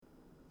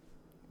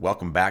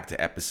Welcome back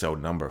to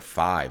episode number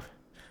 5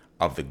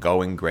 of the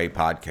Going Gray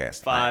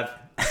podcast. 5.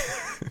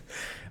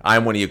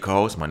 I'm one of your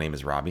co-hosts. My name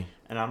is Robbie.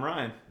 And I'm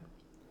Ryan.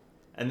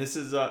 And this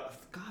is, God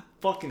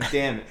fucking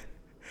damn it.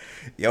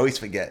 You always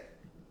forget.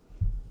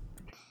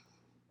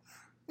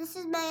 This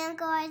is my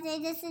Uncle Isaiah.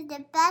 This is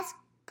the best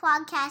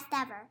podcast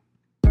ever.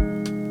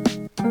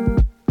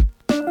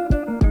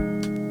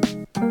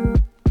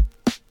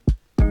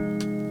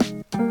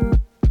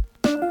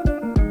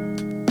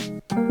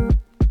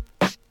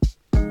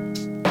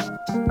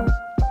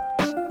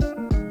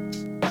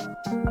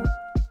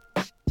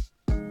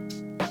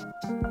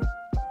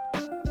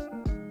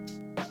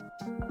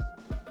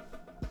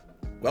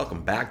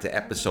 Welcome back to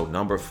episode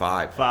number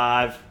 5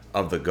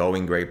 of the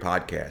Going Gray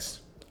podcast.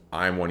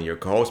 I'm one of your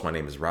co-hosts. My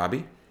name is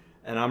Robbie.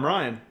 And I'm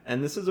Ryan.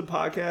 And this is a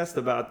podcast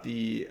about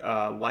the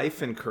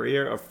life and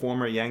career of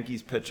former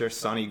Yankees pitcher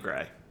Sonny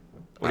Gray.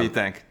 What do you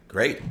think?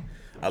 Great.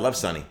 I love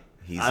Sonny.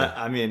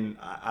 I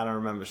don't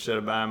remember shit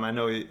about him. I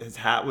know his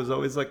hat was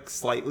always like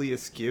slightly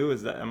askew.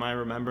 Am I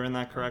remembering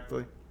that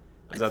correctly?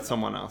 Is that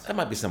someone else? That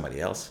might be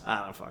somebody else.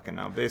 I don't fucking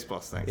know. Baseball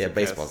stinks. Yeah,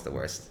 baseball's the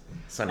worst.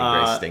 Sonny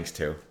Gray stinks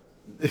too.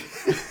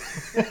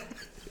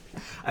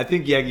 I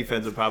think Yankee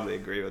fans would probably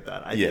agree with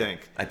that.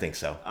 I think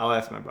so. I'll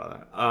ask my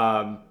brother.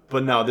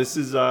 But no, this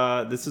is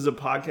a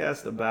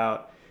podcast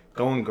about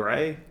going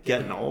gray,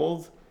 getting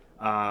old,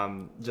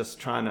 just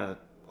trying to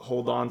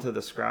hold on to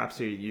the scraps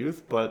of your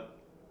youth, but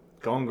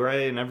going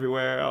gray and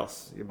everywhere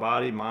else, your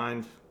body,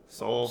 mind,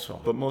 soul.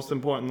 But most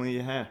importantly,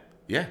 your hair.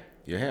 Yeah,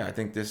 your hair. I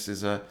think this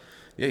is I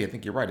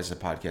think you're right. It's a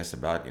podcast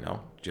about,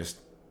 just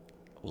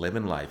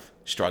living life,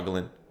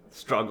 struggling,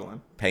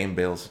 paying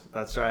bills.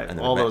 That's right. And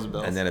all those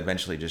bills. And then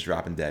eventually just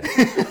dropping dead.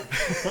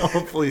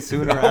 Hopefully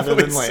sooner rather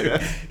than later.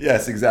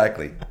 Yes,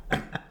 exactly.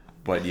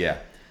 But yeah.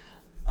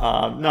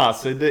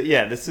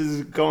 This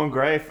is going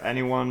gray for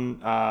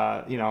anyone,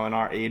 in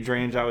our age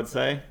range, I would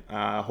say.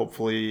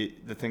 Hopefully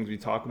the things we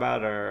talk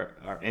about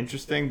are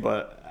interesting,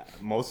 but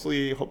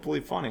mostly,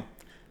 hopefully funny.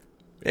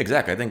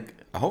 Exactly. I think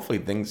hopefully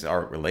things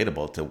are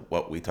relatable to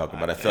what we talk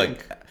about.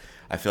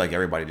 I feel like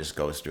everybody just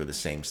goes through the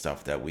same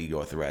stuff that we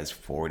go through as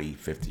 40,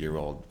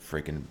 50-year-old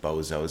freaking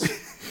bozos.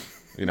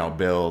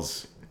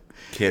 Bills,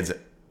 kids.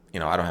 I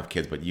don't have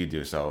kids, but you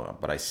do.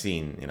 But I've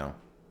seen,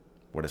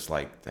 what it's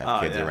like to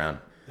have kids around.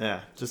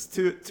 Yeah, just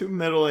two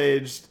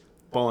middle-aged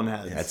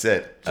boneheads. Yeah, that's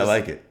it. I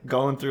like it.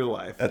 Going through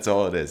life. That's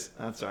all it is.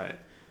 That's right.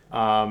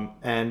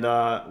 And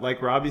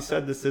like Robbie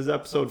said, this is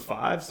episode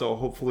 5, so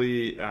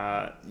hopefully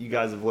you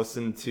guys have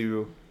listened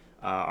to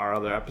our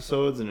other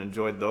episodes and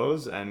enjoyed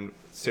those. And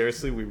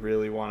seriously, we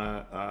really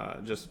want to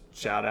just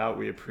shout out.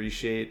 We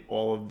appreciate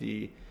all of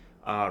the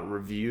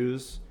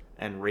reviews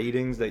and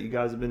ratings that you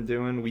guys have been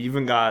doing. We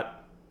even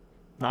got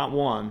not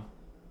one,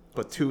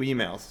 but 2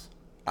 emails.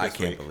 I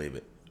can't believe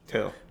it.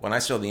 2. When I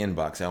saw the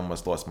inbox, I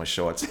almost lost my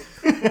shorts.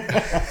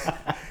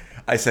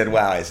 I said,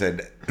 wow.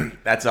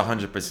 That's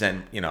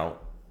 100%,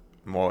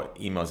 more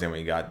emails than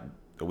we got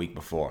the week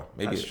before.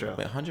 Maybe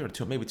 100 or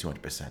 2, maybe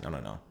 200%. I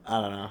don't know.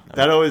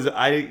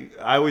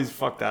 I always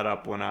fuck that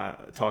up when I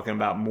talking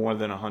about more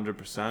than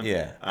 100%.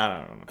 Yeah. I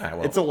don't know. Right,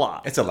 well, it's a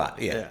lot. It's a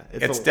lot. Yeah.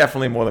 It's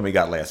definitely more than we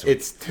got last week.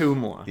 It's 2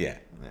 more. Yeah.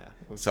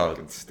 It's so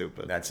fucking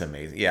stupid. That's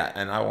amazing. Yeah.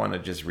 And I want to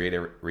just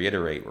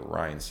reiterate what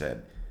Ryan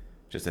said,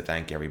 just to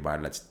thank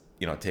everybody that's,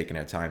 taking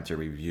their time to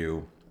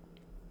review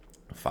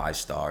 5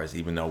 stars,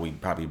 even though we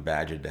probably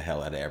badgered the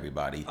hell out of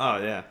everybody. Oh,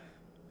 yeah.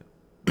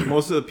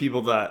 Most of the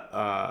people that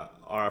are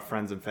our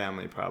friends and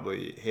family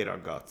probably hate our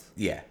guts.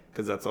 Yeah.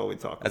 Because that's all we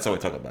talk about. That's all we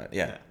talk about,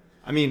 yeah.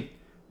 I mean,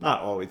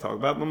 not all we talk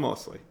about, but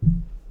mostly.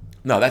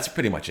 No, that's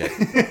pretty much it.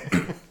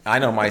 I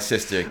know my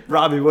sister.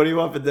 Robbie, what do you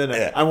want for dinner?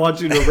 Yeah. I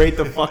want you to rate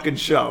the fucking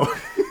show.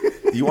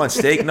 You want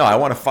steak? No, I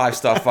want a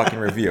 5-star fucking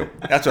review.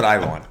 That's what I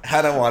want.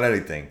 I don't want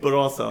anything. But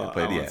also,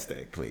 I want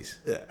steak. Please.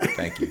 Yeah.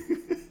 Thank you.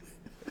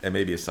 And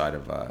maybe a side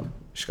of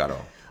scaro.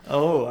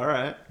 Oh, all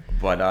right.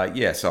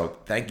 But so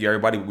thank you,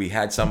 everybody. We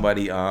had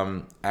somebody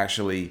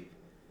actually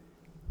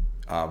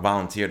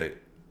volunteer to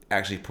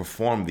actually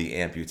perform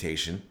the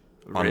amputation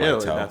on my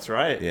toe. That's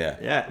right. Yeah.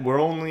 Yeah. We're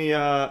only,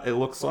 it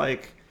looks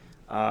like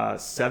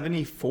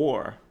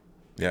 74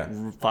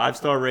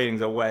 5-star ratings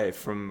away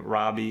from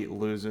Robbie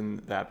losing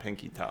that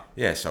pinky toe.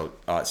 Yeah, so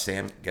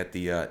Sam, get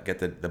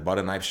the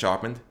butter knife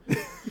sharpened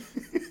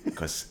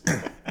because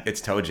it's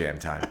toe jam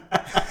time.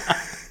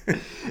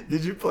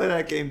 Did you play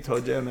that game, Toe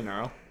Jam and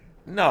Earl?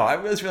 No, I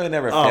was really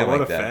never a fan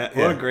like that.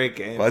 What a great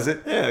game. Was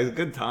it? Yeah, it was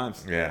good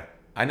times. Yeah.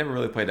 I never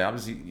really played that. I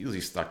was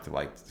usually stuck to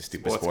like the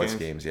stupid sports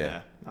games.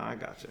 Yeah. No, I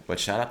got you. But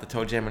shout out to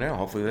Toe Jam and Earl.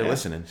 Hopefully they're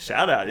listening.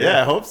 Shout out.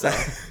 Yeah, I hope so.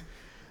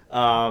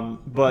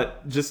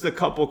 But just a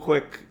couple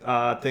quick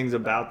things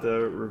about the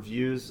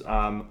reviews.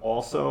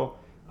 Also,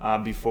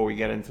 before we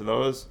get into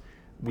those,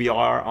 we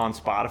are on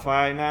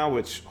Spotify now,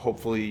 which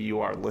hopefully you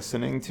are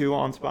listening to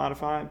on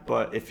Spotify.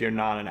 But if you're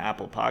not an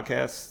Apple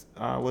Podcast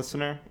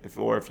listener,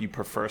 if you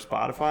prefer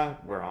Spotify,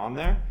 we're on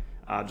there.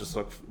 Just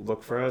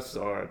look for us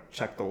or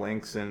check the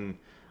links in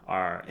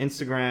our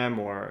Instagram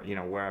or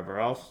wherever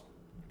else.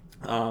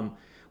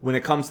 when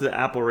it comes to the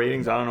Apple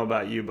ratings, I don't know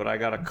about you, but I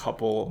got a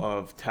couple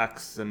of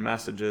texts and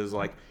messages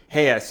like,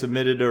 hey, I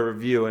submitted a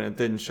review and it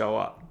didn't show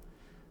up.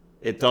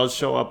 It does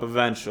show up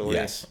eventually.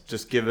 Yes.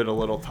 Just give it a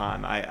little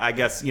time. I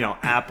guess,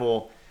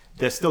 Apple,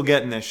 they're still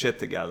getting their shit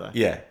together.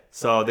 Yeah.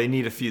 So they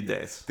need a few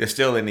days. They're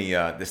still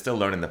they're still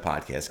learning the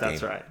podcast game.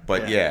 That's right.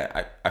 But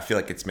I feel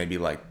like it's maybe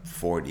like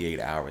 48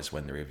 hours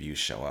when the reviews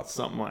show up.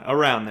 Something like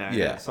around there.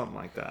 Yeah. Something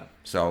like that.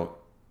 So,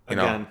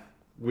 Again,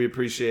 we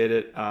appreciate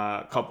it.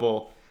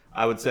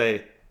 I would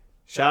say,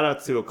 shout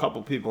out to a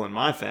couple people in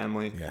my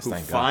family who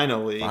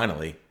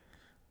finally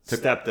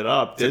stepped it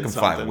up. Took did them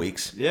something. 5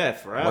 weeks. Yeah,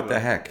 forever. What the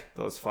heck?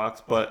 Those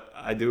fucks. But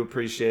I do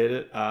appreciate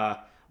it.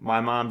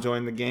 My mom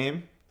joined the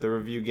game, the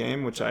review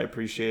game, which I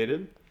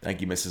appreciated. Thank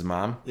you, Mrs.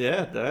 Mom.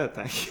 Yeah,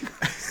 thank you.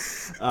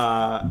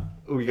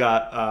 We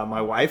got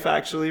my wife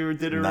actually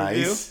did a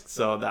review,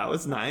 so that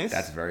was nice.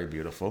 That's very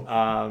beautiful.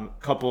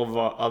 Couple of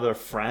other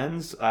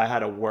friends. I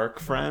had a work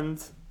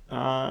friend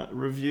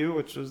review,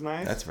 which was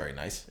nice. That's very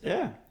nice.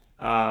 Yeah.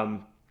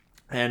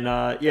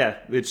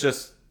 It's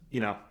just, we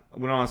don't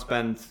want to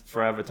spend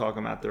forever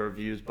talking about the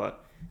reviews,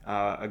 but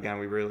again,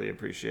 we really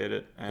appreciate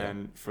it.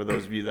 And for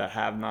those of you that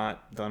have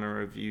not done a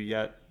review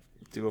yet,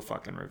 do a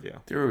fucking review.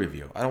 Do a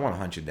review. I don't want to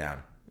hunt you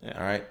down. Yeah.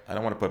 All right? I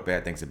don't want to put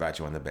bad things about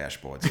you on the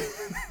dashboards.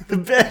 The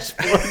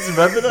dashboards,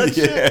 remember that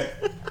shit?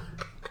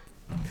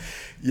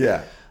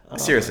 Yeah.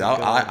 Seriously,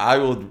 I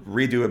will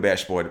redo a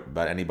dashboard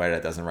about anybody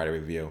that doesn't write a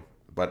review.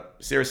 But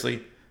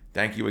seriously,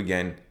 thank you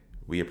again.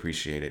 We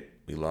appreciate it.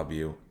 We love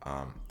you.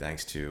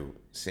 Thanks to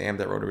Sam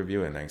that wrote a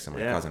review, and thanks to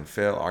my cousin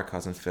Phil, our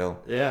cousin Phil.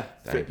 Yeah,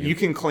 Thank you. You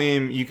can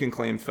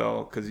claim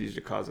Phil because he's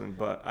your cousin,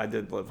 but I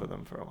did live with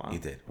him for a while. You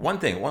did. One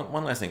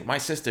last thing. My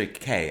sister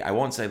Kay. I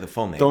won't say the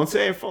full name. Don't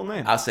say her full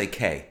name. I'll say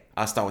Kay.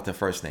 I'll start with the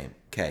first name,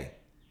 Kay.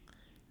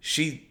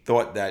 She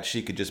thought that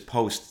she could just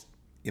post,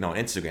 an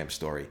Instagram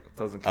story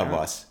Doesn't of count.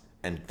 us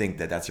and think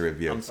that that's a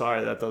review. I'm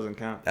sorry, that doesn't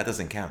count. That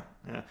doesn't count.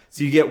 Yeah.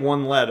 So you get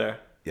one letter.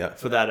 Yep.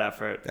 For that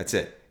effort. That's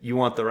it. You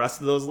want the rest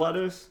of those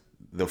letters?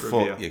 The Review.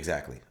 full,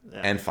 exactly.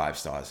 Yeah. And 5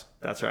 stars.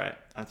 That's right.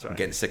 I'm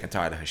getting sick and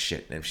tired of her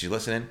shit. And if she's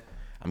listening,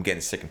 I'm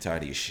getting sick and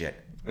tired of your shit.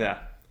 Yeah.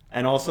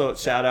 And also,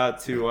 shout out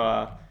to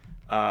our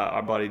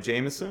buddy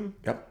Jameson.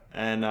 Yep.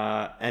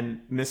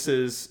 And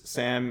Mrs.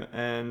 Sam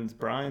and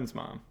Brian's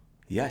mom.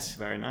 Yes.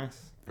 Very nice.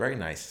 Very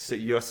nice. So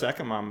your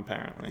second mom,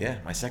 apparently. Yeah,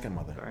 my second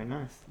mother. Very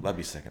nice. Love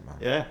you, second mom.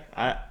 Yeah.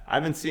 I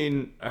haven't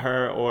seen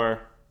her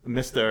or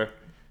Mr.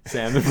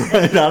 Sam and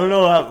Brian. I don't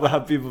know how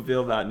people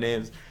feel about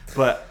names,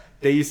 but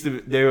they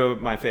were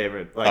my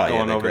favorite,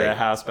 going over great. their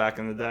house back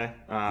in the day.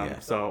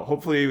 So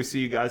hopefully we see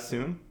you guys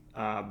soon.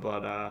 Thank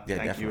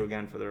definitely. you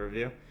again for the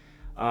review.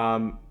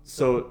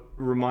 So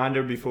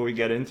reminder before we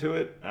get into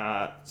it,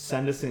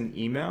 send us an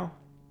email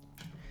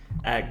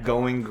at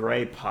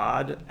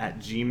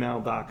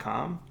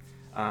goinggraypod@gmail.com.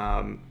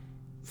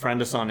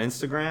 Friend us on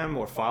Instagram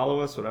or follow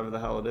us, whatever the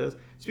hell it is.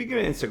 Speaking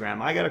of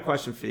Instagram, I got a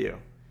question for you.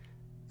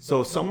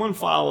 So someone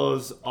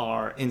follows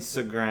our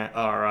Instagram,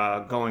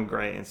 our Going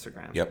Gray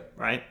Instagram. Yep.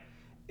 Right?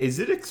 Is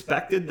it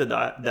expected that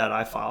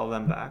I follow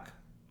them back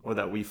or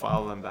that we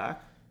follow them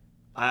back?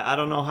 I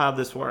don't know how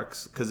this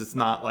works because it's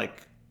not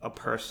like a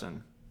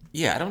person.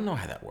 Yeah, I don't know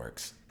how that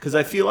works. Because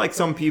I feel like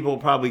some people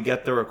probably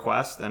get the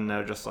request and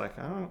they're just like,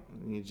 I don't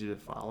need you to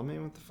follow me.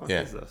 What the fuck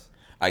is this?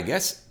 I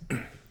guess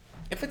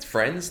if it's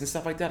friends and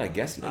stuff like that, I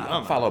guess you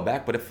can follow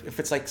back. But if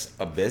it's like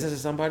a business or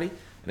somebody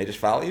and they just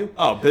follow you.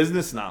 Oh,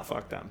 business? Nah,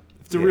 fuck them.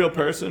 If it's a real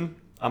person,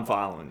 I'm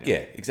following you.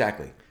 Yeah,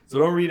 exactly. So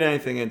don't read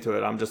anything into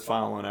it. I'm just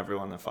following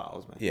everyone that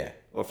follows me. Yeah.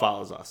 Or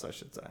follows us, I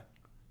should say.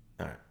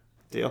 All right.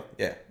 Deal?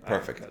 Yeah,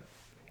 perfect. Right, good.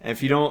 And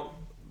if you don't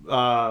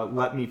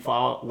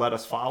let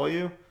us follow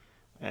you,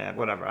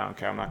 whatever. I don't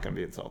care. I'm not going to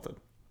be insulted.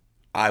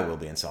 I will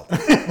be insulted.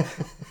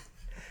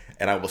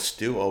 And I will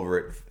stew over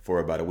it for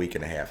about a week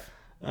and a half.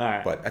 All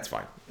right. But that's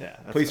fine. Yeah.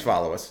 Please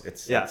follow us.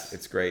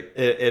 It's great.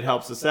 It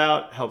helps us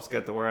out, helps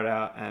get the word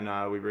out,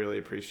 and we really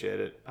appreciate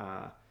it.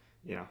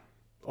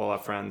 All our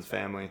friends,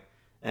 family,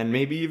 and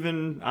maybe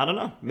even, I don't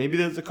know, maybe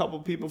there's a couple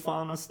people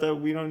following us that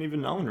we don't even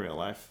know in real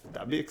life.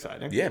 That'd be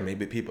exciting. Yeah,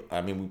 maybe people,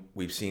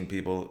 we've seen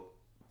people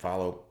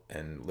follow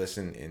and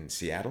listen in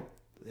Seattle.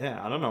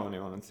 Yeah, I don't know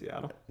anyone in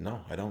Seattle.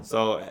 No, I don't.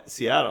 So,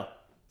 Seattle,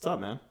 what's up,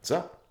 man? What's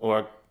up?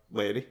 Or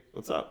lady,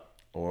 what's up?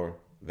 Or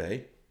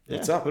they,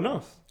 what's Yeah, up? Who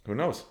knows? Who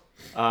knows?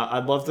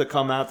 I'd love to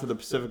come out to the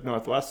Pacific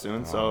Northwest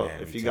soon. So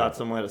man, if me you too. got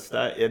somewhere to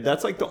stay,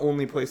 that's like the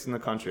only place in the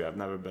country I've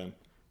never been.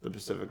 The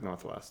Pacific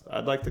Northwest.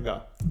 I'd like to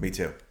go. Me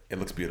too. It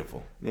looks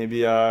beautiful.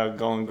 Maybe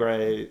Going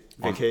Gray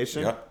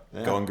vacation. Yep.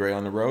 Yeah. Going gray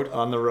on the road.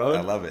 On the road.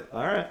 I love it.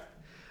 All right.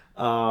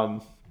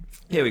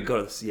 We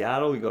go to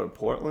Seattle. We go to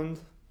Portland.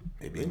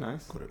 Maybe Be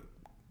nice. Go to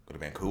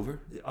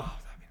Vancouver. Oh,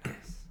 that'd be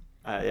nice.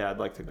 I'd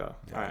like to go.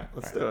 All right,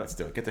 let's do it. Let's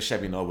do it. Get the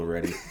Chevy Nova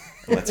ready.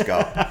 And let's go.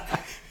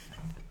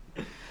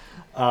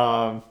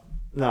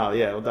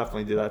 We'll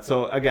definitely do that.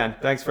 So again,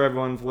 thanks for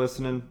everyone for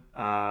listening.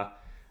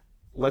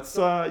 Let's.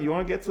 You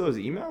want to get to those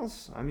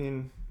emails? I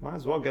mean, might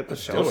as well get the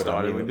show do it.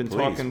 started. We've been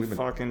talking We've been-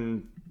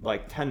 fucking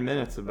like 10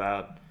 minutes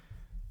about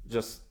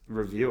just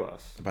review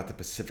us. About the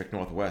Pacific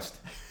Northwest.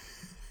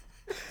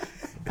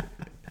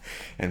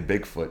 And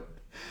Bigfoot.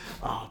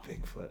 Oh,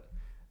 Bigfoot.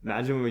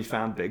 Imagine when we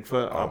found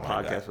Bigfoot, our my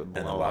podcast God. would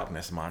blow And the up. Loch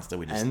Ness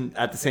Monster. And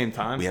at the same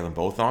time, we have them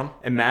both on?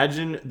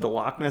 imagine the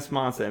Loch Ness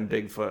Monster and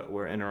Bigfoot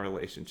were in a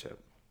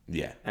relationship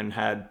Yeah. and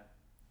had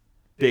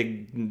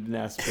big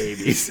Ness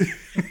babies.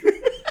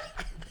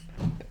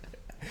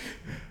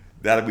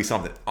 That'll be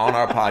something on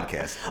our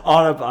podcast.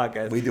 On our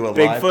podcast. We do a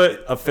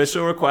Bigfoot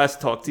official request.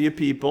 Talk to your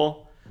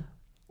people.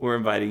 We're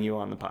inviting you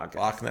on the podcast.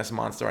 Loch Ness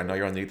Monster. I know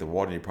you're underneath the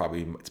water.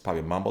 And it's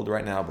probably mumbled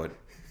right now, but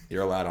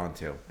you're allowed on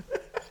too.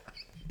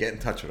 Get in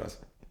touch with us.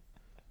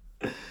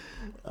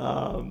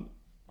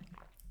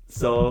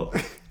 So,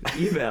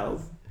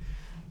 emails,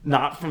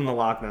 not from the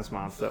Loch Ness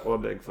Monster or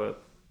Bigfoot.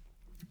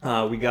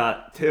 We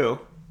got two.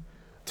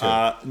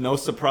 No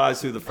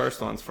surprise who the first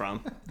one's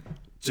from.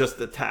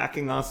 Just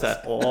attacking us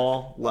at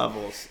all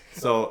levels.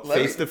 So,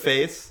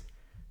 face-to-face,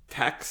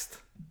 text,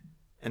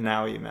 and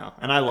now email.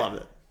 And I love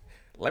it.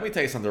 Let me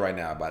tell you something right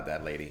now about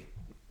that lady.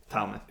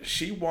 Tell me.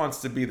 She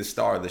wants to be the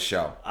star of the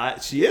show.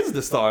 She is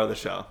the star of the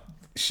show.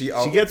 She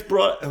gets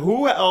brought.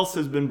 Who else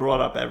has been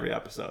brought up every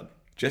episode?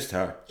 Just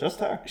her. Just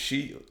her.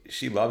 She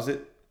loves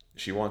it.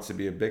 She wants to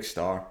be a big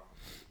star.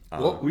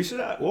 Well,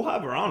 we'll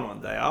have her on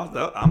one day.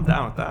 I'm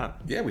down with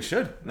that. Yeah, we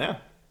should. Yeah.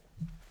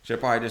 She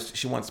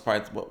wants to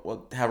probably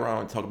we'll have her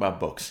on and talk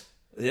about books.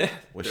 Yeah.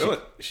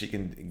 She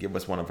can give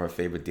us one of her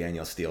favorite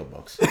Danielle Steele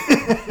books.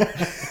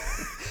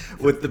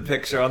 With the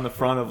picture on the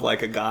front of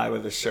like a guy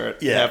with a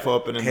shirt half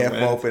open in the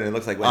wind. Open. It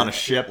looks like on a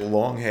ship.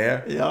 Long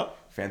hair. Yep.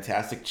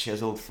 Fantastic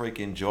chiseled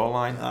freaking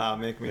jawline.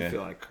 Make me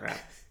feel like crap.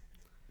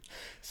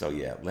 So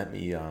yeah, let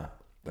me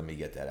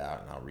get that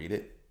out and I'll read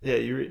it. Yeah,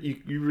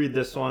 you read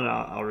this one.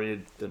 I'll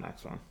read the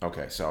next one.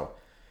 Okay, so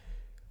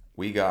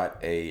we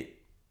got a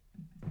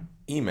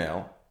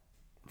email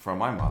from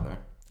my mother.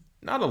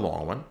 Not a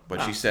long one,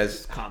 but she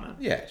says comment.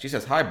 Yeah, she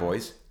says, "Hi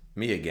boys,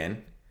 me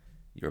again.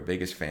 Your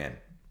biggest fan."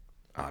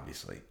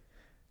 Obviously.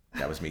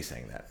 That was me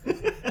saying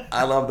that.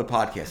 I love the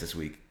podcast this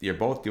week. You're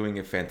both doing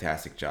a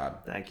fantastic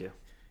job. Thank you.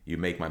 You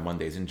make my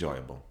Mondays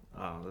enjoyable.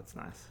 Oh, that's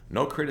nice.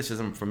 No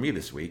criticism from me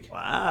this week.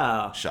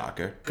 Wow.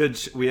 Shocker. Good.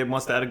 We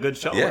must have had a good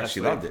show. Yeah, last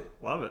she week. loved it.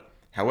 Love it.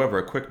 However,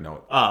 a quick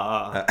note.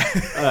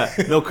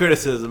 No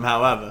criticism,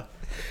 however.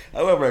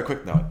 However, a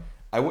quick note.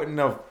 I wouldn't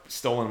have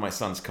stolen my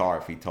son's car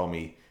if he told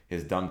me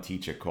his dumb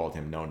teacher called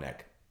him no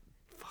neck.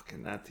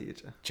 Fucking that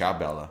teacher. Ciao,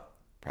 Bella.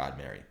 Proud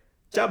Mary.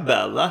 Ciao,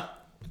 Bella.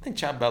 I think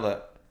Ciao,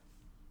 Bella.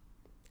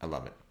 I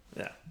love it.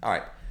 Yeah. All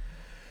right.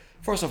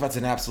 First off, that's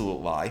an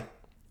absolute lie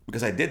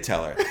because I did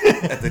tell her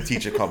that the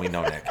teacher called me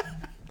no neck.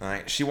 All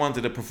right. She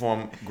wanted to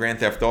perform Grand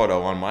Theft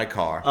Auto on my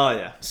car. Oh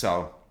yeah.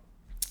 So,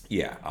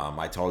 yeah,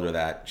 I told her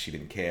that. She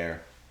didn't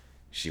care.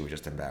 She was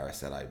just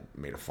embarrassed that I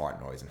made a fart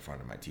noise in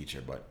front of my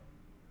teacher, but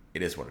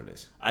it is what it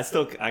is. I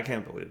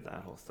can't believe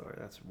that whole story.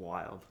 That's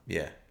wild.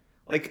 Yeah.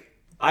 Like,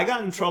 I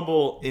got in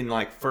trouble in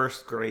like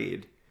first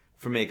grade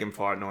for making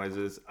fart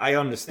noises. I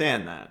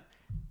understand that.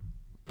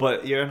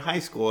 But you're in high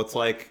school, it's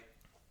like,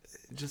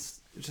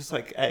 just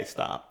like, hey,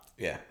 stop.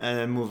 Yeah. And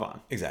then move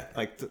on.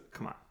 Exactly. Like,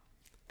 come on.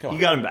 Come on.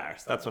 You got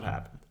embarrassed. That's what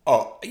happened.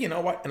 Oh, you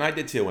know what? And I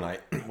did too when I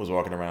was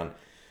walking around.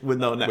 With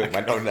no neck. With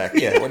my no neck.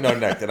 Yeah, with no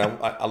neck. And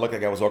I looked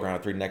like I was walking around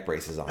with 3 neck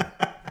braces on.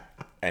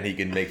 And he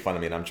can make fun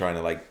of me, and I'm trying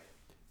to, like,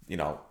 you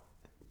know,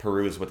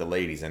 peruse with the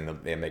ladies, and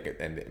they make it,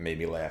 and it made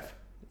me laugh.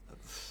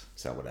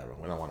 So whatever.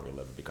 We don't want to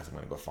relive it because I'm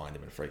going to go find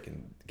him and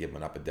freaking give him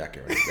an upper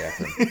decker in his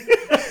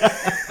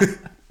bathroom.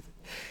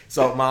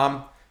 So,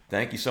 Mom,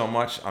 thank you so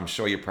much. I'm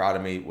sure you're proud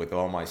of me with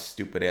all my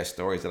stupid ass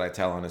stories that I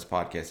tell on this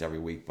podcast every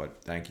week.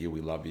 But thank you. We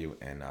love you,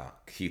 and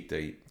keep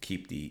the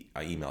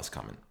emails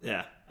coming.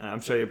 Yeah, and I'm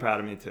sure you're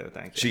proud of me too.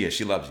 Thank you. She is.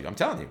 She loves you. I'm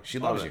telling you, she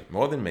loves you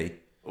more than me.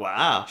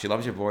 Wow. She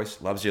loves your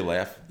voice, loves your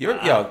laugh. You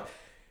got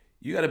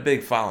a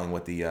big following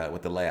with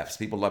the laughs.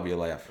 People love your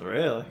laugh.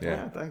 Really?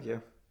 Yeah. Thank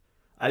you.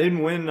 I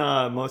didn't win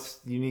most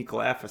unique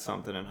laugh or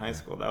something in high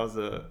school. That was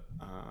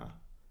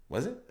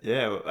Was it?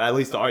 Yeah, at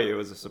least our year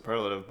was a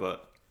superlative,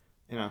 but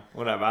you know,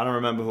 whatever. I don't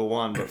remember who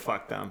won, but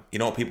fuck them. You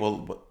know what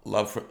people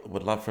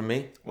would love from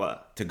me?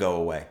 What? To go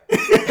away.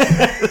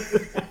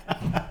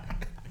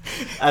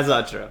 That's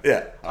not true.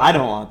 Yeah. I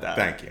don't want that.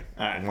 Thank you.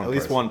 All right. At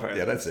least one person.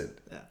 Yeah, that's it.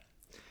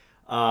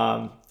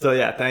 Yeah. So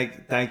yeah,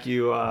 thank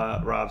you,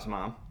 Rob's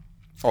mom.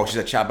 Oh, she's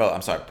a Chabelle.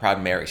 I'm sorry,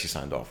 Proud Mary. She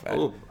signed off.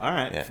 Oh, all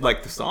right. Yeah.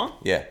 Like the song?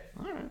 Yeah.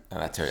 All right.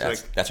 And that's her.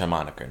 That's her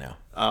moniker now.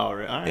 Oh,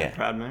 really? All right. Yeah.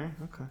 Proud Mary.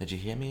 Okay. Did you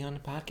hear me on the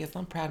podcast?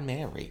 I'm Proud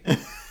Mary. I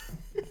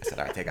said,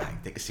 all right, take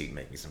a seat and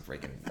make me some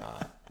freaking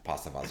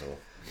pasta fazool.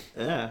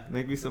 Yeah,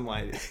 make me some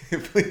whitey.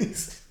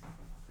 Please.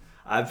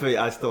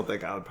 I still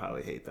think I would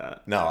probably hate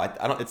that. No, I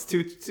don't. It's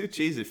too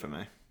cheesy for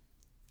me.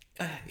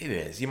 It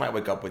is. You might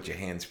wake up with your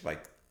hands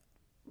like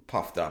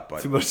puffed up,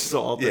 but Too much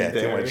salt. yeah, and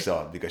too dairy. much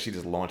salt because she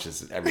just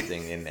launches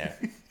everything in there,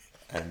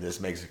 and this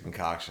makes a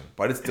concoction.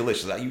 But it's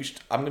delicious.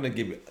 I'm gonna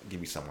give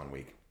you some one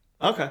week.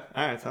 Okay.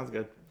 All right. Sounds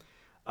good.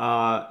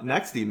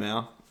 Next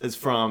email is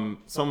from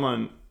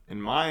someone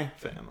in my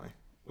family,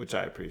 which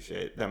I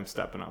appreciate them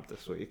stepping up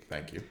this week.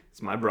 Thank you.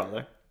 It's my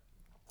brother.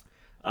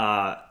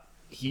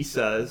 He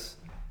says,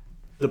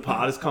 The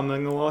pod is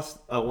coming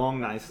along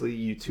nicely.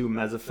 You two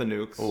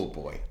Mezzafanukes. Oh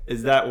boy.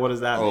 What does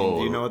that mean?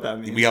 Do you know what that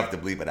means? We have to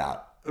bleep it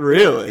out.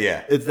 Really?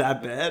 Yeah. It's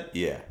that bad?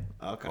 Yeah.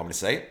 Okay. Want me to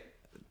say it?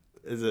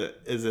 Is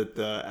it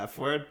the F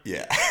word?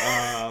 Yeah.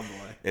 Oh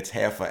boy. It's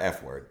half a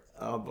F word.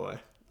 Oh boy.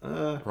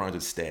 Rhymes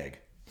with stag.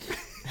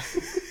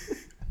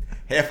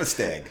 Half a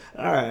stag.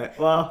 All right.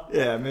 Well,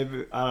 yeah,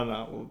 maybe I don't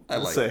know.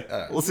 We'll see.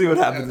 We'll see what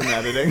happens in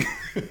editing.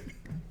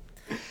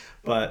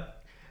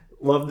 But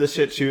love the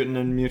shit shooting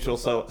and mutual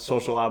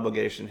social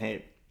obligation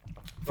hate.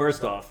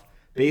 First off,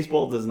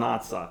 baseball does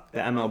not suck. The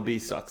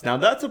MLB sucks. Now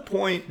that's a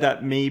point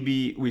that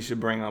maybe we should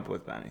bring up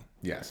with Benny.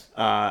 Yes.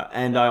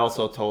 And I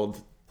also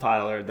told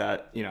Tyler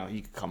that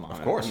he could come on.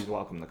 Of course, he's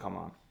welcome to come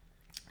on.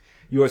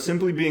 You are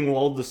simply being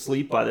lulled to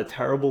sleep by the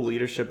terrible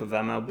leadership of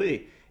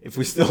MLB. If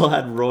we still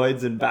had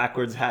roids and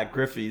backwards hat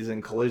Griffies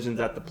and collisions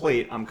at the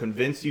plate, I'm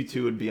convinced you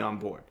two would be on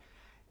board.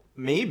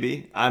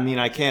 Maybe. I mean,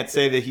 I can't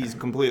say that he's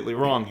completely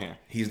wrong here.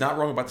 He's not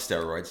wrong about the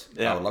steroids.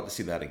 Yeah. I would love to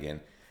see that again.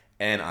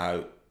 And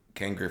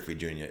Ken Griffey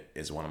Jr.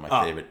 is one of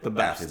my favorite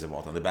athletes of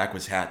all time. The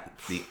backwards hat,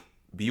 the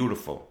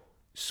beautiful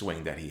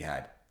swing that he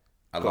had.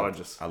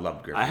 Gorgeous. I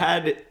loved Griffey. I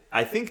had,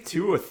 I think,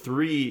 2 or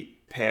 3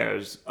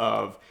 pairs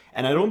of,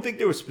 and I don't think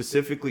they were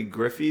specifically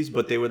Griffies,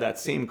 but they were that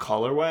same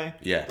colorway.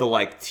 Yeah.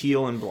 The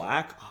teal and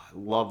black. Oh, I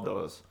love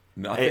those.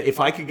 No, If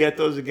I could get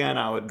those again,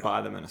 I would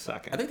buy them in a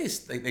second. I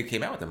think they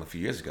came out with them a few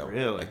years ago.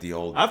 Really? Like the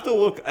old. I have to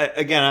look.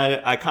 Again,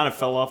 I kind of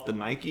fell off the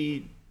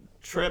Nike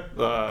trip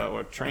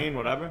or train,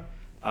 whatever.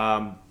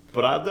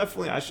 But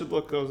I should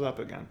look those up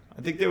again.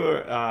 I think they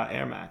were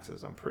Air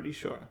Maxes. I'm pretty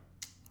sure.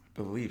 I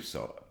believe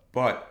so.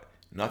 But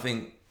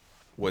nothing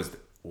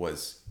was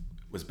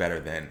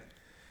better than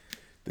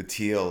the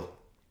teal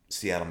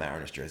Seattle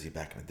Mariners jersey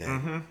back in the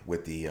day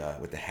with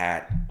the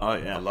hat. Oh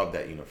yeah, I love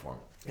that uniform.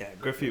 Yeah,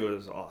 Griffey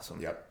was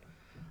awesome. Yep.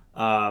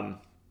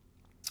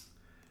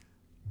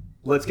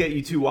 Let's get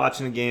you two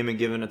watching the game and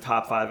giving a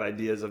top 5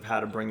 ideas of how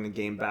to bring the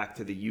game back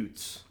to the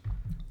Utes.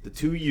 The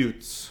 2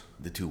 Utes.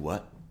 The 2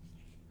 what?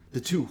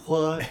 The 2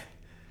 what?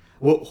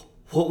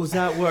 What was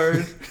that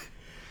word?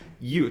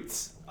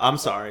 Utes. I'm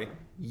sorry.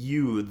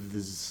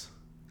 Youths.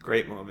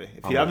 Great movie.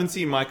 If you haven't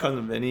seen My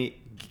Cousin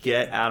Vinny,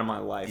 get out of my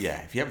life.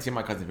 Yeah, if you haven't seen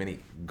My Cousin Vinny,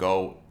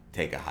 go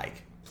take a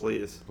hike.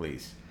 Please.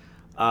 Please.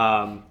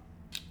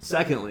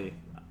 Secondly,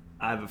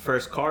 I have a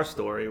first car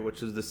story,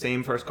 which is the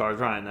same first car as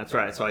Ryan. That's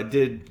right. So I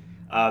did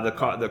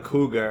the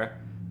Cougar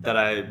that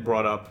I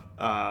brought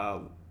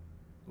up.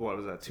 What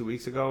was that? 2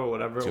 weeks ago or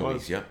whatever it was. 2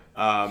 weeks. Yep.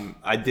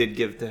 I did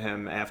give to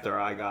him after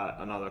I got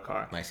another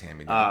car. Nice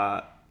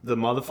hand-me-down. The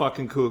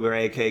motherfucking Cougar,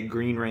 aka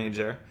Green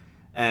Ranger,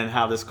 and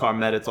how this car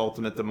met its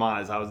ultimate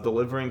demise. I was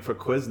delivering for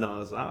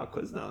Quiznos. Oh,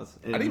 Quiznos.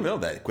 I didn't even know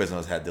that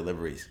Quiznos had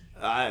deliveries.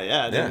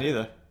 I didn't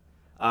either.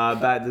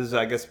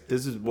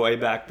 This is way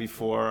back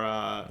before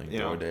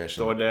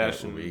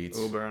DoorDash and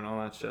Uber and all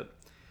that shit.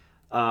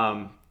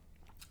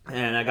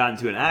 And I got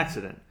into an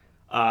accident.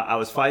 I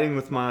was fighting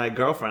with my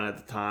girlfriend at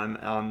the time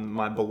on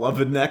my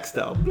beloved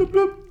Nextel. Bloop,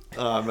 bloop.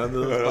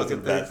 Remember those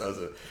fucking things?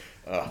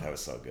 That was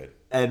so good.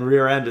 And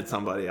rear-ended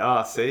somebody.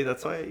 See,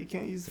 that's why you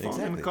can't use the phone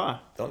in the car.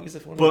 Don't use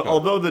the phone in But the car.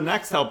 although the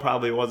Nextel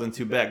probably wasn't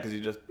too bad because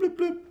you just bloop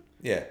bloop.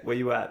 Yeah. Where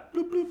you at?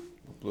 Bloop bloop.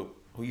 Bloop.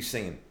 Who you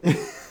singing?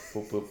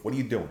 Bloop, bloop. What are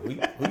you doing?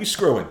 Who you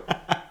screwing?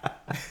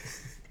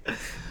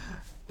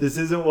 This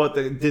isn't what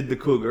did the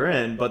Cougar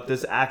in, but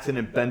this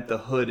accident bent the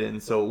hood in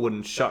so it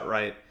wouldn't shut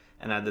right,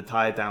 and I had to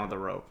tie it down with a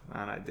rope.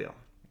 Not ideal.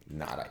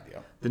 Not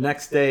ideal. The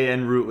next day,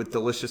 en route with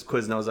delicious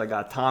Quiznos, I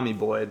got Tommy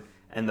Boyed,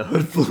 and the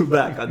hood flew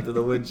back onto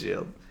the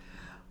windshield.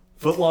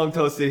 Footlong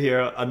Toasted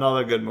Hero,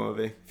 another good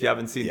movie. If you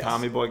haven't seen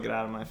Tommy Boy, get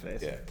out of my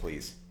face. Yeah,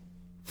 please.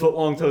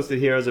 Footlong Toasted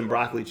Heroes and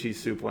broccoli cheese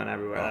soup went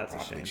everywhere. That's a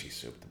broccoli shame. cheese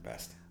soup, the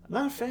best. I'm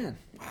not a fan.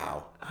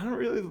 Wow.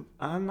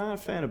 I'm not a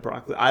fan of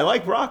broccoli. I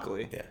like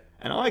broccoli. Yeah.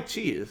 And I like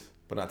cheese.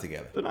 But not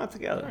together. But not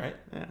together. All right.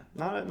 Yeah.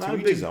 Not To a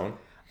each big his own.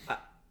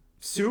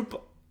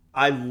 soup.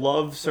 I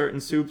love certain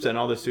soups, and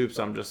other soups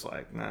I'm just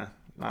like, nah,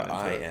 not into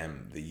I it.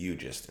 am the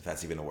Eugist, if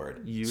that's even a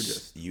word.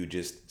 Eugist.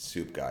 Eugist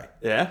soup guy.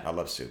 Yeah? I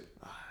love soup.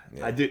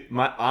 Yeah. I do.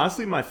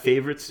 Honestly, my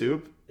favorite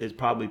soup is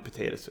probably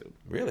potato soup.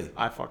 Really?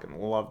 I fucking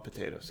love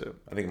potato soup.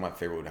 I think my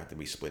favorite would have to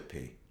be split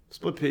pea.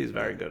 Split pea is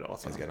very good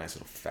also. It's got a nice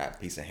little fat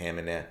piece of ham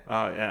in there.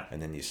 Oh, yeah.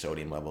 And then your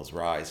sodium levels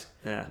rise.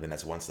 Yeah. And then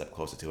that's one step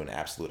closer to an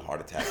absolute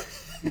heart attack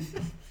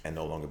and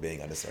no longer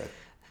being on this earth.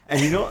 And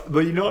you know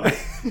what you know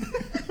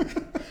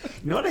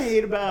what I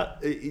hate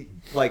about,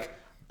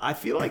 I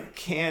feel like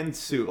canned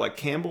soup, like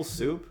Campbell's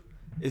soup,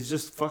 is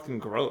just fucking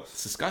gross.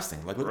 It's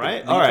disgusting. Like, look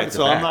Right? At All right, the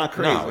so I'm back. not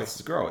crazy. No,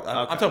 it's gross.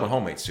 I'm talking about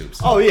homemade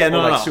soups. Oh, yeah,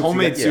 no. soups you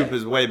Homemade get- soup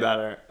is way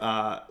better.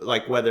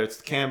 Like, whether it's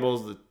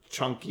Campbell's, the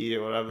chunky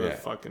or whatever, Yeah.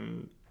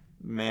 fucking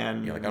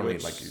man. You're like, I don't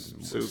need like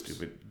soups.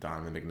 stupid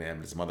Donovan McNabb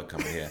and his mother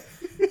coming here.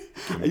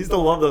 I used to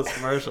love those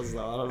commercials,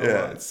 though. I don't know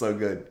Yeah, why. it's so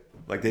good.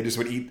 Like they just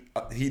would eat.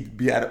 He'd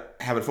be having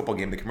a football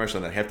game. The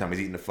commercial, and at halftime,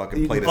 he's eating a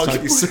fucking plate of Fucking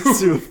chunky soup.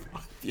 soup.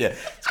 Yeah,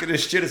 he's gonna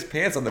shit his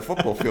pants on the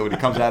football field when he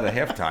comes out at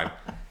halftime.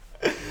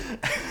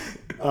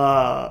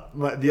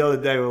 The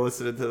other day we were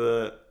listening to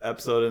the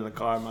episode in the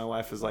car, and my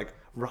wife was like,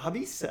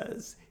 Robbie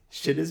says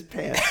shit his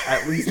pants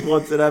at least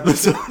once an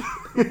episode.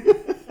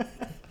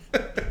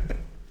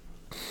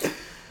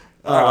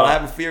 Well, I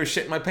have a fear of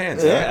shit in my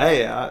pants.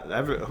 Yeah,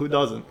 who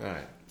doesn't? All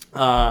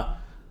right.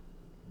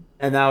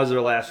 And that was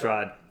our last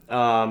ride.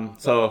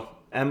 So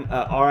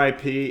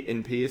R.I.P.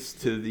 in peace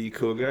to the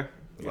Cougar,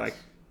 like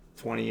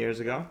 20 years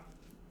ago.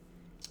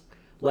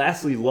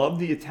 Lastly, love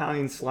the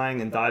Italian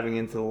slang and diving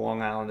into the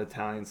Long Island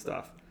Italian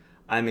stuff.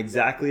 I'm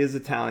exactly as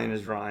Italian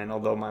as Ryan,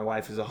 although my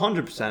wife is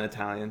 100%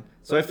 Italian,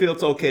 so I feel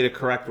it's okay to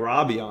correct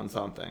Robbie on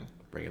something.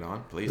 Bring it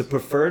on, please. The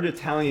preferred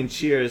Italian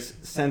cheers,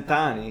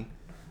 cent'anni,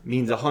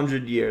 means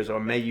 100 years, or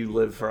may you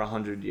live for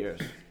 100 years.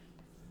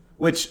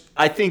 Which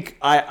I think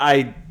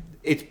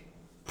it's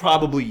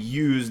probably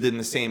used in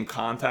the same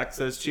context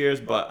as cheers,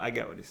 but I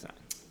get what he's saying.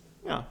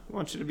 Yeah, I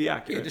want you to be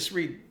accurate. Yeah, just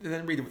read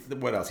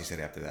what else he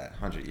said after that.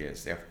 100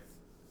 years. Yeah.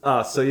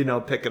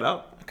 So, pick it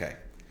up. Okay.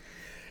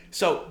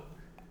 So,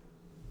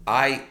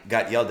 I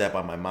got yelled at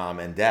by my mom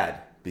and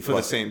dad. For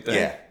the same thing?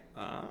 Yeah.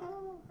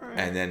 Right.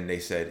 And then they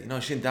said,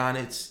 Shindan,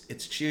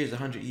 it's cheers,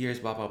 100 years,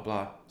 blah, blah,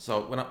 blah.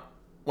 So,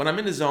 when I'm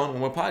in the zone,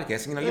 when we're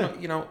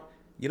podcasting,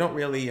 you don't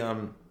really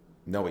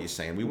know what you're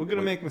saying. We're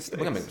gonna make mistakes.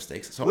 We're gonna make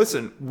mistakes. So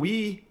listen,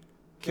 we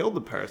killed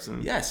the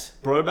person. Yes.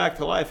 Brought her back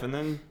to life, and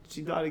then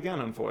she died again.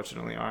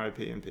 Unfortunately,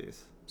 R.I.P. in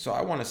peace. So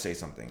I want to say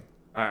something.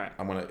 All right.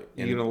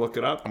 You gonna look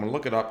it up? I'm gonna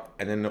look it up,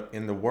 and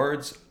in the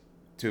words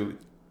to.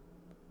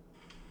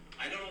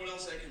 I don't know what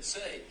else I can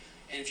say.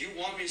 And if you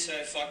want me to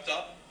say I fucked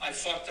up, I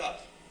fucked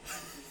up.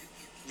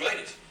 Write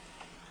it.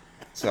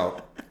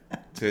 So,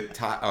 to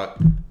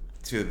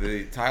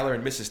the Tyler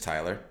and Mrs.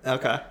 Tyler.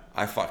 Okay.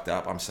 I fucked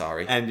up. I'm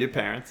sorry. And your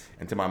parents.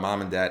 And to my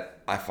mom and dad,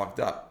 I fucked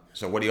up.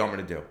 So what do you want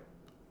me to do?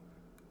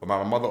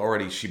 Well, my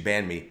mother she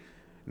banned me.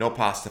 No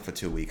pasta for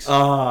 2 weeks.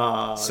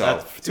 Oh,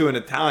 that's, to an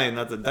Italian,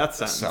 that's a death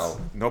sentence. So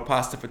no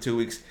pasta for 2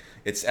 weeks.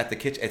 It's at the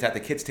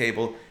kids'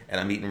 table, and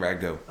I'm eating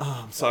ragu.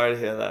 Oh, I'm sorry to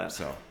hear that.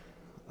 So,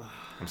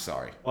 I'm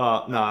sorry.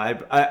 Well, no,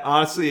 I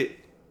honestly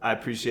I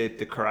appreciate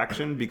the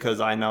correction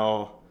because I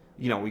know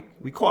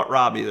we caught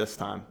Robbie this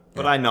time,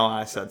 but I know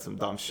I said some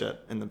dumb shit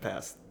in the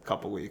past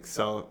couple weeks.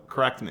 So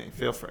correct me.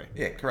 Feel free.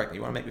 Yeah, correct me.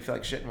 You want to make me feel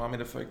like shit and want me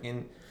to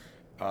freaking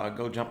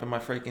go jump in my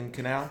freaking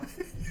canal?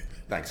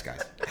 Thanks,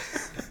 guys.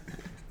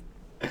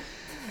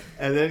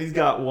 And then he's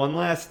got one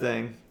last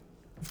thing.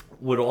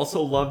 Would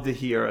also love to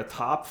hear a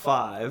top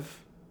 5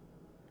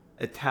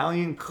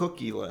 Italian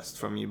cookie list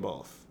from you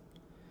both.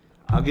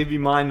 I'll give you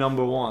my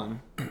number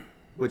 1,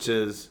 which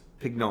is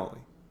Pignoli.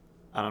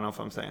 I don't know if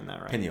I'm saying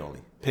that right.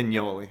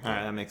 Pignoli. All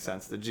right, that makes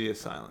sense. The G is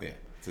silent. Yeah.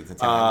 It's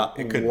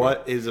Italian.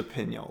 What is a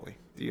Pignoli?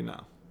 Do you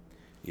know?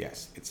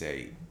 Yes, it's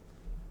a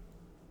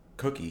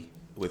cookie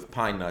with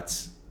pine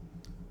nuts.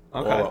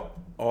 Okay.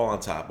 All on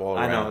top, all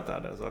around. I know what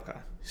that is. Okay.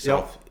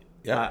 So,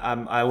 yep.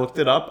 I looked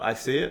it up. I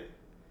see it.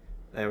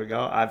 There we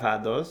go. I've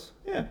had those.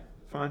 Yeah,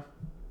 fine.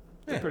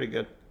 They're pretty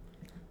good.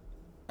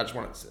 I just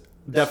wanted to say.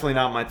 Definitely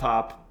not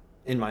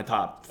in my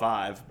top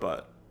 5,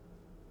 but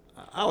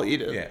I'll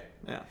eat it. Yeah.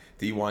 Yeah.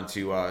 Do you want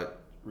to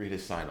read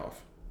his sign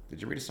off?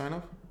 Did you read his sign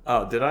off?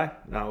 Oh, did I?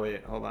 No,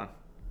 wait. Hold on.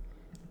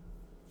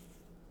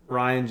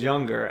 Ryan's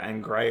younger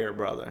and grayer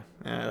brother.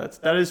 Yeah,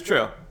 that is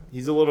true.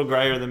 He's a little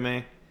grayer than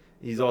me.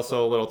 He's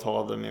also a little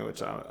taller than me,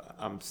 which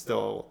I'm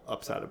still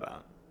upset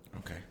about.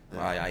 Okay.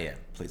 Well, yeah.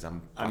 Please,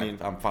 I'm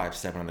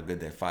 5'7" on a good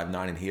day,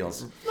 5'9" in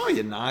heels. No,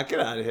 you're not. Get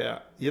out of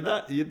here. You're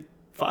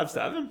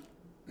 5'7"?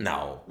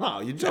 No. No,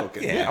 you're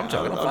joking. Yeah, I'm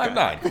joking. I'm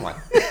 5'9". Come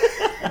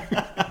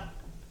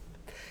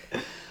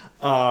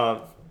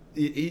on.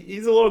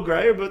 He's a little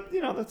grayer, but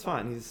that's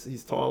fine.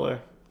 He's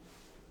taller.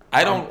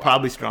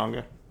 Probably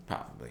stronger.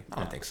 Probably. I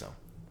don't think so.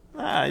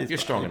 You're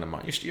stronger than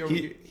mine.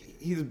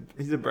 He's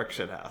a brick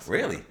shit house.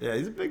 Really? Yeah,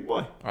 he's a big boy.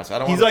 All right, so I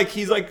don't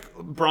he's like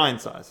Brian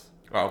size.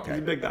 Oh, okay.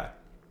 He's a big guy.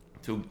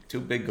 Two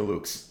big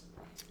galooks,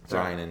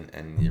 Brian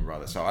and your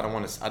brother. So I don't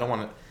want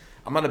to.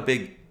 I'm not a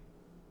big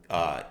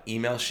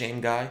email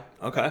shame guy.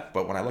 Okay.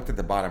 But when I looked at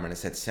the bottom and it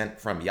said sent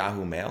from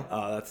Yahoo Mail.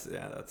 Oh,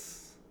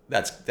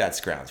 that's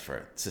grounds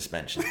for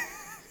suspension.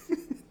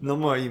 No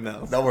more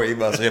emails. No more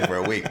emails here for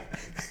a week.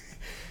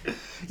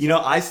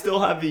 I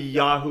still have the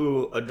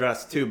Yahoo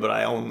address too, but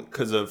I own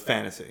because of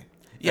fantasy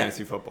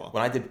football.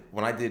 When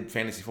I did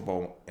fantasy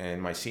football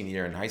in my senior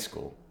year in high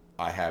school,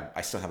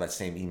 I still have that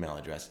same email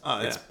address.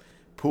 Oh, it's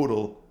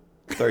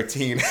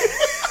poodle13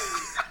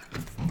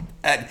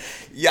 at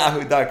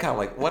yahoo.com.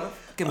 Like, what a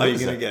fucking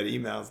loser. You're gonna get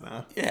emails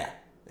now. Yeah.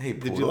 Hey,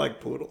 poodle. Did you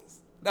like poodles?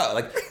 No,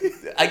 like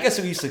I guess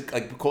we used to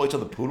call each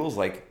other poodles.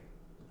 Like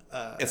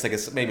it's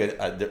like maybe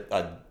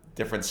a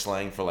different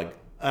slang for like.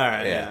 All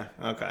right. Yeah.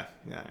 Okay.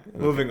 Yeah.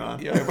 Moving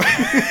on.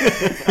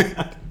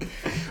 Yeah.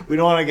 We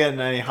don't want to get in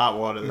any hot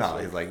water. No,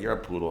 he's like, you're a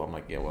poodle. I'm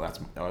like, yeah. Well, that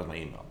was my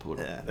email,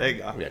 poodle. Yeah. There you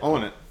go. Yeah,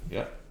 Own it.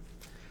 Yeah.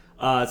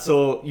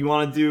 So you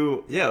want to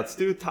do? Yeah. Let's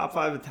do top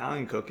 5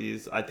 Italian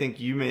cookies. I think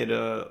you made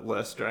a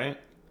list, right?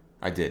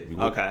 I did.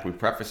 Okay. We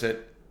preface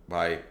it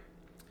by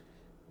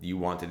you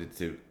wanted it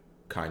to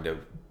kind of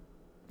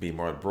be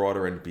more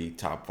broader and be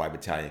top 5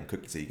 Italian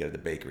cookies that you get at the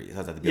bakery. It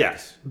has to be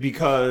yes,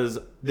 because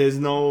there's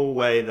no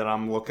way that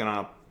I'm looking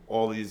up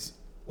all these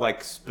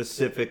like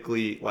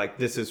specifically like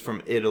this is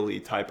from Italy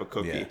type of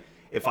cookie. Yeah.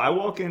 If I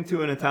walk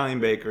into an Italian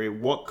bakery,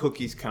 what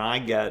cookies can I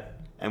get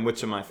and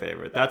which are my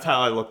favorite? That's how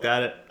I looked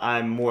at it.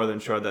 I'm more than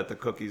sure that the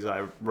cookies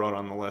I wrote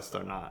on the list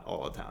are not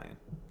all Italian.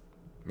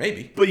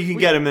 Maybe. But you can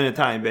get them in an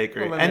Italian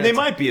bakery. Well, and they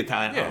might be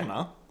Italian. Yeah. I don't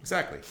know.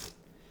 Exactly.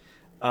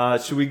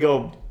 Should we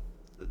go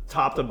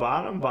top to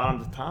bottom,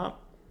 bottom to top?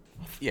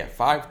 Yeah,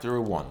 5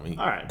 through 1.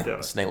 All right, do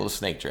it. Little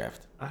snake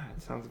draft. All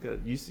right, sounds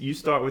good. You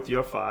start with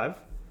your 5,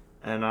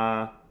 and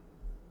I'll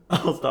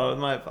start with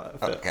my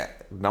 5. Okay.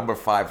 Number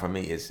 5 for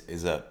me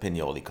is a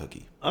pinoli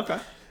cookie. Okay.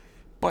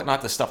 But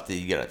not the stuff that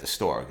you get at the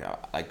store.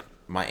 Like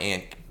my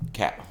Aunt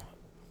Cat.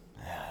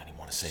 I didn't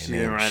want to say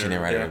her name. She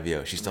didn't write a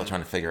review. She's still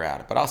trying to figure it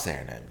out. But I'll say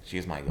her name.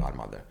 She's my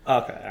godmother.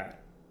 Okay, all right.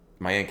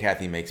 My Aunt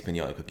Kathy makes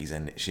pinoli cookies,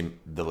 and she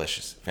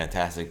delicious.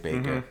 Fantastic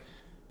baker.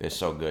 They're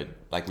so good.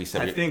 Like we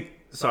said.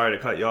 Sorry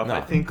to cut you off.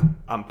 No.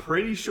 I'm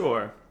pretty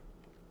sure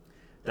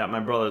that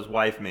my brother's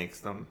wife makes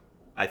them.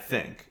 I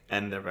think,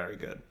 and they're very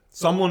good.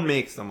 Someone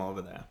makes them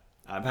over there.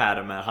 I've had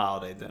them at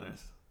holiday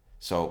dinners.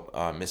 So,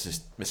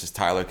 Mrs.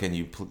 Tyler, can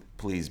you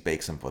please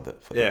bake some for the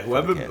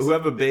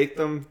whoever baked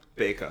them,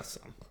 bake us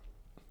some.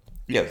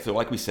 Yeah, so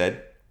like we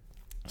said,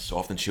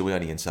 soft and chewy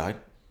on the inside.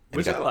 And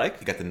Which I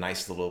like. You got the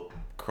nice little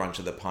crunch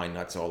of the pine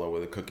nuts all over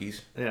the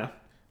cookies. Yeah.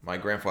 My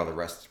grandfather,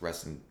 rest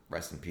in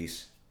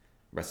peace,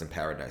 rest in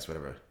paradise,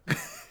 whatever.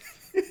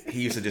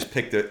 He used to just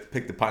pick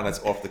the pine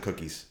nuts off the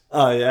cookies.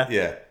 Oh, yeah?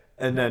 Yeah.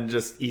 And then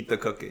just eat the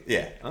cookie.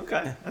 Yeah.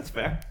 Okay, that's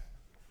fair.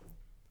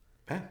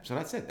 Yeah, so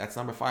that's it. That's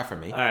number 5 for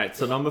me. All right,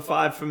 so number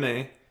 5 for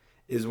me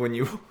is when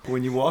you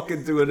walk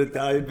into an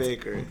Italian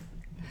bakery,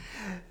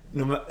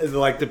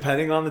 like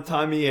depending on the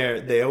time of year,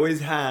 they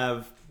always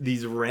have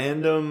these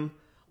random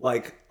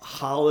like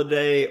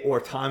holiday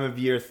or time of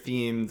year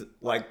themed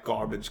like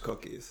garbage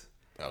cookies.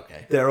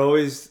 Okay.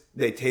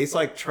 They taste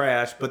like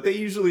trash, but they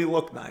usually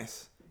look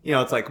nice. You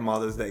know, it's like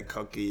Mother's Day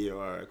cookie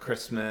or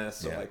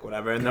Christmas or like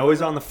whatever. And they're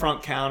always on the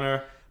front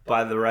counter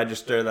by the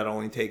register that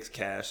only takes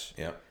cash.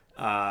 Yep.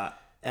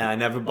 And I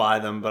never buy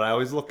them, but I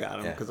always look at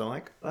them because I'm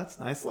like, that's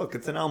nice. Look,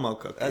 it's an Elmo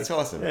cookie. That's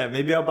awesome. Yeah,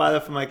 maybe I'll buy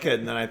that for my kid.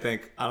 And then I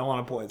think, I don't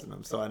want to poison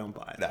him, so I don't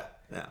buy it. No.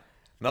 Yeah.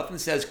 Nothing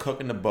says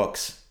cooking the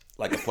books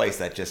like a place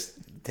that just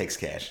takes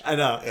cash. I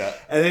know. Yeah.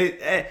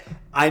 And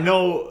I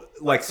know,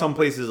 like, some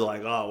places are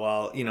like, oh,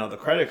 well, you know, the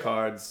credit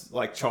cards,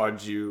 like,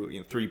 charge you,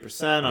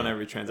 3% on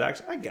every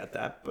transaction. I get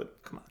that, but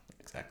come on.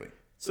 Exactly.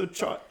 So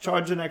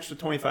charge an extra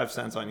 25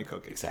 cents on your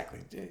cookie.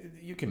 Exactly.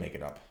 You can make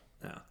it up.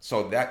 Yeah.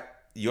 So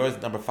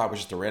yours number 5 was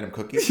just a random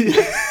cookie?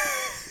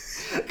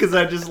 Because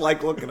I just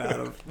like looking at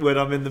them when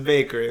I'm in the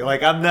bakery.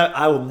 Like,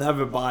 I will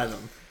never buy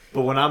them.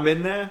 But when I'm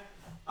in there,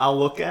 I'll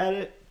look at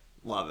it,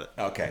 love it.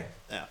 Okay.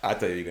 Yeah. I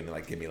thought you were gonna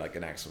like give me like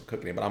an actual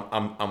cookie name, but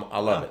I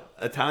love it.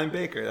 Italian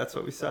bakery, that's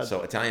what we said.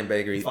 So Italian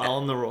bakery,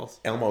 Following the rules.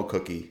 Elmo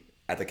cookie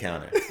at the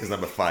counter is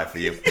number 5 for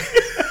you.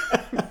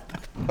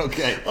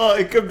 Okay. Oh,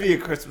 it could be a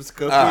Christmas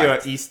cookie or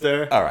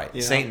Easter. All right.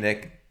 You know? Saint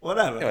Nick.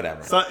 Whatever. Yeah,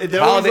 whatever. So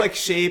they're always like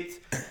shaped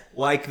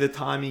like the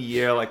time of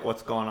year, like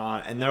what's going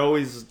on, and they're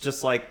always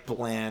just like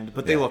bland,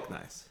 but they look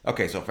nice.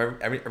 Okay, so for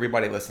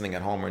everybody listening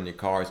at home or in your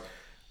cars,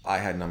 I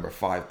had number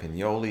 5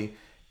 pinoli,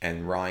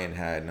 and Ryan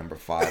had number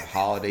 5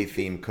 holiday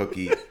themed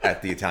cookie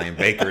at the Italian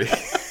bakery.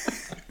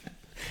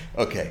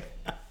 Okay,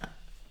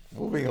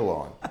 moving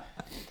along.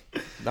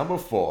 Number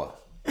 4,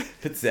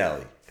 Pizzelle.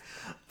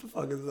 What the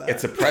fuck is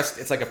that?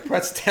 It's like a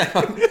pressed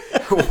down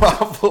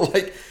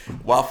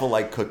waffle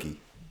like cookie.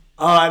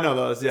 Oh, I know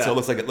those. Yeah. So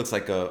it looks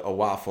like a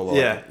waffle. Or,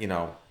 Yeah. You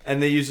know.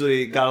 And they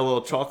usually got a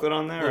little chocolate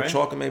on there, A little right?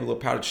 chocolate, maybe a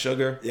little powdered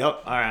sugar.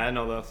 Yep. All right, I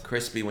know those.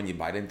 Crispy when you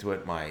bite into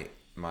it. My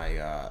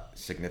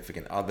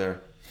significant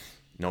other,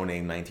 no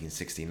name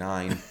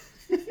 1969.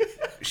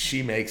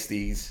 She makes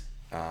these,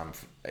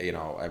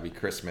 every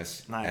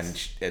Christmas.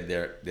 Nice. And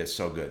they're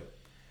so good.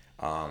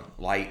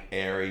 Light,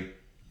 airy,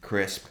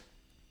 crisp.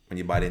 When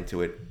you bite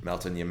into it,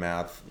 melts in your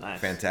mouth. Nice.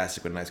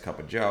 Fantastic with a nice cup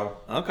of Joe.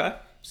 Okay.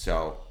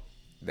 So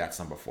that's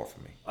number 4 for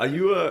me. Are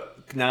you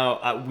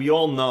we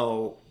all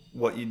know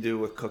what you do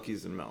with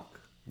cookies and milk.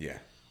 Yeah.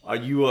 Are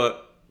you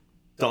a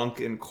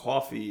Dunkin'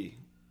 coffee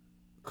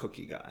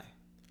cookie guy?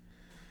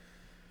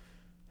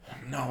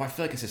 No, I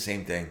feel like it's the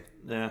same thing.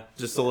 Yeah,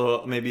 just a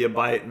little, maybe a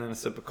bite and then a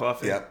sip of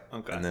coffee. Yep.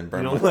 Okay. And then you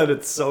don't let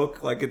it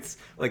soak like it's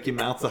like your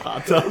mouth's a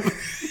hot tub.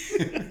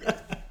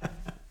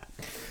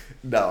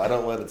 No, I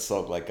don't let it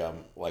soak like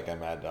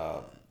I'm at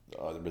a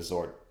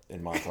resort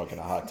in Montauk in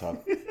a hot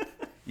tub.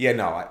 Yeah,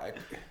 no, I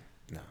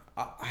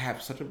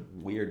have such a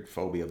weird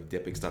phobia of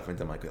dipping stuff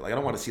into my cookie. Like I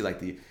don't want to see like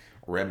the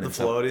remnants.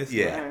 The floaties. Of,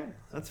 yeah, right,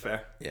 that's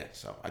fair. Yeah,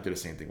 so I do the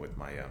same thing with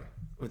my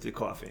with your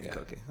coffee and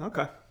cookie.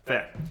 Okay,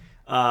 fair.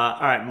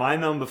 All right, my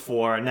number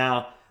 4.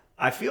 Now,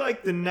 I feel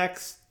like the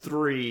next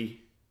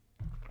 3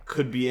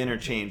 could be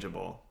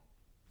interchangeable.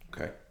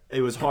 Okay.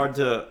 It was hard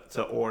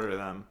to order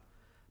them,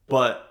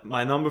 but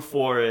my number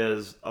 4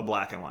 is a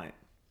black and white.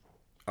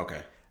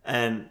 Okay.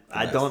 And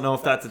I don't know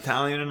if that's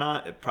Italian or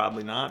not.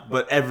 Probably not.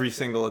 But every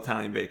single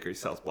Italian bakery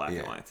sells black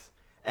and whites.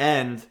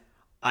 And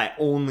I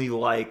only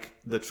like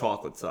the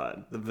chocolate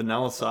side. The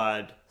vanilla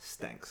side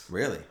stinks.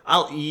 Really?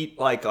 I'll eat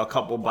like a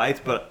couple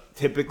bites, but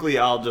typically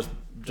I'll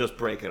just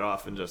break it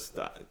off and just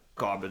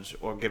garbage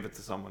or give it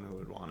to someone who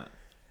would want it.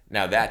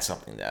 Now that's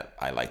something that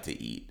I like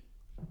to eat.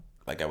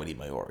 Like I would eat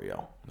my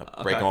Oreo.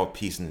 Break them all a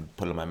piece and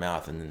put it in my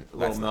mouth and then... A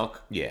little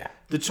milk? Yeah.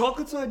 The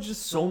chocolate side's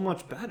just so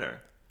much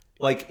better.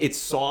 Like, it's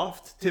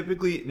soft,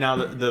 typically. Now,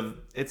 the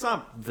it's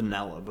not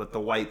vanilla, but the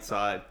white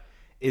side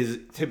is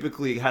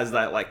typically has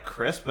that, like,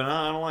 crisp, and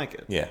I don't like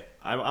it. Yeah.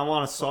 I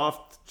want a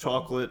soft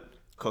chocolate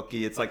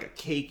cookie. It's like a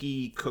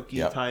cakey cookie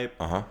type.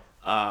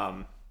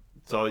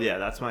 So, yeah,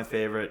 that's my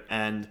favorite.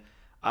 And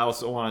I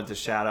also wanted to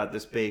shout out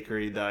this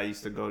bakery that I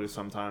used to go to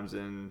sometimes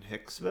in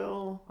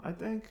Hicksville, I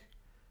think.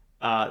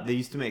 They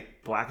used to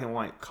make black and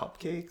white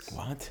cupcakes.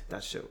 What?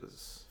 That shit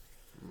was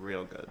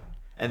real good.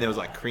 And there was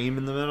like cream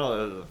in the middle.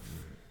 It was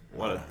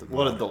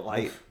what a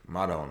delight.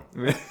 Madon.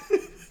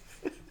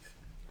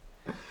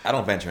 I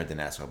don't venture into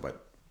Nassau,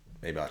 but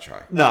maybe I'll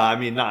try. No, I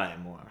mean, not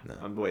anymore. No.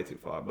 I'm way too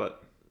far.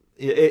 But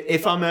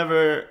if I'm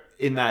ever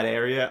in that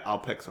area, I'll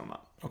pick some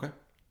up. Okay.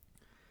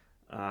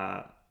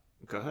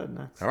 Go ahead,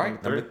 next. All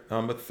right.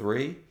 Number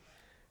 3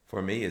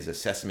 for me is a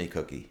sesame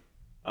cookie.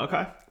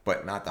 Okay.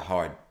 But not the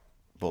hard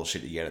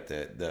bullshit you get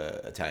at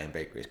the Italian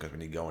bakeries, because when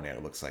you go in there,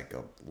 it looks like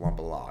a lump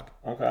of log.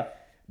 Okay.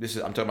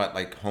 I'm talking about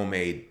like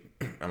homemade,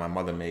 and my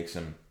mother makes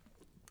them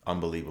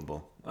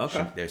unbelievable.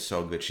 Okay. They're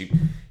so good. She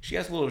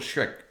has a little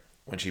trick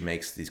when she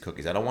makes these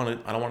cookies. I don't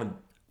want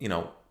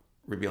to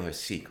reveal her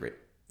secret.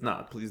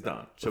 No, please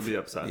don't. She'll be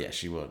upset. Yeah,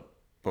 she will.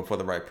 But for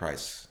the right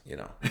price,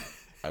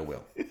 I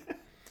will.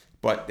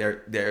 But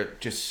they're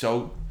just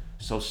so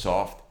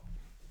soft.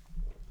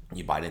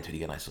 You bite into it, you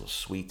get a nice little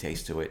sweet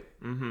taste to it.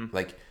 Mm-hmm.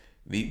 Like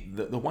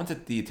the ones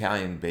at the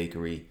Italian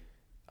bakery,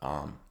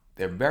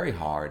 they're very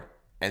hard,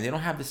 and they don't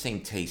have the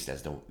same taste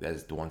as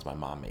the ones my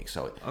mom makes.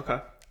 So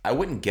I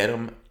wouldn't get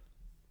them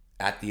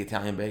at the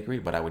Italian bakery,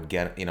 but I would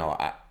get,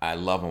 I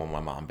love them when my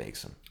mom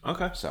bakes them.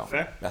 Okay. So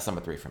fair. That's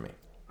number 3 for me.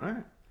 All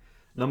right.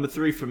 Number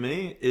 3 for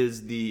me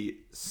is the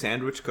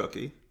sandwich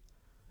cookie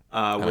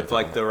with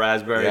like the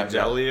raspberry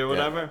jelly or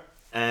whatever.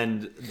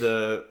 And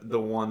the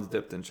ones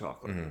dipped in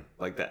chocolate. Mm-hmm.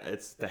 Like that,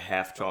 it's the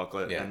half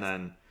chocolate. And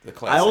then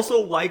I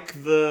also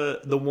like the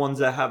ones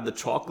that have the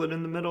chocolate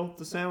in the middle,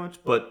 the sandwich,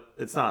 but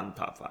it's not in the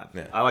top 5.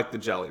 Yeah. I like the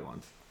jelly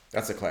ones.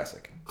 That's a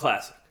classic.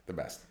 Classic. The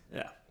best.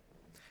 Yeah.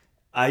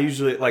 I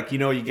usually,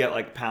 you get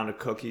like pounded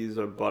cookies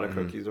or butter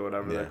cookies or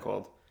whatever they're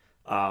called.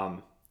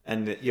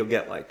 And you'll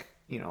get like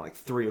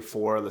 3 or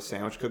 4 of the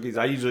sandwich cookies.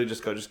 I usually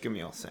just give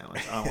me a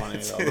sandwich. I don't want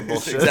any of the other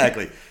bullshit.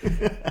 Exactly.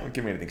 Don't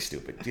give me anything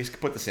stupid. Just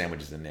put the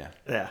sandwiches in there.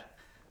 Yeah.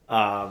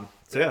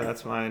 So yeah,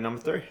 that's my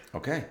number 3.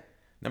 Okay.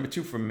 Number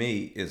 2 for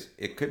me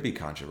it could be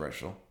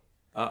controversial.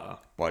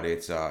 But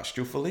it's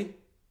Strufoli.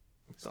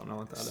 Don't know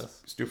what that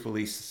is.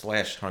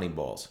 Strufoli / honey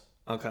balls.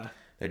 Okay.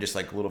 They're just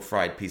like little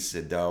fried pieces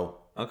of dough.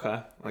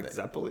 Okay. Like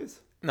Zeppelis?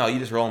 No, you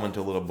just roll them into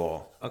a little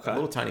ball. Okay. A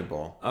little tiny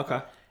ball.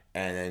 Okay.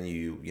 And then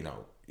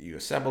you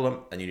assemble them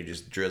and you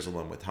just drizzle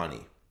them with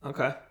honey.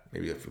 Okay.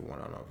 Maybe if you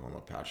want, I don't know if you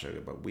want powdered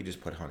sugar, but we just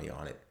put honey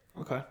on it.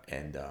 Okay.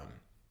 And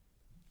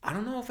I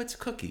don't know if it's a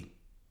cookie,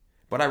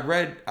 but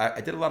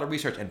I did a lot of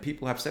research and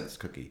people have said it's a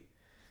cookie.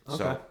 Okay.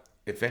 So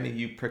if any of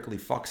you prickly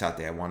fucks out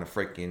there want to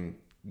freaking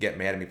get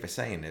mad at me for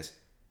saying this,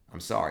 I'm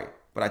sorry,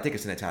 but I think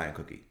it's an Italian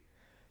cookie.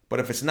 But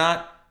if it's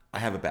not, I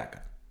have a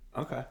backup.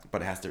 Okay.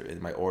 But it has to.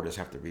 My orders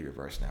have to be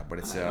reversed now. But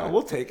it's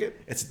we'll take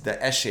it. It's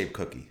the S-shaped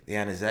cookie. The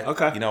anisette.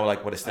 Okay.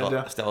 Like what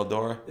Stella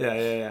Dora.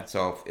 Yeah.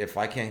 So if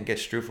I can't get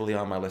Strufoli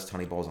on my list,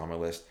 honey balls on my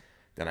list,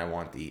 then I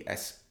want the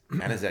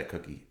anisette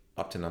cookie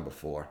up to number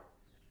 4,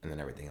 and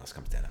then everything else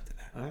comes down after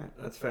that. All right,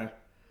 that's fair.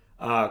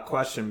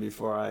 Question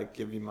before I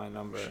give you my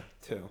number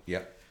 2.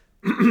 Yep.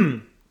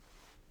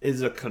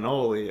 Is a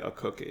cannoli a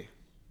cookie?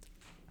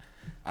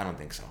 I don't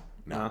think so.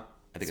 No.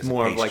 I think it's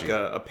more of like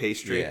a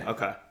pastry. Yeah.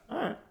 Okay. All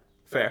right.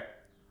 Fair.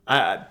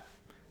 I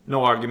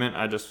no argument.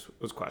 I just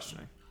was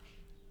questioning.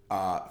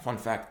 Fun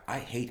fact: I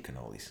hate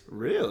cannolis.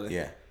 Really?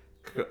 Yeah.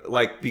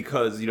 Like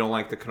because you don't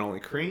like the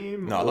cannoli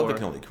cream? No, I love the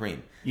cannoli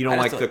cream. You don't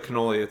like the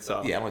cannoli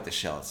itself? Yeah, I like the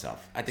shell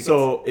itself. I think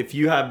so. If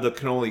you have the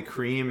cannoli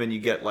cream and you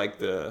get like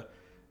the,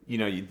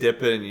 you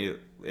dip it and you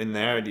in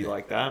there. Do you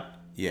like that?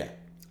 Yeah.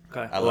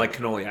 Okay. I like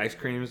cannoli ice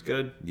cream is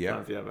good. Yeah. I don't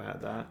know if you ever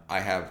had that.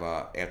 I have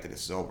after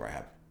this is over, I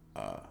have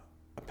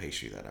a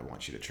pastry that I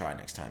want you to try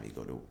next time you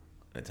go to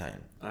an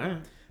Italian. All right.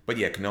 But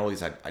yeah,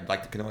 cannolis, I'd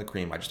like the cannoli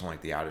cream. I just don't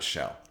like the outer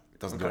shell. It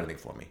doesn't do anything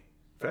for me.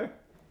 Fair.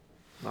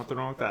 Nothing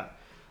wrong with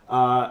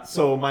that.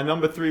 So my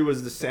number 3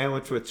 was the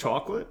sandwich with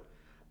chocolate.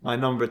 My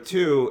number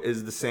 2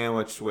 is the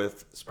sandwich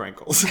with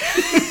sprinkles.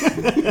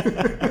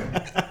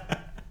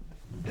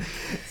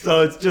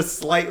 So it's just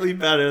slightly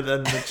better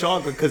than the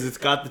chocolate because it's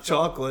got the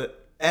chocolate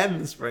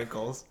and the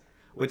sprinkles,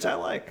 which I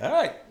like. All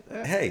right.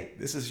 Yeah. Hey,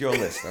 this is your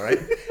list, all right?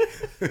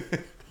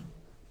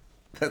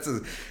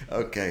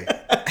 Okay.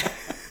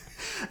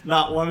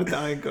 Not one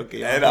Italian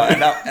cookie. And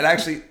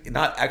actually,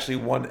 not actually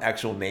one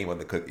actual name on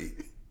the cookie.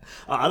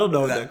 I don't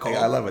know what they're called.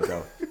 I love it,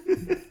 though.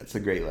 That's a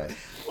great list.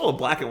 Well,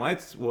 black and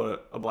white's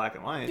what a black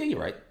and white. Yeah, you're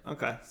right.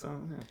 Okay,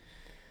 so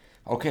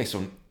Okay, so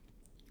you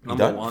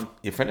Number done? one.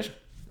 You finished?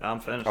 I'm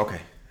finished. Okay.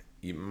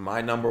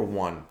 My number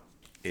one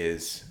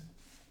is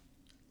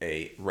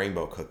a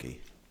rainbow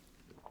cookie.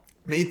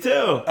 Me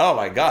too. Oh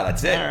my god,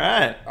 that's it.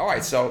 All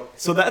right. So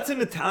So that's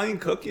an Italian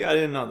cookie. I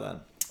didn't know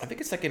that. I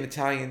think it's like an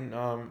Italian.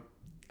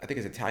 I think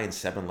it's Italian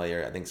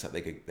 7-layer. I think so,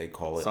 they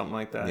call it Something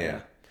like that. Yeah.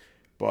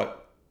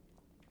 But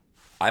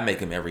I make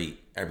them every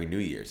New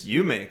Year's.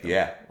 You make them.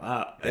 Yeah.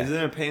 Wow. Yeah. Isn't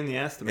it a pain in the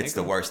ass to make It's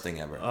the them? worst thing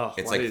ever. Oh,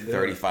 it's why do like you do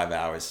 35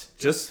 hours.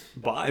 Just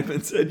buy them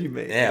and said you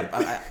made them.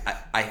 Yeah,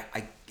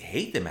 I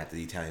hate them at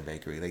the Italian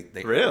bakery.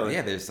 They Really?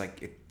 Yeah, there's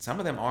like some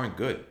of them aren't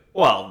good.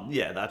 Well,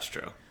 yeah, that's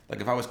true. Like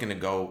if I was gonna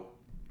go,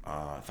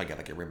 if I got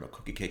like a rainbow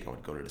cookie cake, I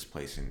would go to this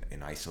place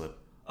in Islip.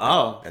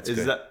 Oh, That's is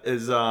good. that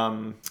is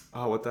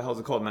what the hell's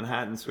it called?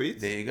 Manhattan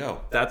Sweets. There you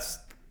go. That's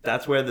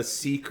where the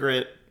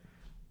secret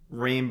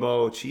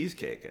rainbow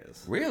cheesecake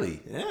is.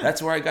 Really? Yeah.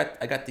 That's where I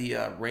got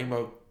the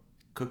rainbow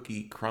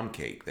cookie crumb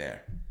cake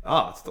there.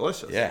 Oh, it's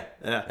delicious. Yeah.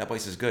 Yeah. That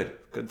place is good.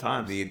 Good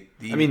times. The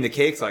I mean, the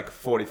cake's like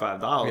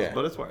 $45, Yeah.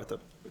 but it's worth it.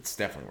 It's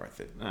definitely worth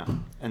it. Yeah.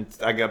 And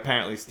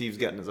apparently Steve's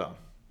getting his own.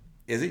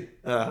 Is he?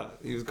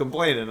 He was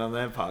complaining on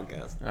that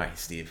podcast. All right,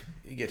 Steve.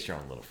 You get your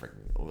own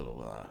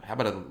how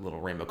about a little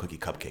rainbow cookie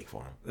cupcake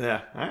for him?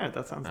 Yeah. All right.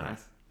 That sounds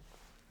nice.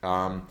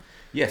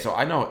 Yeah, so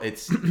I know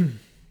it's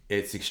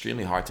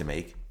extremely hard to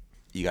make.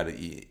 You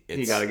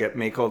gotta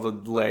Make all the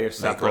layers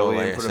separately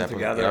and put them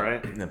together, yep.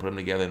 right? And then put them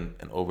together and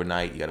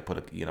overnight. You gotta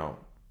put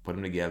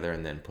them together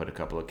and then put a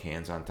couple of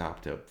cans on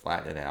top to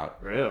flatten it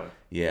out. Really?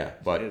 Yeah,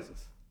 but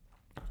Jesus.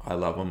 I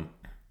love them.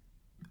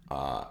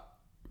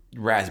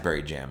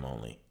 Raspberry jam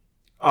only.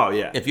 Oh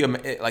yeah. If you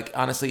like,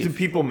 honestly, Do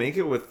people make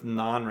it with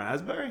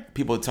non-raspberry?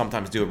 people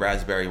sometimes do a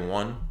raspberry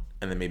one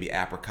and then maybe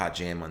apricot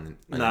jam on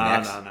the No,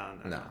 next.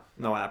 no.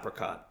 No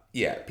apricot.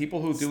 Yeah,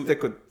 people who do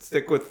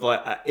Stick with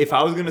like if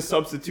I was gonna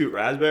substitute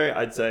raspberry,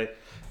 I'd say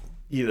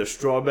either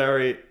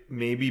strawberry,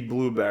 maybe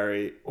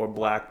blueberry, or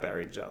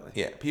blackberry jelly.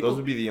 Yeah, people- those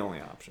would be the only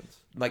options.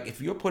 like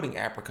if you're putting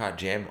apricot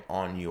jam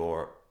on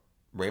your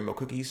rainbow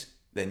cookies,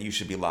 then you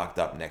should be locked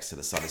up next to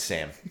the son of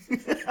Sam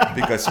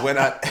because we're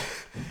not.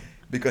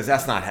 Because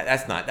that's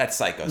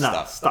psycho No,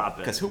 stuff. stop it.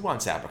 Because who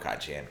wants apricot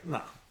jam?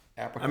 No.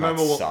 Apricots I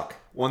remember suck.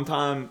 one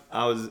time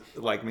I was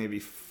like maybe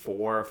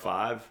 4 or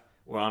 5.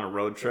 We're on a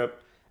road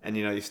trip, and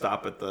you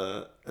stop at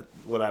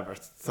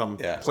some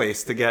Yeah.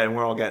 place to get, and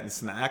we're all getting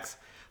snacks.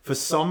 For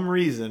some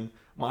reason,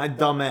 my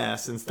dumb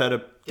ass, instead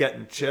of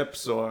getting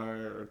chips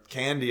or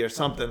candy or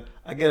something,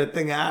 I get a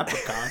thing of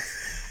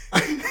apricots.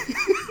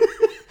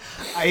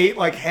 I ate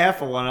like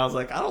half of one. I was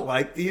like, I don't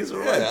like these.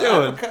 What am I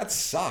doing? Apricots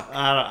suck.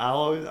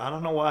 I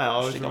don't know why. I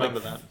always Should go remember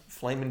like that.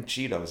 Flaming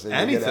Cheetos.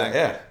 Anything.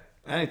 Yeah.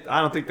 I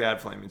don't think they had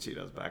Flaming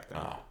Cheetos back then.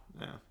 Oh.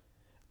 Yeah.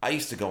 I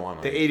used to go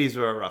on. The Like, 80s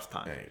were a rough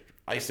time.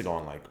 I used to go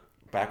on like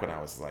back when I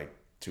was like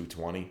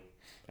 220,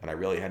 and I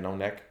really had no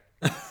neck.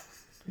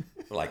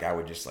 Like I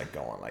would just like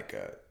go on like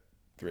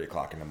 3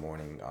 o'clock in the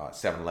morning.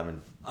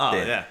 7-Eleven. Oh,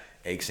 yeah.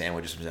 Egg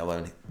sandwiches from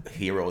 7-Eleven.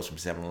 Heroes from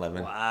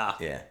 7-Eleven. Wow.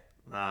 Yeah.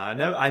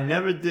 I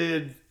never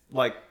did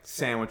like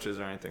sandwiches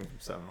or anything from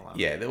 7-Eleven.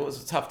 Yeah, there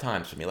was tough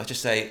times for me. Let's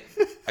just say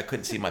I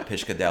couldn't see my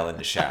Pishkadel in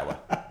the shower.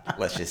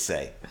 Let's just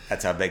say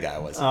that's how big I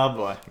was. Oh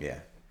boy. Yeah.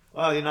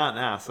 Well, you're not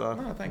now, so.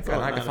 Oh, thank it's God.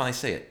 all I that can finally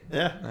see it.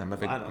 Yeah. I'm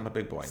a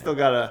big boy now. Still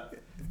gotta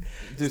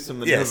do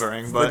some Yes,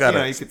 maneuvering, still but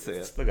gotta- you could see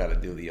it. Still got to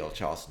do the old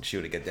Charleston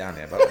shoe to get down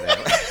there, but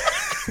whatever.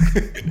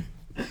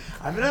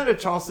 I haven't had a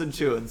Charleston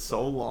Chew in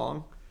so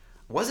long.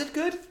 Was it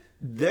good?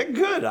 They're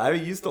good. I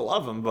used to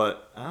love them,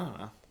 but I don't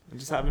know. I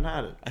just haven't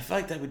had it. I feel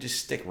like that would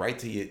just stick right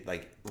to you,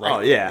 like. Oh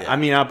Right, yeah. I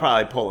mean, I'll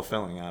probably pull a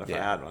filling out if I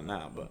Yeah. had one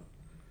now, but.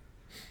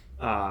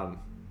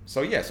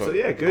 So yeah. So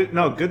yeah, good.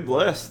 No, good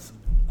list.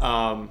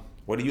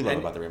 What do you love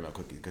And- about the rainbow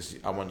cookie? Because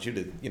I want you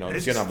to,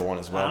 it's your number one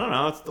as well. I don't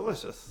know. It's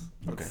delicious.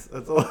 Okay.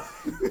 That's all.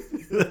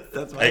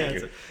 That's my Thank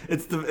answer. you.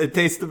 It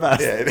tastes the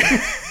best. Yeah.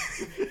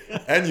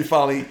 And you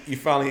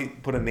finally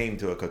put a name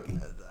to a cookie.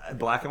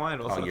 Black and white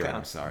also. Oh, you're right.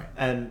 I'm counts. sorry.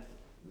 And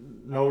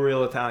no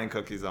real Italian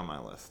cookies on my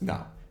list.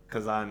 No.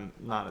 Because I'm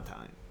not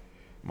Italian.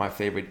 My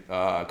favorite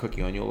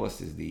cookie on your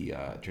list is the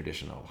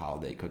traditional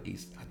holiday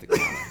cookies at the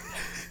counter.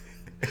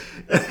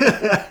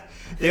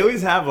 They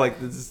always have like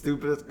the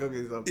stupidest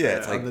cookies up Yeah, there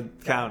it's on like-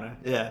 the counter.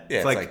 Yeah, Yeah,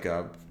 it's like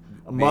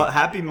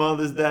Happy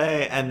Mother's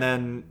Day and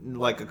then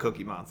like a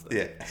Cookie Monster.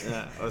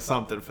 Yeah. or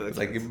something for the it's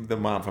kids. like the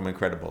mom from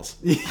Incredibles.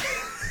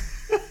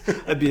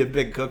 That'd be a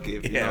big cookie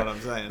if you know what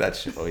I'm saying.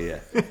 Oh yeah.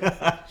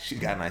 She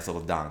got a nice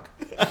little donk.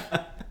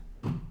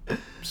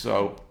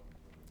 So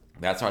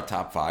that's our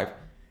top 5.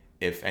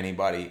 If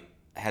anybody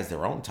has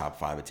their own top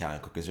 5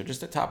 Italian cookies or just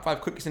the top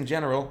 5 cookies in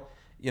general,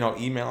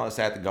 email us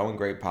at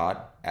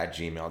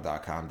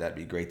thegoinggreatpod@gmail.com. That'd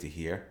be great to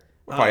hear.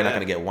 We're probably not yeah.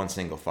 going to get one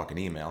single fucking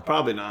email,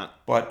 Probably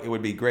not. but it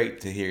would be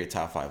great to hear your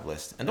top 5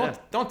 list. And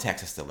don't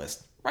text us the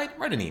list. Write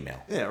an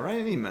email. Yeah, write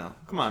an email.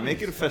 Come on,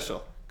 make it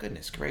official.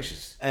 Goodness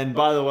gracious. And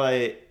by the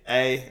way,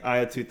 I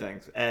had 2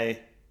 things. A,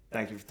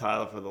 thank you for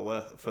Tyler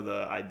for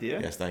the idea.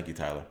 Yes, thank you,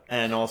 Tyler.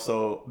 And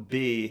also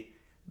B,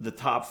 the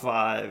top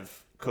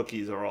 5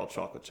 cookies are all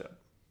chocolate chip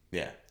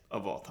Yeah.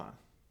 of all time.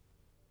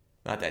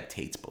 Not that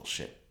Tate's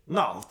bullshit.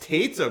 No,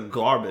 Tate's are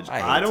garbage. I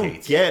hate I don't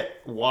Tate's. get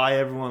why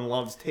everyone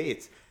loves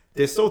Tate's.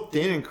 They're so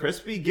thin and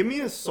crispy. Give me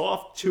a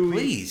soft, chewy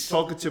Please.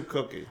 chocolate chip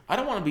cookie. I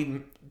don't want to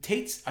be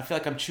Tate's. I feel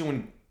like I'm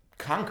chewing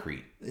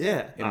concrete.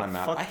 Yeah, In my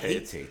mouth. fuck I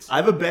hate Tate's. I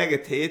have a bag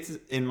of Tate's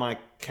in my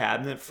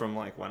cabinet from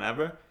like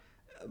whenever,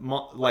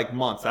 like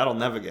months. That'll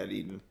never get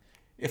eaten.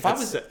 If I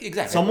was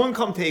exactly Someone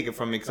come take it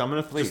from me because I'm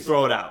gonna Please. just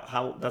throw it out.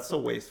 How that's so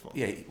wasteful.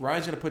 Yeah,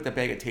 Ryan's gonna put that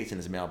bag of Tate's in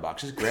his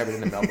mailbox. Just grab it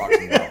in the mailbox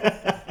and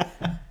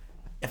go.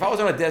 If I was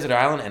on a desert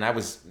island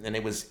and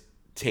it was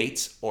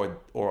Tate's or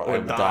I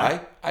would die,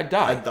 I'd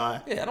die. I'd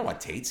die. Yeah, I don't want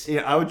Tate's.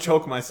 Yeah, I would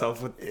choke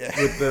myself with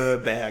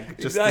the bag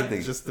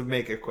Exactly. just to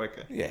make it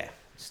quicker. Yeah,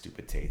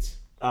 stupid Tate's.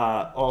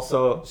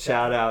 Also,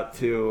 shout out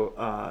to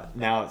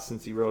now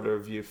since he wrote a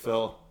review,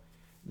 Phil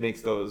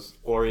makes those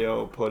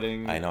Oreo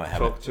pudding I know, I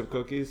haven't- chocolate chip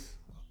cookies.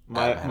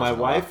 I haven't had My those in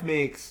a wife while.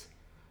 makes.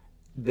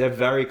 They're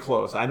very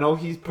close. I know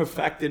he's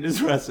perfected his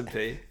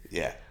recipe,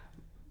 Yeah.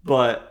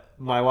 but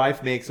my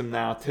wife makes them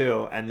now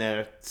too, and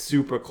they're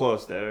super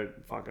close. They're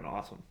fucking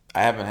awesome.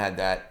 I haven't had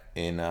that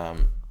in a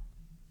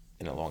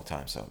long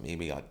time, so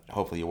maybe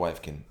hopefully your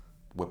wife can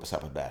whip us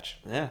up a batch.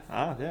 Yeah,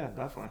 yeah,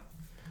 definitely.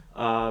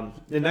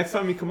 The next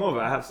time you come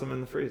over, I have some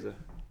in the freezer.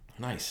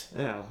 Nice.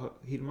 Yeah, I'll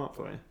heat them up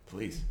for you.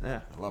 Please.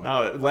 Yeah, I love it.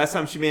 No, last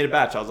time she made a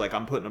batch, I was like,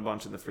 I'm putting a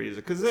bunch in the freezer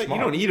because you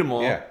Smart. don't eat them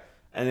all, Yeah.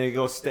 and they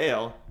go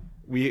stale.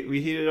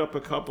 We heated up a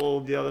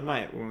couple the other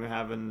night when we were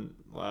having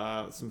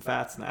some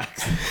fat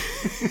snacks.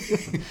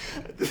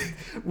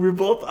 We were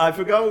both. I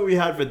forgot what we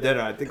had for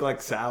dinner. I think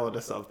like salad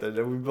or something.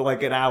 And we were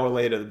like an hour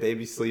later, the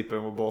baby's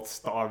sleeping. We're both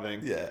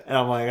starving. Yeah. And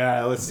I'm like, all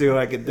right, let's see what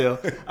I can do.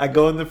 I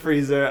go in the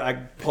freezer. I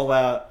pull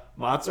out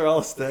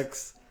mozzarella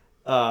sticks,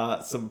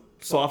 some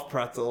soft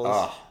pretzels.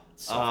 Oh,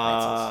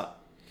 soft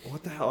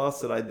What the hell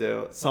else did I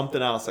do?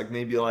 Something else, like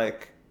maybe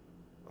like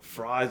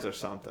fries or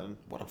something.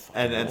 What a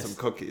fucking and mess. some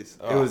cookies.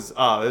 Oh.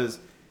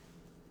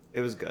 It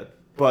was good.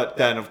 But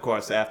then of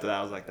course after that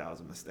I was like that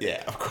was a mistake.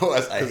 Yeah, of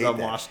course. I hate Because I'm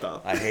that. washed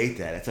up. I hate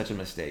that. It's such a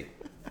mistake.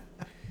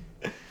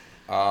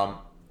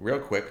 Real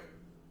quick,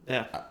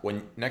 Yeah.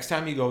 when next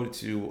time you go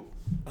to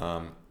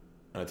an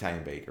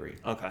Italian bakery,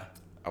 Okay.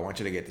 I want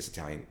you to get this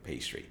Italian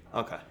pastry.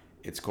 Okay.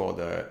 It's called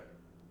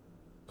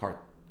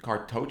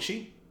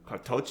cartocci.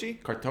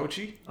 Cartocci?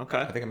 Cartocci. Okay.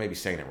 I think I may be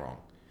saying it wrong,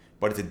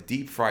 but it's a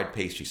deep fried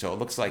pastry. So it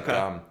looks like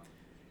Okay.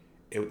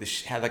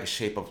 it had like a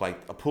shape of like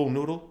a pool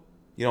noodle.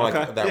 You know, Okay,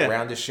 like that yeah.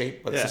 roundish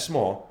shape, but Yeah. it's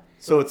small.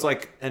 So it's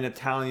like an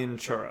Italian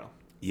churro.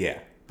 Yeah,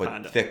 but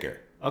Kinda.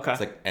 thicker. Okay. It's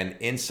like and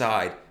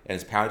inside and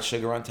it's powdered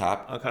sugar on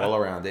top, Okay. all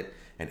around it,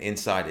 and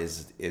inside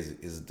is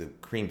the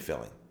cream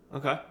filling.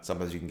 Okay.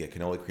 Sometimes you can get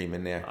canola cream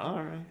in there,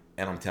 All right.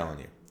 and I'm telling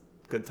you,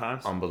 Good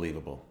times.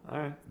 unbelievable. All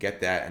right.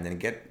 Get that, and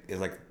then is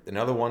like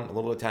another one, a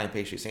little Italian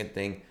pastry, same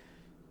thing,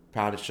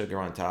 powdered sugar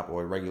on top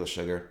or regular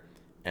sugar,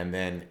 and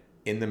then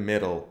in the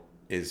middle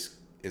is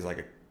like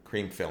a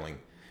cream filling,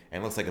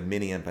 and it looks like a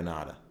mini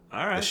empanada.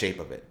 All right. The shape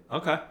of it.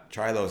 Okay.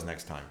 Try those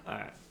next time. All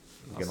right.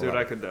 I'll gonna see what love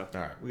I it. could do.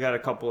 All right. We got a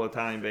couple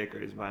Italian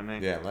bakeries by me.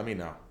 Yeah, let me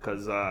know.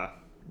 Because,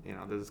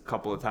 there's a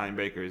couple Italian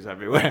bakeries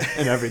everywhere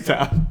in every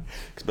town.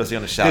 Especially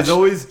on the south. There's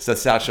always- it's the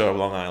South Shore of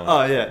Long Island.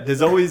 Oh, yeah.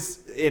 There's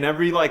always, in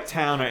every, like,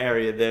 town or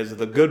area, there's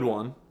the good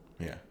one.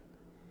 Yeah.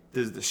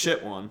 There's the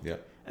shit one. Yeah.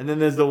 And then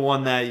there's the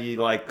one that you,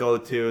 like, go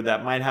to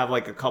that might have,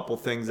 like, a couple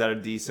things that are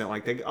decent.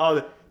 Like,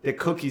 their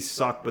cookies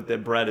suck, but their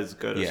bread is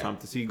good or Yeah.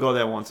 something. So you go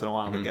there once in a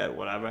while to get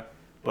whatever.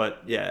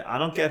 But, yeah, I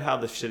don't get how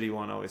the shitty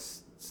one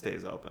always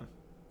stays open.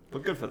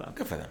 But good for them.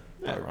 Good for them.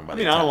 Yeah. Probably run by I the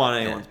mean, I don't Italian- want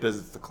yeah. anyone's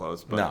business to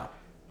close. But, No.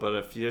 But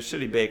if you're a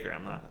shitty baker,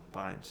 I'm not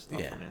buying stuff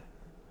Yeah. from you.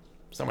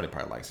 Somebody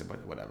probably likes it,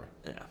 but whatever.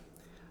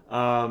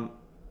 Yeah.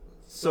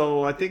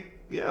 So I think,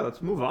 yeah,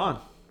 let's move on.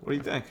 What do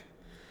you think?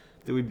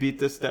 Did we beat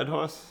this dead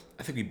horse?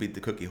 I think we beat the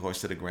cookie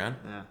horse to the ground.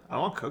 Yeah. I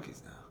want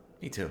cookies now.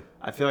 Me too.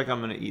 I feel like I'm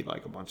going to eat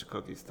like a bunch of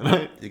cookies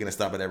tonight. You're gonna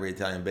stop at every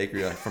Italian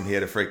bakery like, from here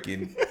to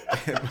freaking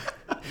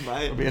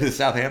Might- from here to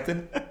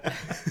Southampton.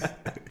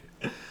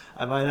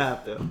 I might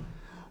have to.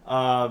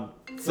 Oh,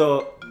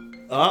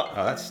 Oh,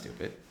 that's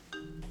stupid.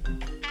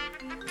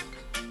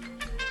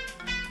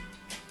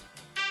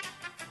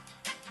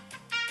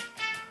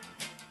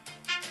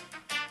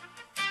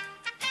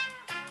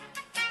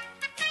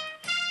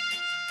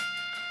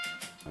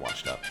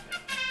 Washed up.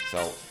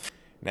 So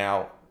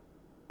now,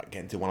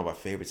 getting to one of our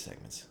favorite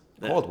segments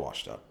called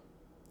Washed Up.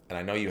 And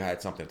I know you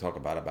had something to talk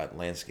about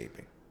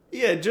landscaping.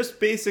 yeah, just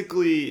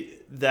basically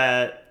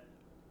that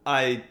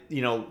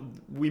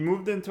we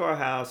moved into our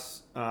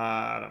house,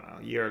 I don't know,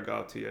 a year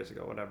ago, 2 years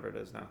ago, whatever it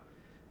is now.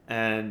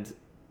 And,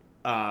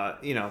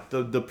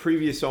 the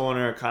previous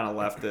owner kind of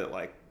left it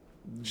like...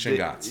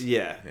 Shingatsu.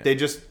 Yeah.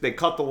 They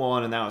cut the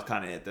lawn and that was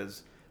kind of it.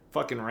 There's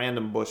fucking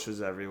random bushes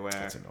everywhere.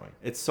 That's annoying.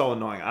 It's so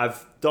annoying.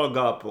 I've dug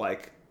up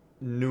like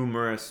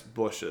numerous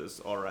bushes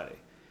already.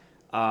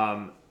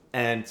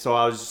 And so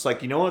I was just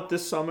like, you know what,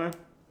 this summer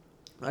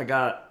I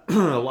got a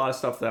lot of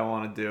stuff that I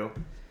want to do.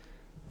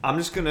 I'm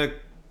just going to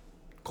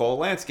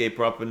call a landscaper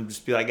up and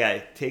just be like,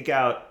 hey, take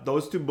out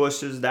those two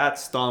bushes, that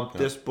stump,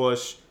 this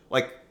bush,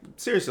 like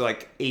seriously,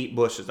 like 8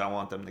 bushes I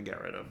want them to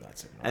get rid of.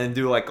 That's it. And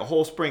do like a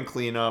whole spring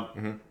cleanup.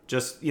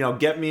 Just,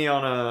 get me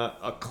on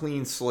a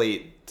clean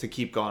slate to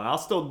keep going. I'll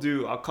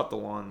cut the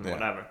lawn,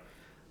 whatever.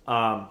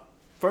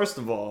 First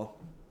of all,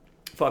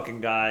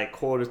 fucking guy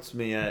quoted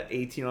me at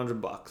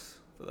 $1,800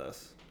 for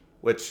this,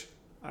 which,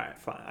 all right,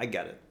 fine, I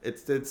get it.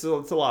 It's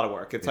a lot of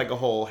work. It's like a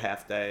whole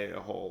half day, a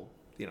whole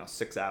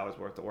 6 hours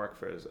worth of work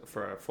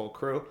for a full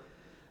crew.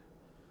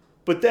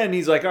 But then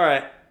he's like, all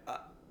right,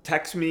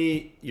 text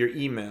me your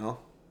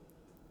email,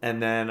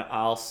 and then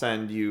I'll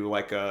send you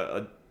like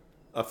a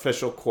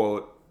official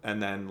quote,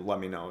 and then let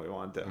me know what you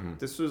want to do.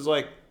 This was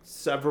like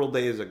several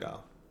days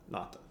ago.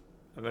 Nothing.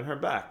 I haven't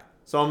heard back.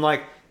 So I'm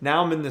like,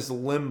 now I'm in this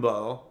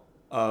limbo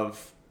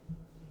of,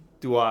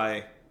 do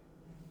I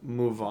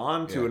move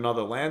on to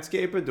another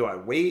landscaper? Do I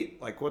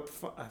wait? Like, what the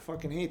fuck? I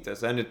fucking hate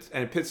this. And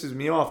it pisses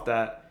me off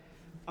that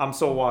I'm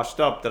so washed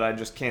up that I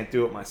just can't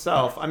do it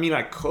myself. I mean,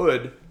 I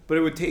could, but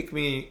it would take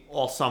me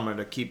all summer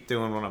to keep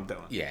doing what I'm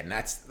doing. Yeah, and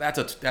that's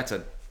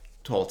a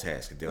tall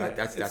task to do. Right.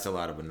 That's a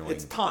lot of annoying.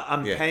 It's time.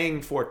 I'm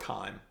paying for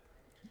time.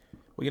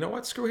 Well, you know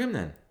what? Screw him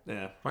then.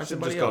 Yeah. Find Should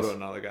somebody just else. go to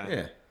another guy.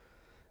 Yeah.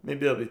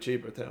 Maybe it'll be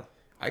cheaper too.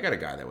 I got a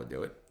guy that would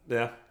do it.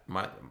 Yeah.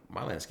 My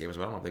landscapers,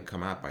 I don't know if they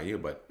come out by you,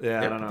 but Yeah,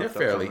 I they're, don't know they're if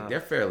they'll come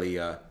out.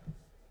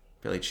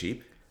 fairly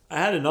cheap. I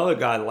had another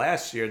guy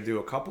last year do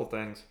a couple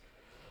things.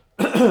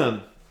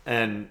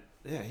 And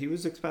yeah, he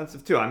was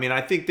expensive too. I mean,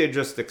 I think they're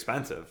just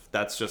expensive.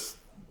 They're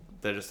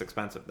just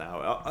expensive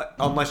now.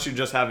 Unless you're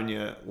just having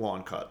your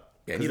lawn cut.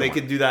 Because they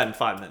could do that in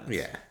 5 minutes.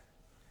 Yeah.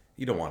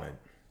 You don't want to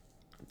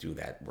do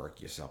that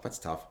work yourself. That's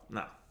tough.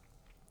 No.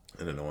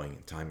 And annoying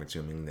and time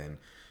consuming. Then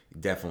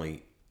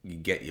definitely you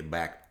get your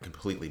back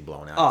completely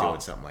blown out doing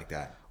something like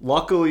that.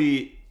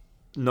 Luckily,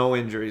 no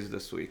injuries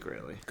this week,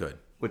 really. Good.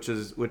 Which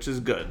is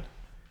good.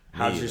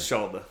 How's your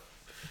shoulder?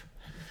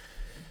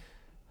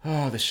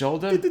 Oh, the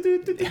shoulder?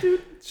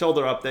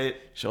 Shoulder update.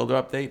 Shoulder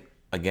update.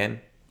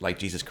 Again, like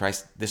Jesus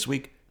Christ, this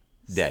week,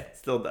 dead.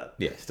 Still dead.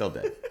 Yeah, still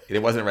dead.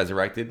 It wasn't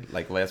resurrected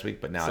like last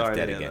week, but now Sorry it's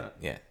dead to hear again. that.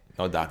 Yeah.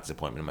 No doctor's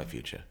appointment in my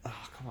future.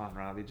 Oh, come on,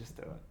 Robbie. Just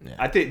do it. Yeah.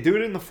 I think do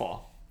it in the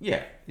fall.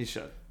 Yeah. You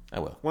should. I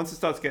will. Once it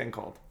starts getting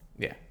cold.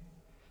 Yeah.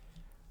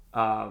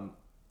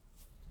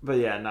 But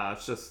yeah, no,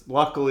 it's just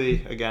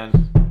luckily,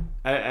 again,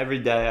 every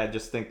day I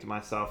just think to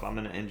myself, I'm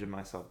going to injure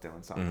myself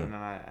doing something.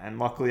 And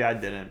luckily I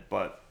didn't,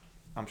 but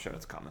I'm sure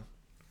it's coming.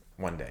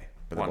 One day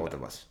for the both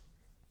of us.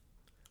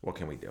 What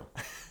can we do?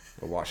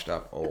 We're washed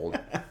up, old,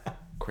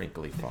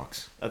 crinkly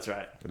fucks. That's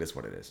right. It is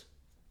what it is.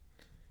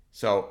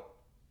 So,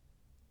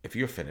 if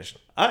you're finished.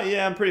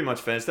 Yeah, I'm pretty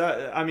much finished.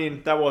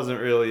 That wasn't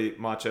really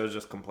much. I was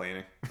just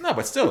complaining. No,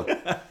 but still.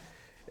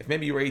 If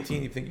maybe you were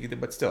 18, you think you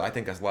did, but still, I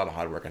think that's a lot of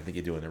hard work. I think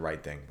you're doing the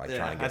right thing by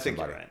trying to get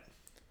somebody. You're right.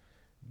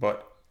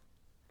 But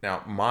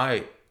now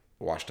my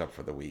washed up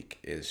for the week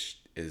is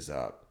it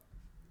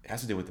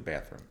has to do with the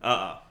bathroom.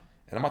 And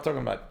I'm not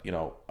talking about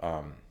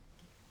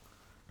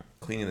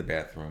cleaning the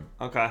bathroom.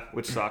 Okay,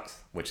 which sucks.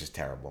 Which is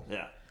terrible.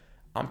 Yeah.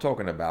 I'm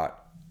talking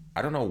about,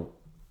 I don't know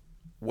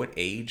what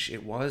age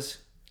it was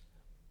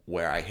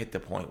where I hit the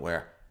point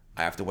where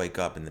I have to wake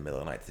up in the middle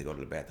of the night to go to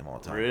the bathroom all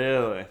the time.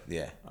 Really?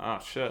 Yeah. Oh,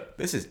 shit.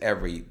 This is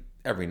every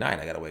night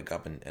I got to wake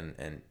up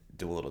and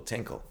do a little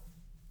tinkle.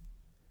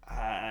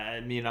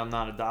 I mean, I'm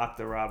not a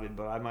doctor, Robbie,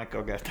 but I might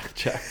go get that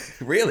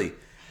checked. Really?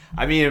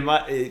 I mean,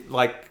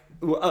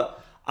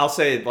 I'll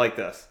say it like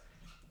this.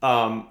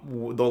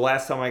 The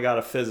last time I got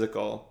a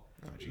physical,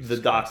 the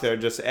doctor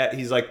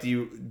he's like,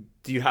 do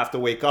you have to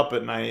wake up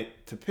at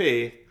night to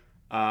pee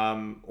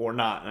or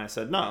not? And I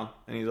said no.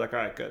 And he's like, all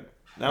right, good.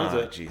 That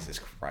was it. Jesus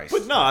Christ.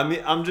 But no, I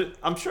mean,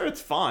 I'm sure it's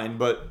fine,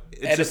 but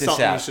it's Edit just this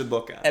something out. you should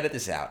look at. Edit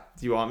this out.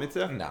 Do you want me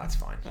to? No, it's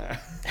fine. All right.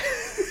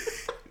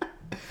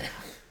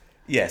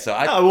 Yeah, so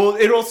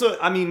it also,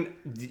 I mean,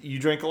 you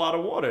drink a lot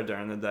of water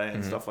during the day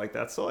and stuff like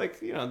that. So,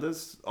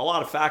 there's a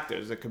lot of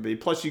factors it could be.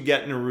 Plus, you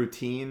get in a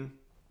routine.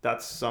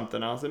 That's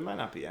something else. It might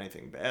not be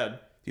anything bad.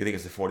 Do you think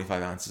it's the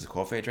 45 ounces of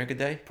coffee I drink a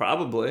day?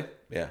 Probably.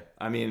 Yeah.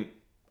 I mean,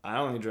 I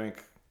only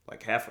drink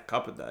like half a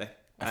cup a day.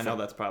 I know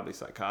that's probably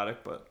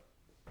psychotic, but...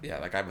 Yeah,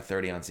 like I have a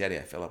 30-ounce Yeti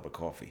I fill up with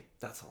coffee.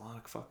 That's a lot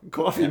of fucking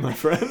coffee, my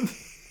friend.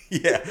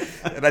 Yeah,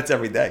 that's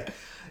every day.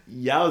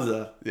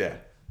 Yowza. Yeah.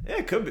 Yeah,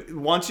 it could be.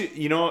 Once you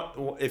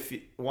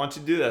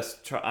do this,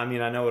 try, I mean,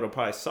 I know it'll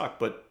probably suck,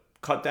 but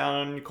cut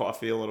down on your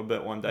coffee a little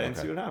bit one day and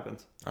see what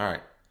happens. All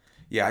right.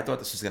 Yeah, I thought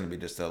this was going to be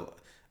just a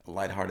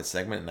lighthearted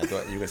segment, and I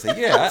thought you were going to say,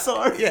 yeah.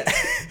 Sorry. Yeah.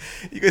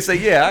 You're going to say,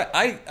 yeah,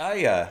 I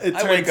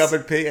wake up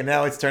and pee, and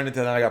now it's turned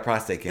into, now I got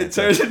prostate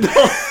cancer.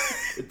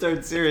 It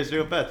turned serious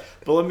real fast.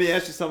 But let me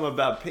ask you something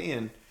about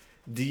peeing.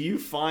 Do you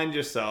find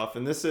yourself,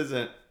 and this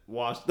isn't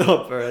washed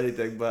up or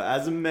anything, but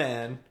as a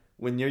man,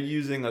 when you're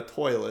using a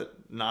toilet,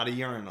 not a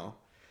urinal,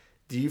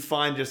 do you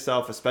find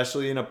yourself,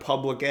 especially in a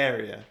public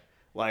area,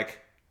 like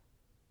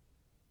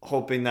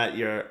hoping that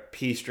your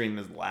pee stream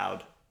is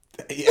loud?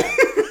 Yeah.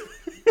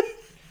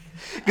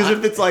 Because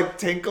if it's like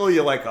tinkle,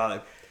 you're like, oh, they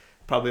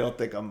probably don't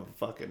think I'm a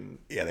fucking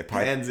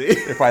pansy.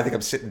 They probably think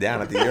I'm sitting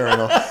down at the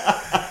urinal.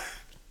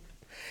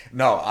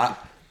 No,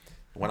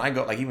 when I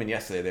go, like even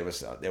yesterday, there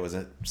was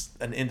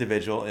an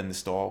individual in the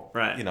stall,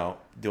 right? You know,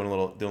 doing a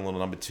little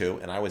number 2,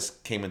 and I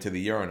came into the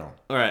urinal,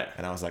 right?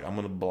 And I was like, I'm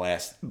gonna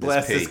blast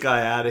this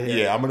guy out of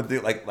here. Yeah, I'm gonna do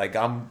like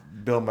I'm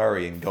Bill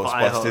Murray in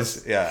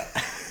Ghostbusters. Yeah,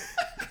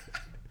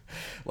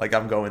 like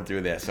I'm going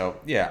through there. So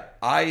yeah,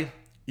 I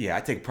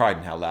take pride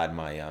in how loud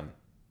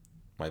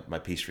my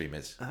pee stream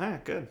is. All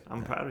right, good.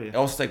 I'm proud of you. I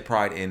also take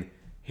pride in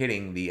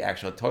hitting the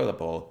actual toilet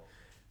bowl,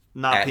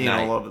 not peeing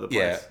night. all over the place.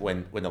 Yeah,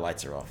 when the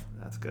lights are off.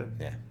 That's good.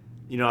 Yeah.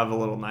 You don't have a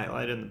little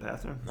nightlight in the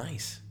bathroom?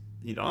 Nice.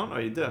 You don't, or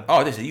you do?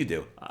 Oh, this you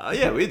do.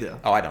 Yeah, we do.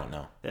 Oh, I don't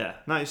know. Yeah,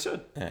 no, you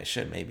should. Yeah, I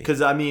should maybe. Because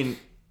I mean,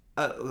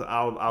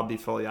 I'll be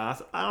fully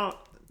honest. I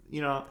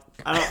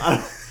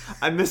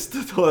miss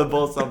the toilet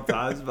bowl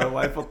sometimes. My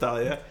wife will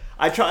tell you.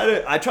 I try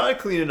to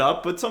clean it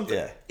up, but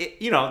sometimes,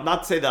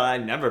 not to say that I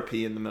never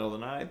pee in the middle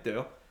of the night. I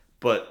do,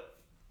 but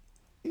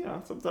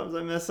sometimes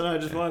I miss and I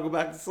just want to go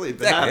back to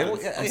sleep. It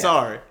happens. I'm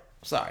sorry.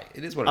 Sorry,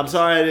 it is what I'm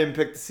sorry I didn't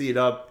pick the seat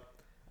up.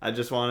 I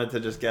just wanted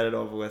to just get it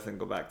over with and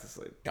go back to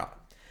sleep.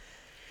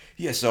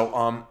 Yeah.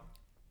 So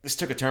this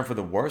took a turn for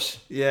the worse.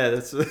 Yeah,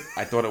 that's.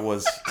 I thought I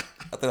was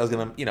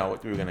gonna, we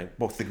were gonna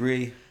both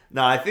agree.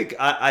 No, I think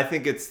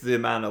it's the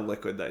amount of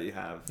liquid that you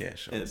have. Yeah,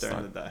 sure.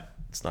 During the day.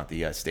 It's not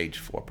the stage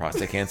 4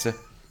 prostate cancer.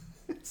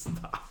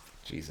 Stop.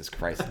 Jesus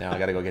Christ! Now I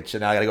gotta go get.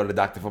 Now I gotta go to the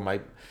doctor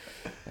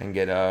and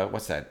get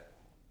what's that?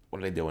 What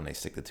do they do when they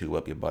stick the tube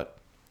up your butt?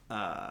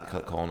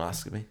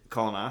 Colonoscopy.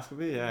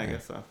 Colonoscopy? Yeah, I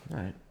guess so. All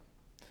right.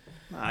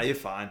 Nah, you're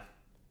fine.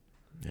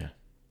 Yeah.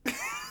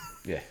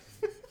 Yeah.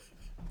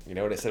 You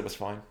know what I said was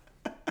fine?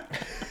 All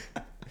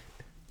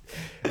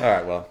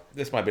right, well,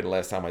 this might be the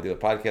last time I do a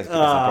podcast because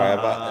I'm probably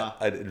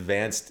about an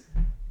advanced,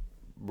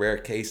 rare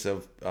case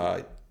of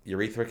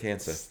urethra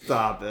cancer.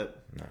 Stop it.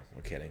 No,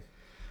 we're kidding.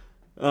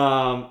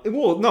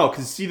 Well, no,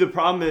 because see, the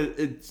problem is,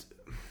 it's...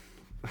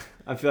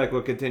 I feel like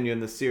we're continuing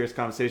this serious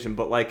conversation,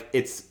 but like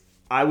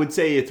I would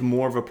say it's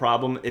more of a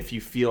problem if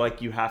you feel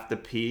like you have to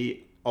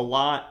pee a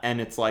lot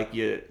and it's like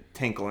you're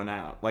tinkling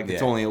out. Like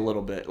it's only a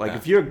little bit. Like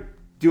if you're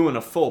doing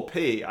a full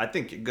pee, I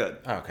think you're good.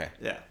 Oh, okay.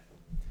 Yeah.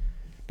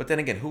 But then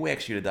again, who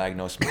asked you to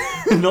diagnose me?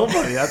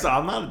 Nobody.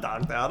 I'm not a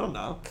doctor. I don't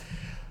know.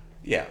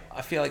 Yeah,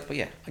 I feel like, but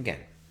yeah, again,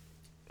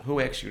 who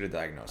asked you to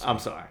diagnose me? I'm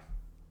sorry.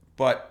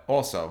 But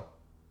also,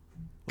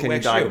 can you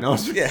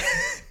diagnose me? Yeah.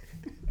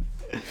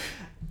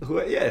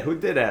 Who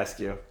did ask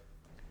you?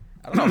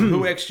 I don't know.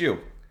 Who asked you?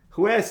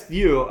 Who asked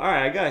you? All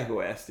right, I got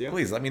who asked you.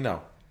 Please let me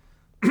know.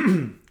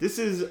 This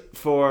is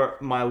for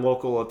my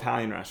local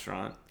Italian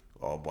restaurant.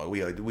 Oh boy,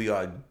 we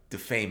are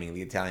defaming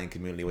the Italian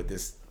community with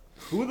this.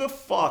 Who the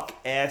fuck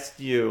asked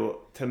you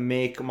to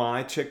make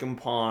my chicken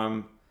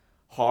parm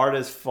hard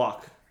as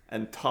fuck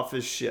and tough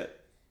as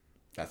shit?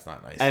 That's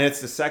not nice. And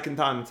it's the second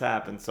time it's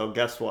happened, so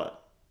guess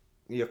what?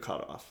 You're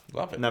cut off.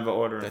 Love it. Never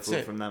ordering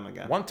food from them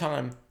again. One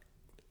time,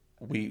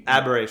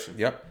 aberration.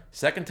 Yep.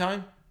 Second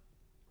time,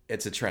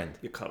 it's a trend.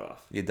 You're cut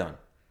off. You're done.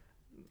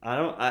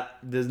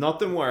 There's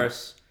nothing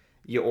worse.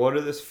 You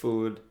order this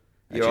food.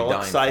 You're all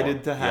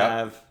excited to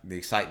have. Yep. The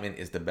excitement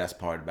is the best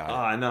part about it. Oh,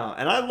 I know.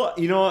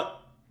 And you know what?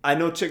 I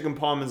know chicken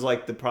parm is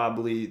like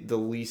probably the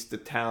least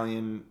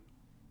Italian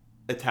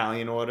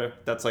order.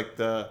 That's like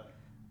the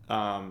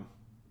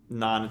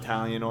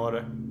non-Italian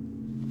order.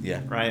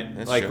 Yeah. Right?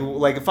 That's like true.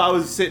 Like if I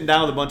was sitting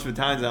down with a bunch of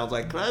Italians and I was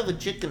like, "Can I have a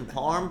chicken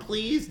parm,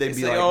 please?" They'd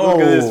be say, like, "Oh, look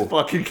at this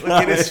fucking guy."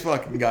 Look at this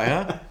fucking guy,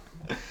 huh?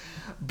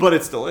 But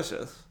it's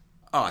delicious.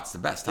 Oh, it's the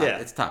best.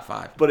 It's top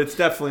 5. But it's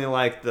definitely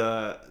like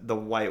the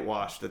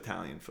whitewashed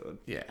Italian food.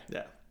 Yeah.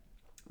 Yeah.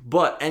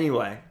 But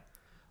anyway,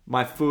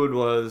 my food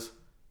was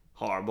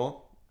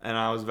horrible, and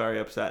I was very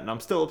upset, and I'm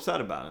still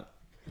upset about it.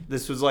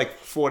 This was like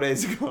 4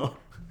 days ago.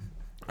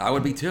 I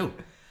would be too,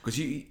 because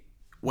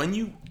when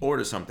you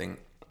order something,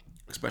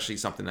 especially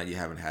something that you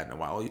haven't had in a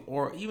while,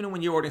 or even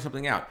when you're ordering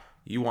something out,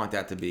 you want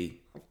that to be,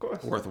 of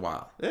course,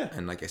 worthwhile. Yeah.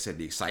 And like I said,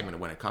 the excitement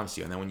when it comes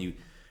to you, and then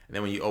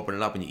when you open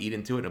it up and you eat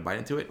into it and bite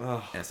into it,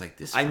 and it's like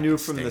this. I knew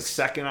from stinks. the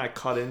second I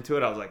cut into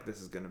it, I was like,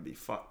 "This is gonna be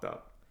fucked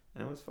up,"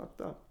 and it was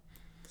fucked up.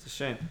 It's a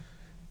shame.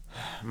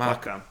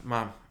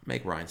 Mom,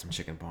 make Ryan some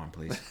chicken parm,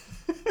 please.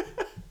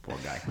 Poor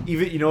guy.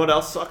 Even you know what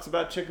else sucks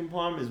about chicken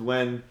parm is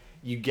when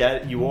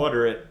you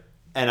order it,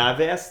 and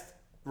I've asked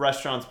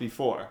restaurants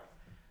before,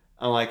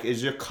 I'm like,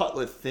 "Is your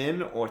cutlet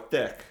thin or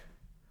thick?"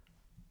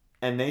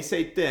 And they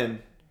say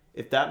thin.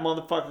 If that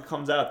motherfucker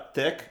comes out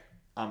thick,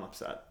 I'm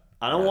upset.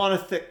 I don't want a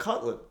thick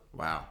cutlet.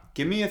 Wow.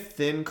 Give me a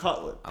thin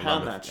cutlet.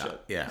 Pound that shit.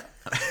 Yeah.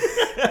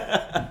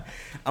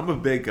 I'm a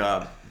big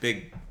cutlet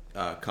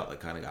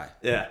kind of guy.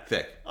 Yeah.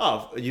 Thick.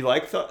 Oh, you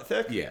like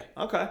thick? Yeah.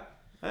 Okay.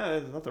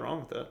 There's nothing wrong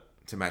with that.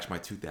 To match my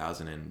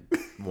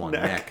 2001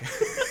 neck.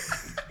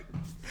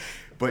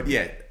 But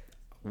yeah,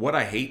 what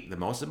I hate the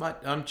most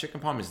about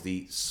chicken parm is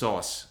the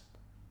sauce.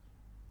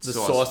 The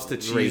sauce to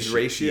cheese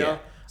ratio? Yeah.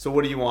 So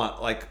what do you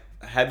want? Like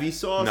heavy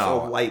sauce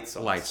or light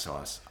sauce? Light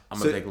sauce.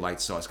 I'm a big light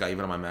sauce guy,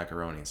 even on my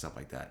macaroni and stuff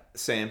like that.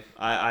 Same.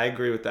 I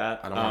agree with that.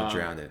 I don't want to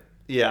drown it.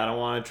 Yeah, I don't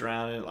want to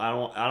drown it.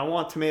 I don't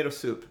want tomato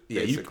soup,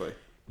 basically.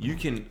 You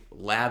can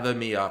lather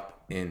me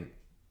up in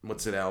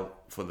mozzarella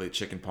for the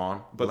chicken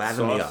parm. But the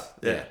lather me sauce? up.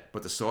 Yeah.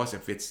 But the sauce,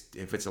 if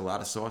it's a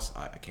lot of sauce,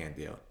 I can't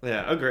deal it.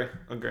 Yeah, agree.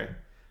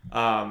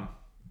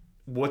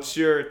 What's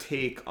your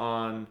take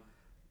on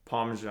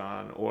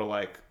Parmesan or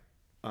like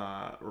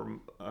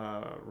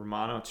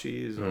Romano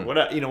cheese or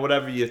whatever,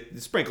 whatever you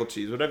sprinkle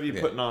cheese, whatever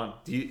you're putting on?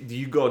 Do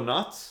you go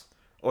nuts,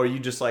 or are you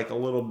just like a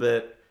little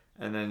bit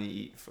and then you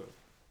eat food?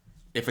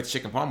 If it's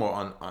chicken parm or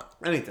on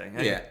Anything,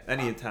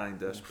 any Italian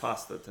dish,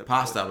 pasta. Typically.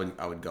 pasta,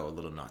 I would go a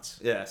little nuts.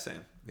 Yeah,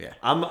 same. Yeah.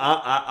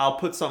 I'll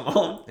put some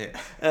on and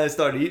I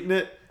start eating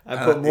it.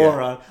 I put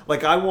more on.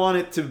 Like I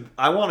want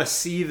to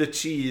see the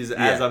cheese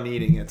as I'm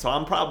eating it. So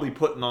I'm probably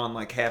putting on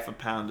like half a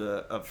pound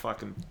of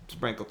fucking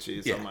sprinkled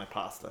cheese on my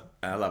pasta.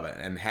 I love it,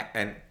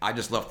 and I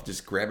just love to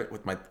just grab it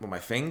with my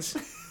fingers,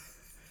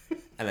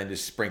 and then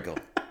just sprinkle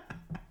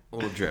a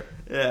little drip.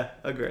 Yeah,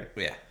 agree.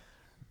 Yeah.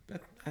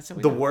 That's how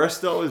we The do it.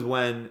 worst though is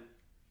when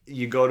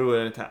you go to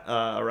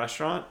a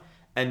restaurant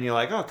and you're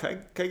like, oh,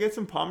 can I get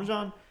some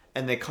Parmesan?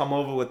 And they come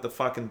over with the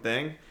fucking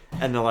thing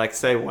and they're like,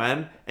 say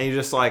when, and you're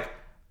just like,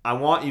 I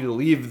want you to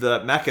leave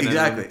the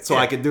mechanism so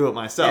I can do it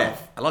myself.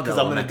 Yeah. I love that. Because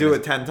I'm going to do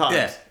it 10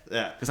 times.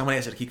 Yeah. Because I'm going to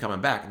ask you to keep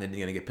coming back, and then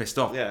you're going to get pissed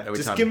off. Yeah. Every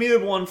Just time. give me the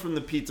one from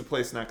the pizza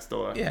place next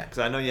door. Yeah. Because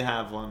I know you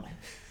have one,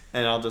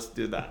 and I'll just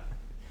do that.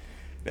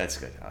 That's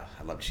good.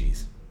 I love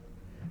cheese.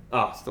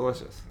 Oh, it's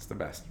delicious. It's the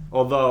best.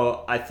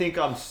 Although I think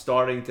I'm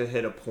starting to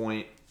hit a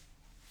point,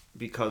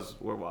 because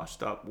we're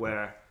washed up,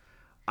 where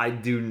I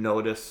do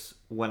notice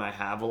when I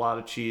have a lot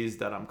of cheese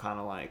that I'm kind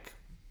of like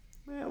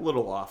a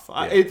little off.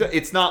 Yeah.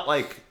 It's not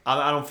like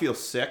I don't feel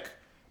sick,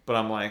 but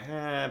I'm like,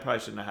 I probably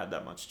shouldn't have had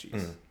that much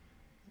cheese.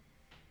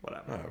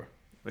 Whatever.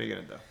 What are you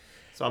gonna do?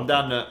 So I'm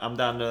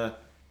down to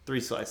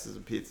 3 slices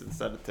of pizza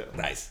instead of 2.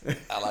 Nice.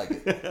 I like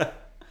it.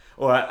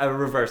 Or I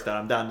reverse that.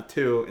 I'm down to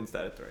 2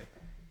 instead of 3.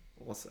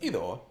 We'll see. Either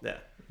or. Yeah.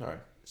 All right.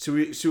 Should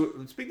we,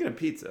 speaking of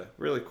pizza,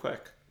 really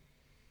quick.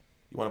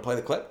 You want to play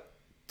the clip?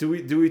 Do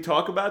we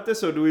talk about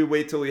this, or do we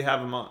wait till we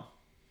have him on?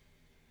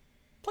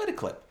 Play the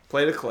clip.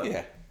 Play the clip.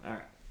 Yeah. All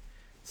right.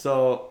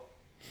 So,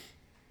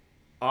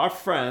 our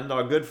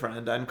good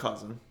friend and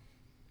cousin,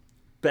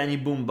 Benny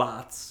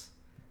Boombots,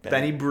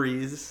 Benny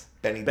Breeze,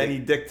 Benny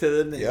Dick to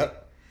the knee.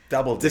 Yep.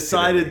 Double dick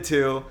decided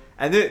to,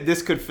 and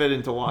this could fit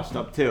into Washed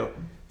Up too,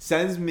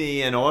 sends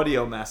me an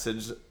audio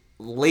message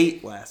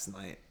late last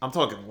night. I'm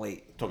talking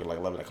late. Talking like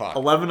 11 o'clock.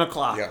 11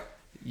 o'clock. Yeah.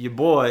 Your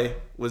boy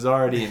was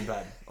already in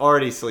bed,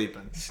 already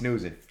sleeping.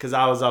 Snoozing. Because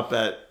I was up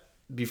at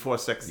before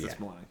 6 this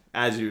morning,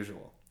 as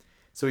usual.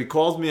 So he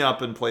calls me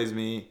up and plays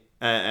me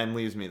and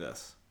leaves me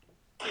this.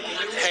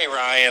 Hey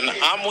Ryan,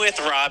 I'm with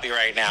Robbie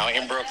right now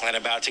in Brooklyn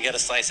about to get a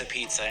slice of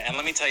pizza. And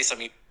let me tell you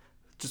something.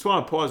 Just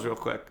want to pause real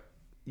quick.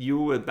 You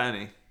were with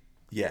Benny.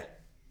 Yeah.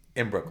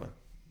 In Brooklyn.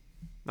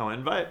 No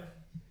invite.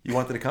 You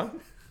wanted to come?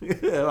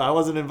 I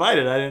wasn't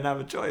invited. I didn't have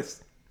a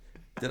choice.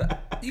 Did I?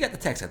 You got the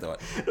text, I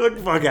thought. Look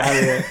the fuck out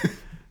of here.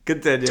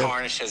 Continue.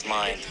 Tarnish his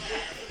mind.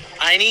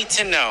 I need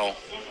to know,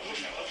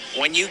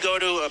 when you go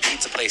to a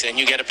pizza place and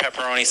you get a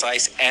pepperoni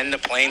slice and the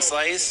plain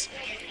slice,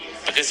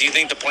 because you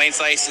think the plain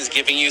slice is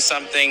giving you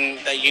something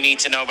that you need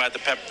to know about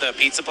the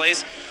pizza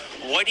place,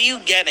 what are you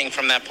getting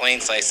from that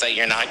plain slice that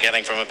you're not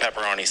getting from a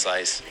pepperoni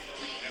slice?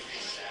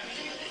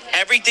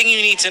 Everything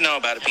you need to know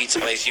about a pizza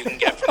place you can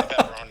get from the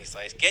pepperoni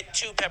slice. Get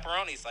 2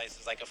 pepperoni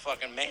slices like a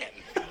fucking man.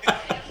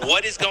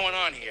 What is going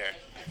on here?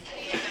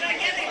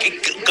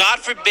 God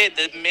forbid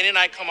the minute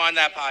I come on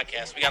that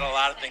podcast, we got a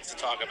lot of things to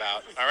talk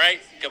about. All right?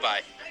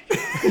 Goodbye.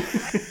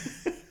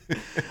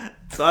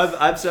 So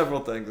I have several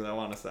things that I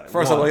want to say.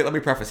 First of all, let me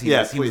preface.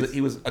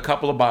 He was a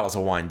couple of bottles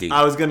of wine deep.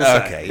 I was going to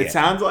say. Okay, it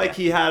sounds like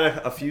he had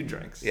a few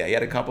drinks. Yeah, he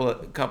had a couple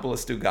of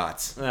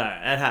Stugats. All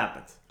right, it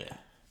happens. Yeah.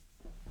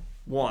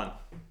 1.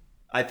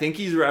 I think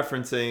he's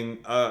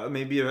referencing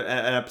maybe an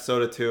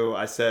episode or 2.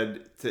 I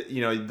said,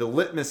 the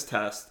litmus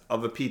test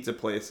of a pizza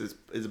place is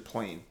a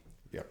plain.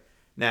 Yep.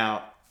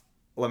 Now,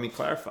 let me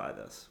clarify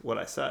this, what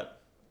I said.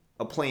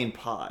 A plain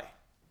pie.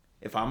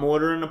 If I'm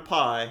ordering a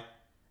pie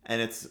and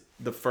it's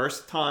the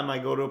first time I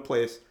go to a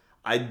place,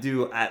 I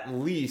do at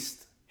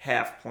least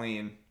half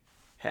plain,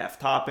 half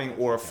topping,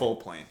 or a full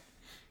plain.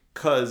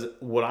 Because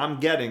what I'm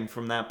getting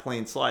from that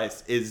plain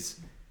slice is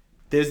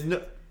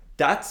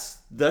that's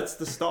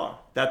the star.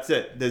 That's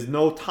it. There's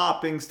no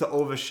toppings to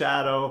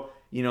overshadow,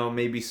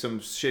 maybe some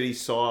shitty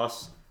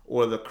sauce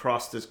or the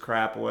crust is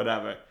crap or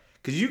whatever.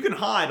 Because you can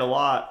hide a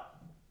lot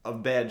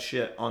of bad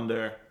shit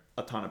under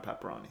a ton of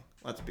pepperoni.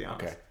 Let's be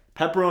honest. Okay.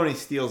 Pepperoni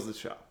steals the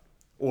show,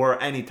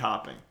 or any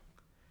topping.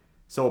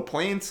 So a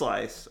plain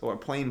slice or a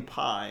plain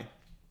pie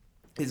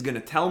is going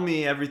to tell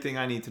me everything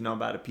I need to know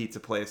about a pizza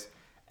place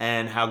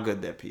and how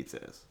good their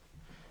pizza is.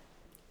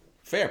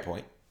 Fair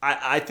point.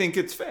 I think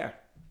it's fair.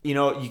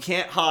 You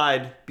can't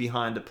hide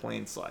behind a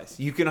plain slice.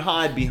 You can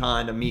hide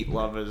behind a Meat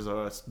Lovers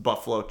or a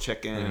buffalo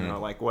chicken or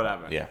like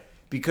whatever. Yeah.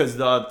 Because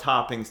the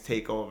toppings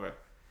take over.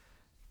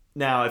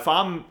 Now, if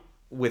I'm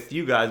with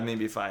you guys,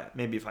 maybe if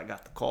I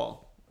got the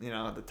call,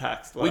 the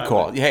text. Whatever. We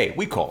called. Hey,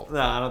 we called. No,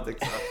 I don't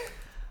think so.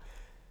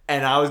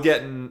 And I was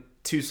getting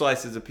 2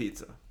 slices of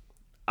pizza.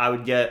 I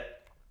would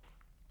get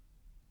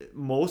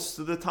most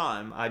of the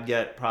time I'd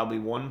get probably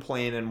one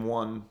plain and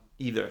one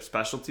either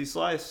specialty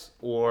slice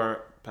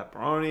or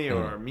pepperoni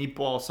or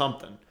meatball,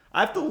 something.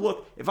 I have to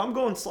look. If I'm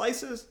going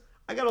slices,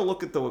 I got to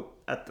look at the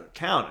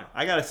counter.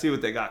 I got to see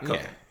what they got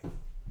cooking. Yeah.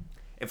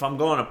 If I'm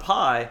going a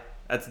pie,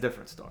 that's a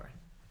different story.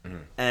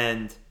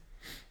 And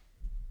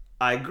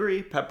I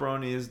agree,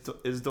 pepperoni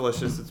is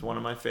delicious. It's one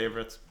of my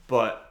favorites.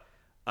 But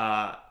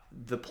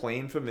the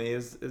plain for me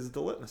is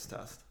the litmus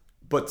test.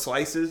 But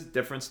slices,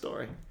 different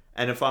story.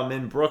 And if I'm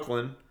in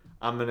Brooklyn,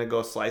 I'm gonna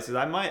go slices.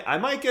 I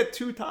might get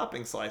 2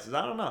 topping slices.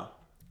 I don't know.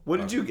 What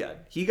did you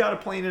get? He got a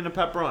plain and a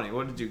pepperoni.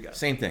 What did you get?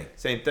 Same thing.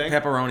 Same thing?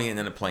 Pepperoni and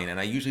then a plain. And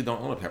I usually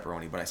don't own a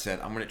pepperoni, but I said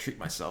I'm going to treat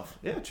myself.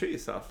 Yeah, treat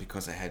yourself.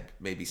 Because I had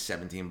maybe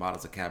 17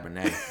 bottles of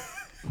Cabernet.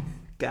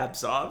 Cab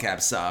Sauv.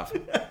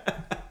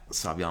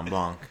 Sauvignon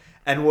Blanc.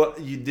 And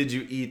did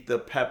you eat the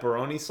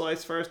pepperoni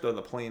slice first or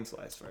the plain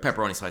slice first?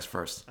 Pepperoni slice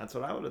first. That's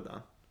what I would have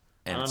done.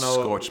 And I it don't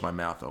know scorched my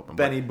mouth open.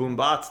 Benny Boom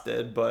Bots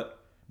did, but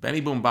Benny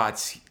Boom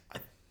Bots,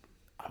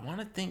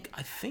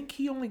 I think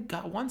he only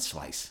got 1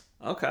 slice.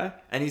 okay.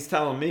 And he's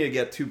telling me to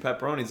get 2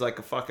 pepperonis like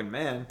a fucking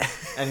man,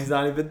 and he's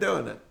not even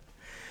doing it.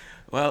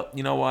 Well,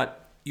 you know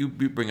what? You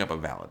bring up a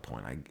valid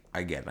point.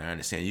 I get it. I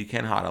understand. You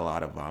can hide a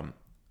lot of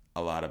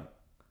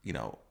you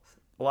know,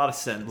 A lot of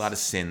sins. a lot of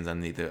sins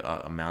underneath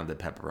the amount of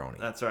pepperoni.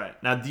 That's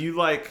right. Now, do you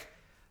like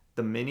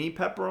the mini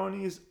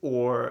pepperonis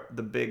or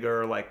the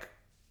bigger, like,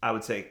 I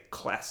would say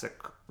classic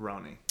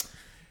roni?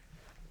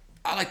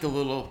 I like the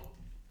little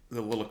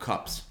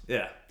cups.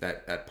 Yeah.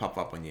 That puff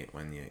up when you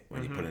put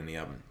it in the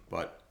oven.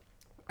 But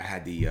I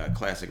had the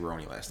classic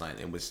Roni last night.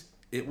 It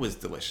was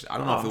delicious. I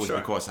don't know if it was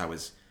because I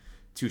was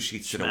 2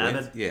 sheets to the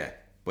wind. Yeah,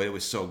 but it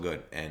was so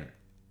good and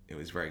it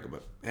was very good.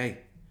 But hey,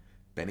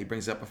 Benny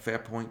brings up a fair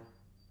point.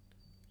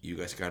 You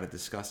guys got to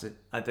discuss it.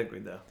 I think we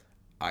do.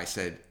 I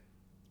said,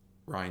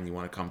 Ryan, you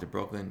want to come to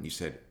Brooklyn? You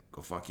said,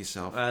 go fuck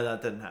yourself.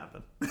 That didn't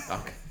happen.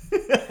 Okay.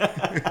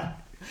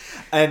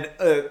 And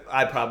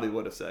I probably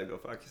would have said, go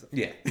fuck yourself.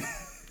 Yeah.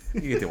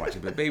 You get to watch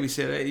it, but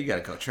babysitter, you got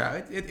to go try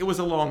it. It was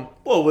a long.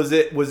 Well, was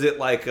it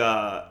like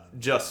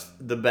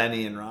just the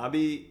Benny and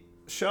Robbie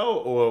show,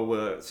 or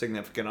were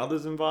significant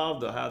others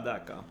involved, or how'd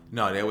that go?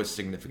 No, there was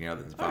significant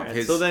others involved.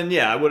 Right, so then,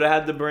 yeah, I would have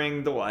had to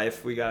bring the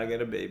wife. We gotta get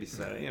a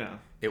babysitter. You know,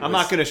 I'm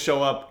not gonna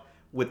show up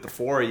with the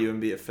 4 of you and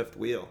be a 5th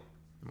wheel.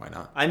 Why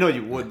not? I know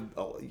you would.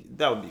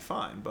 That would be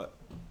fine, but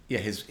yeah,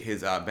 his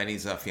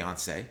Benny's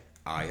fiance,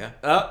 Aya.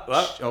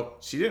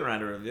 She didn't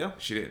write a review.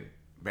 She didn't.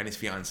 Benny's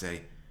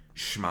fiance,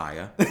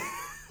 Shmaya.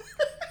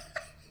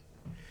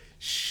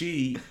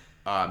 She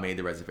made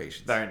the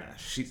reservations. Very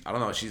nice. I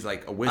don't know. She's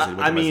like a wizard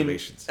with the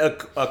reservations.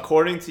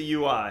 According to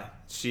UI,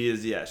 she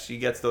is. Yeah, she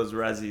gets those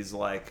resis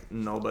like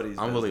nobody's.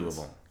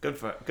 Unbelievable.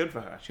 Business. Good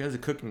for her. She has a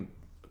cooking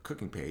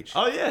page.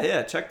 Oh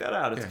yeah. Check that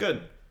out. It's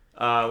good.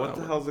 What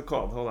the hell is it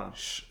called? Hold on.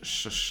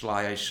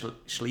 Shmaya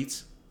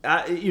Schlitz.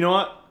 You know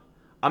what?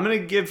 I'm gonna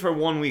give her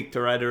 1 week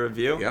to write a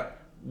review. Yep.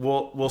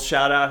 We'll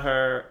shout out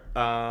her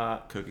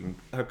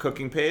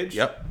cooking page.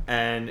 Yep.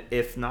 And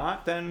if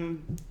not,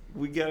 then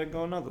we gotta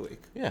go another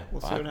week. Yeah.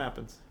 We'll see what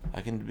happens.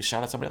 I can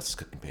shout out somebody else's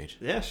cooking page.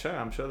 Yeah, sure.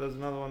 I'm sure there's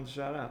another one to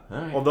shout out. All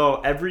right. Although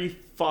every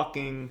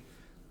fucking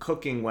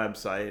cooking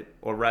website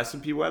or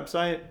recipe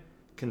website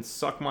can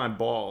suck my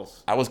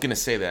balls. I was gonna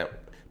say that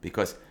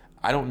because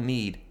I don't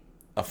need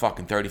a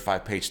fucking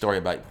 35-page story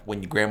about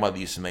when your grandmother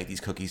used to make these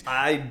cookies.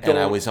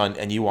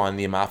 And you were on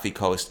the Amalfi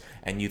Coast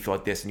and you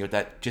thought this and you thought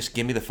that. Just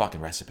give me the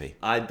fucking recipe.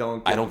 I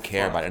don't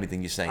care about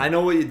anything you're saying. I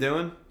know what you're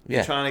doing.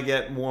 You're Yeah. trying to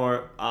get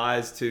more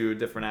eyes to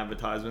different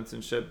advertisements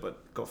and shit,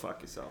 but go fuck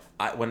yourself.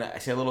 When I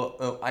see a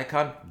little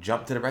icon,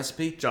 jump to the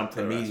recipe.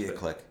 Immediately recipe.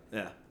 click.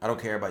 Yeah. I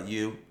don't care about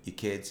you, your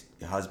kids,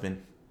 your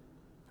husband.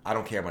 I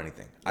don't care about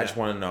anything. I just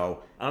want to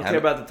know. I don't care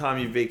about the time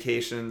you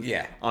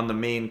vacationed on the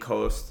Maine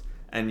coast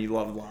and you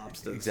love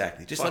lobsters.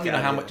 Exactly. Just let me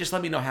know how much. Just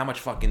let me know how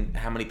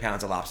many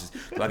pounds of lobsters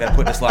do I got to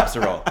put in this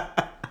lobster roll.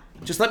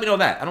 Just let me know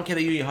that. I don't care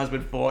that you and your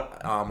husband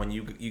fought when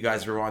you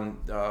guys were on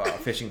a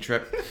fishing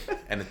trip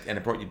and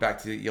it brought you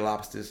back to your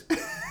lobsters.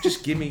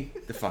 Just give me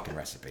the fucking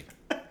recipe.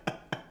 I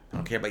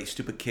don't care about your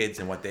stupid kids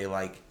and what they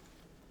like.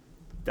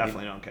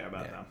 Definitely don't care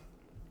about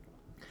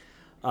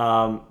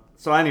them.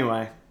 So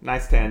anyway,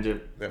 nice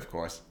tangent. Of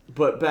course.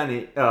 But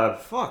Benny,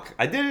 fuck,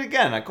 I did it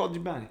again. I called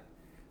you Benny.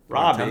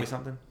 Robbie. Tell me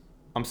something?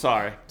 I'm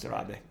sorry. It's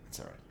Robbie. It's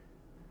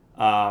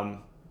all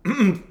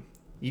right.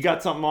 You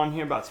got something on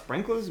here about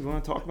sprinklers? You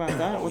want to talk about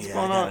that? What's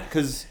going on?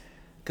 Because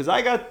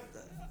I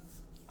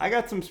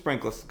got some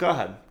sprinklers. Go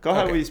ahead. Go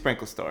ahead with your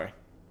sprinkler story.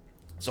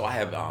 So I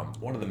have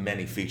one of the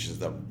many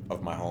features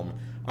of my home.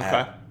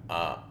 Okay. I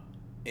have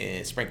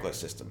a sprinkler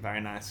system. Very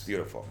nice.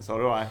 Beautiful. So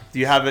do I. Do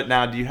you have it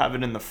now? Do you have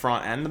it in the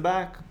front and the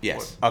back?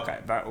 Yes. Okay.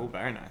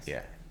 Very nice.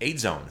 Yeah. 8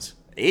 zones.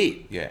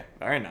 8? Yeah.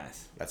 Very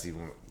nice. That's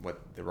even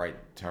what the right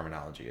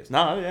terminology is.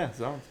 No, yeah,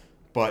 zones.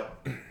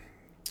 But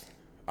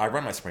I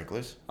run my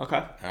sprinklers. Okay.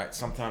 All right.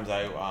 Sometimes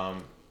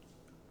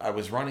I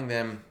was running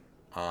them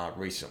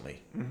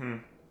recently. Mm-hmm.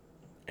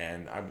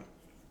 And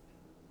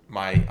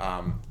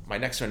my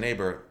next door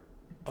neighbor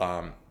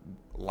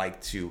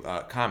liked to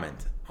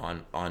comment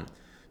on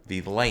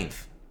the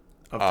length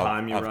Of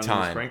time you run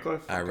time the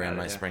sprinkler? I ran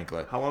my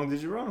sprinkler. How long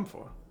did you run them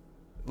for?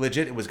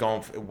 Legit, it was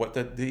going for, what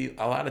the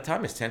a lot of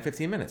time is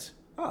 10-15 minutes.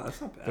 Oh,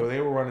 that's not bad. So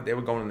they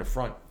were going in the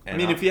front. I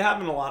mean, if you're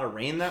having a lot of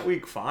rain that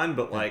week, fine,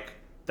 but like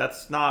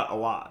that's not a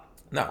lot.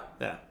 No.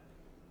 Yeah.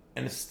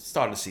 And it's the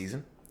start of the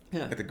season.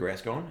 Yeah. Get the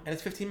grass going, and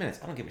it's 15 minutes.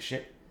 I don't give a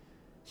shit.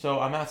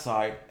 So I'm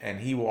outside, and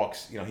he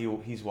walks.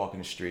 He's walking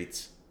the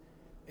streets,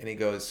 and he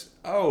goes,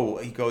 how long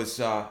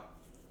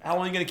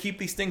are you gonna keep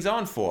these things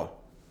on for?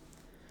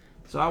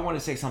 So I wanted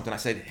to say something. I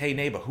said, hey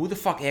neighbor, who the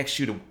fuck asked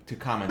you to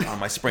comment on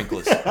my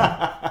sprinklers?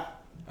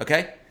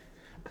 Okay,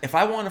 if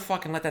I want to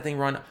fucking let that thing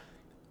run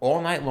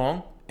all night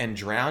long and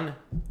drown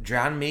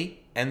me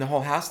and the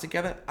whole house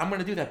together, I'm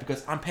gonna do that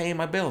because I'm paying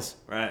my bills.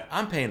 Right.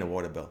 I'm paying the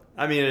water bill.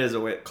 I mean, it is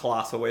a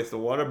colossal waste of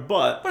water,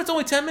 but But it's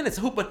only 10 minutes.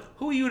 Who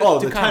are you to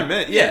the 10 comment?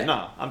 minutes. Yeah,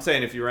 no. I'm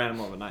saying if you ran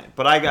them overnight.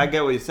 But I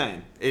get what you're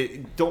saying.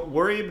 Don't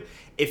worry.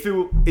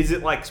 Is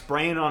it like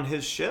spraying on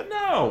his shit?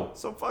 No.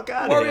 So fuck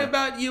out of here. Worry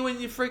about you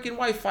and your freaking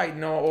wife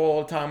fighting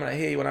all the time when I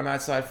hear you when I'm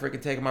outside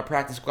freaking taking my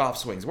practice golf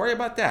swings. Worry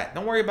about that.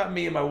 Don't worry about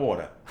me and my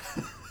water.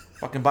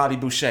 Fucking Bobby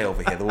Boucher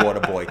over here, the water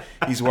boy.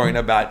 He's worrying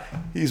about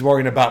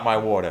my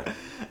water.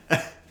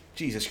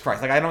 Jesus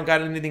Christ! Like I don't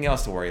got anything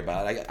else to worry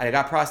about. I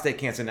got prostate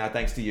cancer now,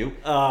 thanks to you,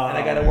 and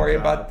I got to worry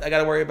about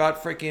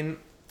freaking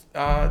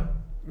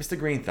Mr.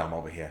 Green Thumb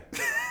over here.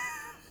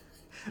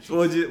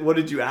 So what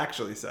did you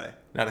actually say?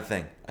 Not a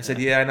thing. I said,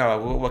 yeah, I know.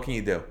 What can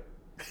you do?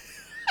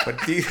 But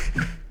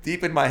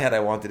deep in my head, I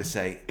wanted to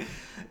say,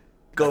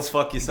 Go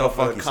fuck yourself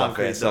with a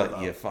concrete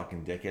dildo. You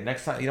fucking dickhead.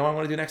 Next time, you know what I'm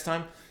gonna do next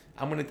time?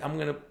 I'm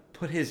gonna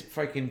put his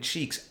freaking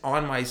cheeks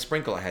on my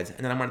sprinkler heads, and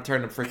then I'm gonna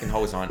turn the freaking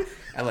hose on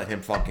and let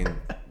him fucking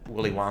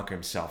Willy Wonka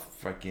himself,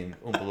 freaking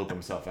Oompa Loompa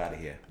himself out of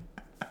here.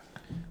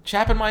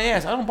 Chapping my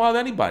ass. I don't bother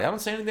anybody. I don't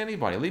say anything to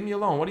anybody. Leave me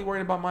alone. What are you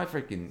worried about my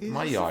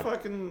yard?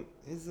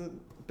 He's a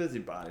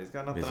busybody. He's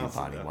got nothing else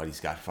to do. What he's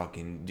got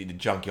fucking the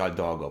junkyard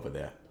dog over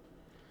there.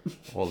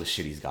 All the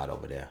shit he's got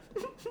over there.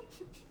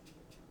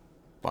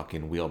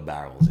 Fucking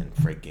wheelbarrows and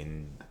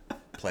freaking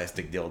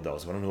plastic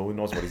dildos. I don't know who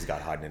knows what he's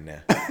got hiding in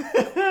there.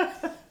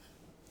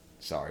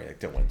 Sorry,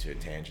 I went to a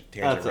tangent.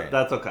 That's okay.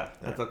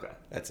 That's okay.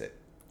 That's it.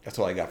 That's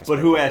all I got for But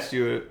who asked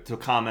you to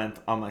comment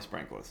on my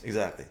sprinklers?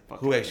 Exactly.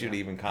 Who asked you to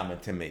even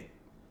comment to me?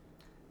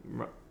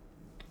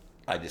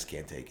 I just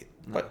can't take it.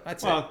 But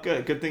that's it. Well,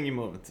 good thing you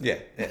moved. Yeah,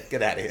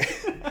 get out of here.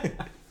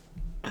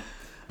 Do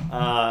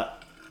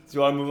you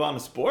want to move on to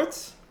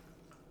sports?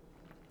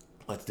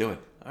 Let's do it.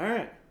 All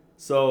right.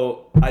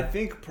 So I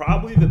think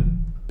probably the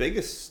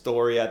biggest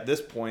story at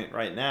this point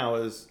right now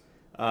is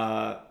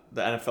the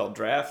NFL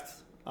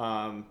draft.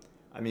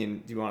 I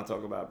mean, do you want to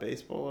talk about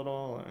baseball at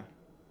all? Or?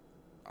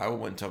 I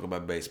wouldn't talk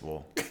about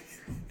baseball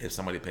if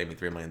somebody paid me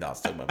 $3 million to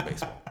talk about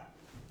baseball.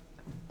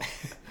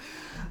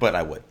 But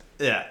I would.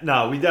 Yeah.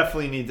 No, we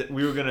definitely need to.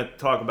 We were going to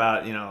talk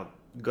about,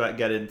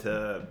 get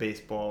into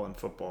baseball and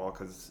football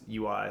because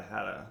UI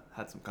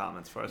had some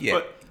comments for us. Yeah.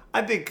 But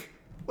I think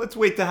let's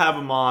wait to have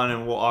them on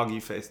and we'll argue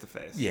face to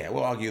face. Yeah,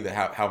 we'll argue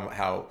that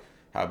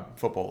how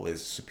football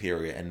is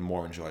superior and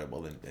more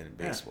enjoyable than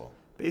baseball.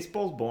 Yeah.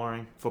 Baseball's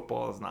boring.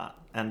 Football is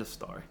not. End of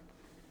story.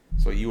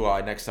 So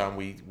next time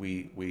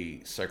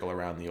we circle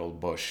around the old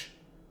bush,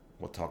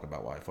 we'll talk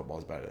about why football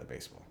is better than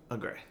baseball.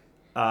 Agree.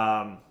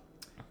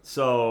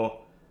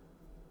 So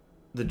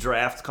the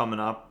draft's coming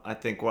up. I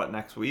think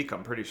next week?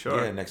 I'm pretty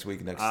sure. Yeah, next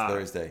week, next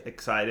Thursday.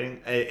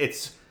 Exciting.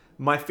 It's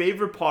my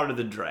favorite part of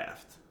the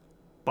draft,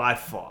 by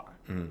far,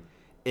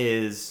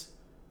 is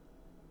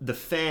the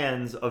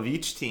fans of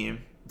each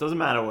team. Doesn't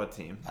matter what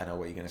team. I know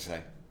what you're gonna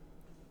say.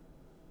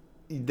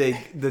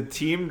 The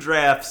team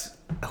drafts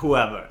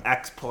whoever,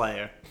 X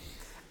player.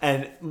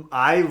 And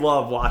I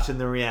love watching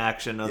the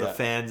reaction of the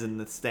fans in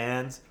the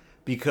stands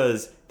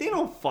because they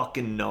don't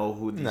fucking know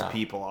who these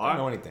people are. They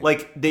don't know anything.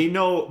 Like, they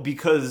know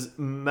because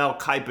Mel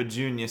Kiper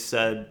Jr.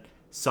 said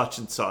such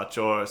and such,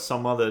 or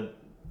some other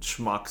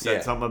schmuck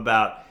said something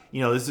about,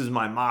 this is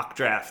my mock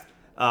draft,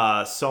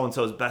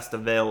 so-and-so's best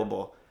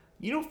available.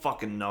 You don't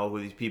fucking know who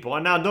these people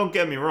are. Now, don't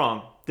get me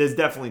wrong. There's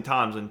definitely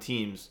times when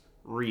teams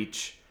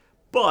reach,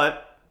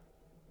 but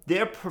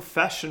they're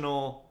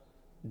professional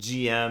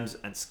GMs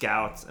and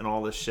scouts and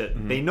all this shit.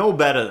 Mm-hmm. They know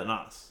better than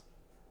us.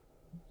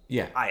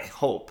 Yeah. I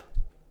hope.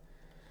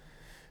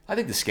 I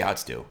think the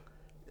scouts do.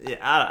 Yeah,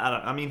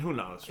 I mean, who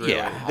knows, really?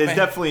 Yeah. There's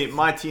definitely...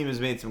 My team has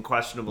made some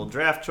questionable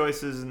draft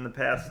choices in the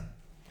past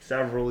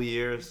several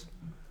years.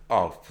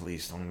 Oh,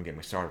 please don't even get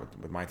me started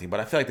with my team.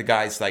 But I feel like the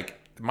guys,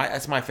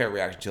 that's my favorite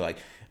reaction to,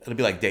 it'll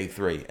be like day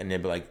 3, and they'll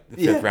be like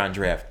the 5th round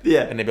draft.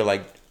 Yeah. And they'll be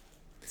like...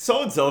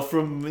 So-and-so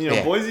from,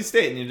 Boise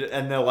State,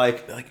 and they're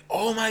like,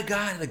 oh my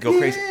God, and they go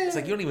crazy. It's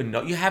like, you don't even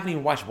know. You haven't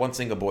even watched one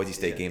single Boise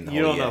State game the whole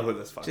year. You don't know who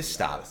this fucking Just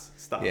stop.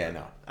 Stop. Yeah,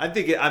 no. I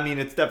think,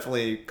 it's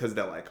definitely because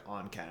they're,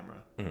 on camera.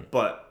 Mm-hmm.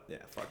 But, yeah,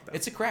 fuck that.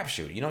 It's a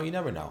crapshoot. You you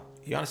never know.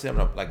 You honestly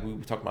never know. Like we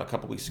were talking about a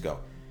couple weeks ago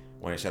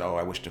when I said,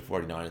 I wish the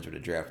 49ers would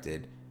have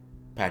drafted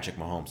Patrick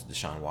Mahomes and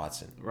Deshaun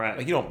Watson. Right.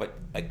 You don't,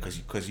 but,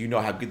 because you know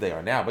how good they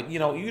are now. But, you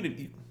don't know.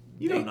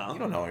 You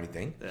don't know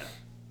anything. Yeah.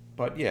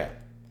 But, yeah.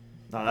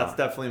 No, that's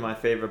definitely my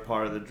favorite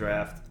part of the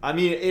draft. I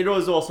mean, it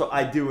was also,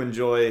 I do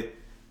enjoy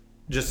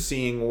just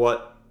seeing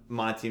what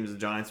my teams, the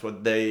Giants,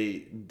 what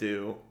they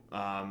do.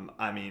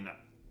 I mean,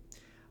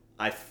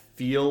 I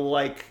feel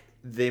like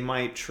they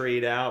might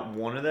trade out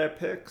one of their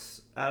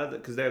picks out of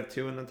it because they have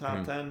 2 in the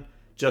top 10,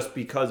 just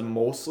because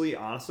mostly,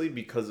 honestly,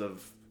 because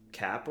of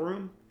cap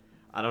room.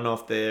 I don't know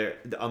if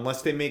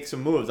unless they make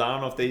some moves, I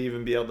don't know if they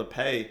even be able to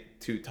pay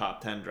 2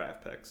 top 10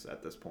 draft picks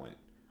at this point.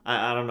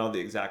 I don't know the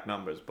exact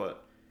numbers,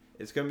 but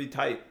it's going to be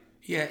tight.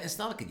 Yeah, it's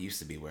not like it used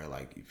to be where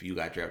like if you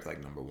got drafted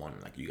like number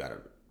 1, like you got a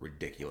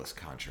ridiculous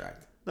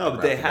contract. No,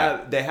 like,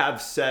 but they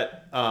have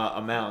set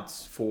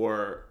amounts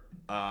for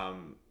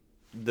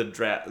the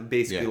draft,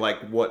 basically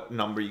like what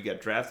number you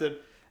get drafted.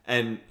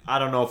 And I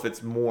don't know if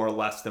it's more or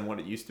less than what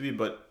it used to be,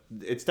 but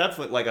it's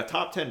definitely like a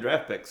top 10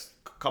 draft pick's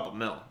a couple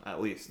mil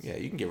at least. Yeah,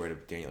 you can get rid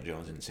of Daniel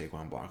Jones and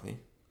Saquon Barkley.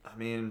 I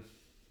mean,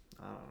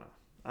 I don't know.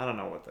 I don't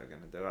know what they're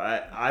gonna do.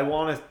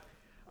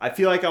 I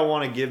feel like I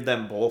want to give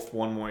them both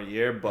one more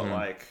year, but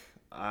like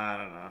I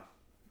don't know.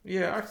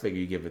 Yeah, I figure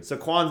you give it.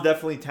 Saquon's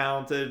definitely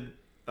talented,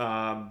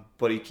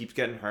 but he keeps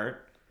getting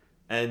hurt.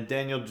 And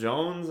Daniel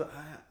Jones,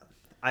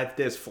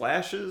 there's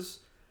flashes.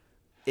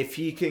 If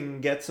he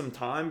can get some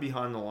time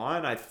behind the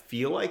line, I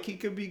feel like he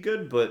could be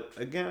good. But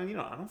again,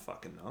 I don't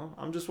fucking know.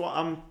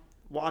 I'm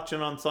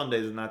watching on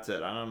Sundays and that's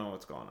it. I don't know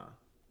what's going on.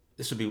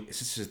 Is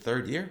this his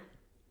 3rd year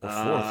or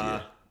 4th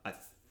year? I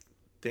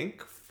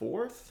think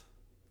 4th.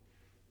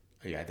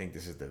 Yeah, I think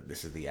this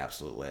is the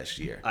absolute last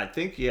year. I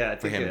think it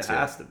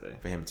has to be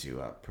for him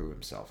to prove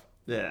himself.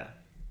 Yeah.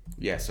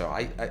 Yeah, so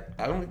I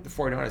don't think the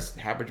 49ers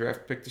have a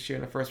draft pick this year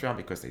in the first round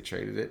because they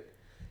traded it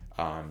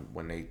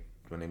when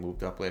they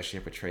moved up last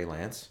year for Trey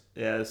Lance.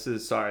 Yeah, this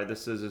is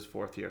his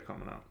 4th year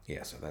coming up.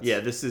 Yeah, so that's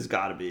this has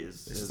got to be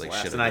his like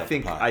last. shit And in I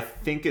the pie.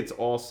 think it's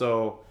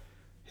also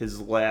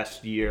his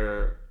last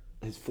year,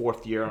 his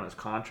 4th year on his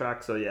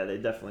contract. So yeah, they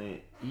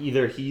definitely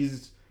either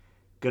he's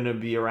gonna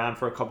be around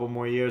for a couple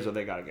more years or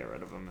they got to get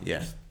rid of him and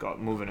just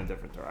move in a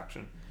different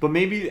direction. But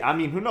maybe, I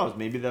mean, who knows?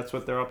 Maybe that's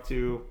what they're up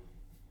to.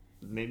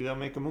 Maybe they'll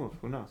make a move.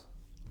 Who knows?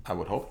 I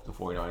would hope the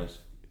 49ers,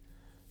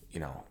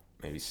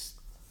 maybe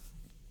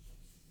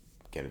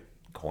get a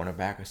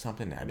cornerback or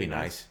something. That'd be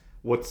nice.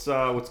 What's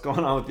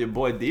going on with your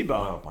boy Debo?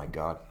 Oh my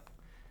God,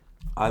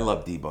 I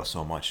love Debo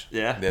so much.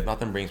 Yeah,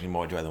 nothing brings me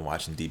more joy than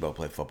watching Debo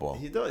play football.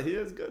 He does. He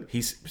is good.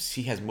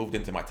 He has moved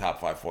into my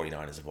top 5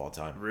 49ers of all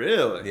time.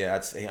 Really? Yeah,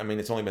 it's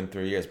only been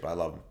 3 years, but I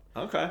love him.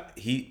 Okay.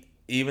 He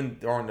even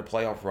during the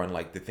playoff run,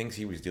 like the things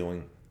he was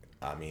doing.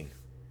 I mean,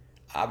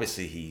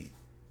 obviously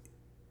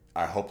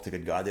I hope to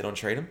good God they don't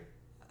trade him.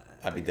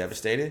 I'd be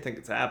devastated. I think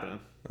it's happening.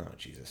 Oh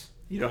Jesus!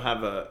 Do you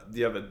have a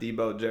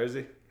Debo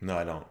jersey? No,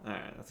 I don't. All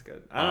right, that's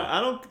good. I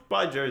don't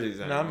buy jerseys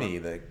anymore. Not me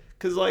either.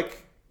 Because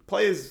like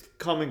players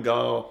come and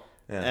go,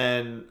 Yeah.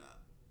 and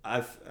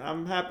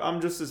I'm happy.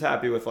 I'm just as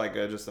happy with like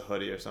just a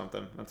hoodie or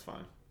something. That's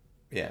fine.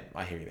 Yeah,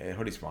 I hear you. The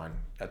hoodie's fine.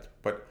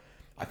 But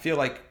I feel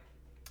like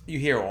you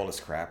hear all this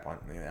crap on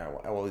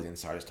all these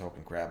insiders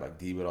talking crap. Like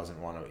Debo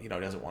doesn't want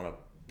to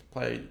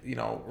play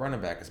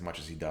running back as much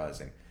as he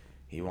does, and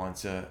he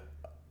wants a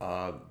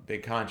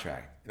big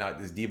contract. Now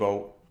is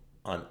Debo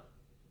an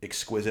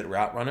exquisite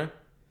route runner,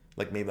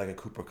 like maybe like a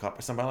Cooper Kupp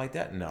or somebody like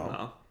that?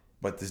 No.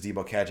 But does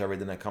Debo catch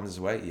everything that comes his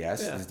way?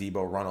 Yes. Yeah. Does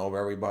Debo run over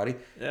everybody?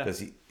 Yeah.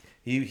 Because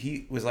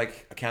he was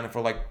like accounted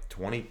for like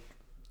 20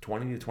 to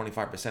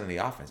 25% of the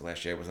offense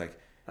last year. It was like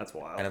that's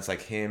wild. And it's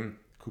like him,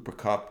 Cooper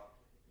Kupp,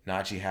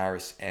 Najee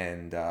Harris,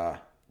 and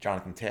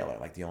Jonathan Taylor,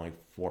 like the only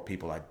 4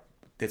 people that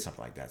did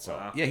something like that.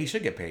 So yeah, he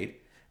should get paid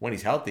when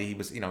he's healthy. He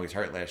was he's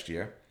hurt last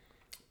year,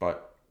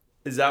 but.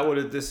 Is that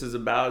what this is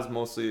about? Is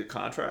mostly a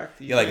contract?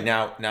 Yeah, like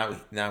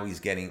now he's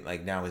getting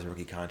now his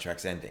rookie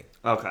contract's ending.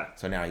 Okay.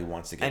 So now he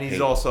wants to get. And paid.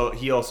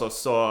 he also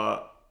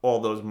saw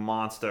all those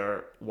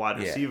monster wide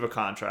receiver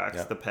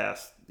contracts the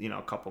past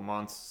couple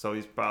months. So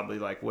he's probably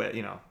like wants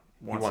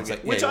to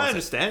get, which I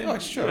understand. Oh,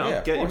 it's true.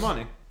 Get your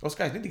money. Those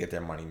guys need to get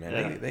their money, man.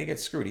 Yeah. They get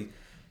screwed.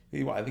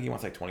 I think he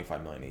wants like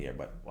 $25 million a year.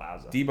 But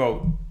wowza.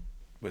 Debo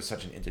was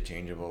such an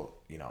interchangeable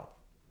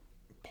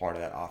part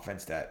of that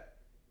offense that.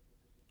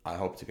 I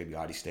hope to good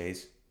God he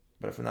stays.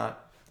 But if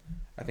not,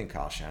 I think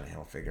Kyle Shanahan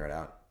will figure it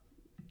out.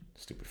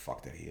 Stupid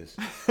fuck that he is.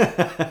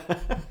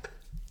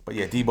 But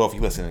yeah, Debo, if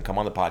you listen and come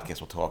on the podcast,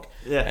 we'll talk.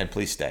 Yeah. And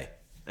please stay.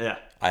 Yeah.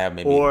 I have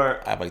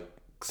like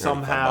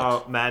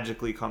somehow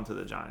magically come to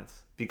the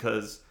Giants.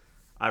 Because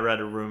I read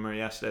a rumor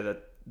yesterday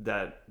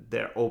that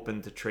they're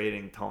open to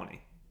trading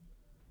Tony.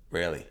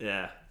 Really?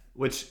 Yeah.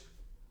 Which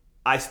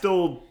I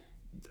still,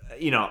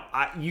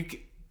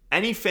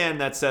 any fan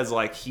that says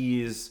like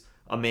he's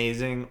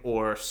amazing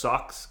or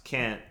sucks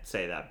can't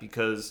say that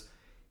because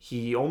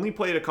he only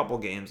played a couple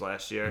games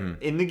last year.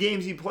 Mm-hmm. In the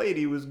games he played,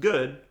 he was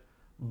good,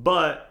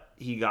 but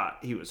he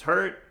was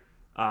hurt.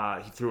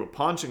 He threw a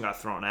punch and got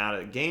thrown out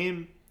of the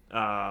game.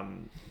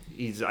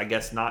 He's, I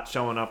guess, not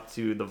showing up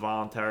to the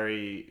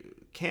voluntary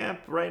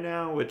camp right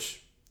now,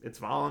 which it's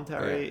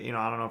voluntary. Yeah.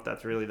 I don't know if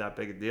that's really that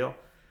big a deal.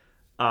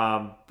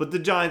 But the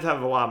Giants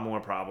have a lot more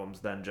problems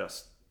than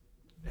just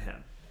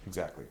him.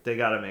 Exactly. They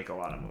got to make a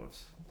lot of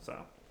moves. So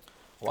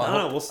Well, I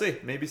don't know. We'll see.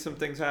 Maybe some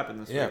things happen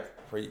this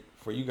week.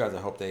 For you guys, I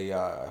hope they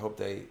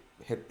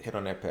hit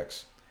on their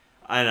picks.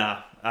 I know.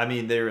 I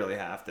mean, they really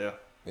have to.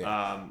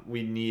 Yeah.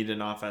 We need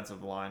an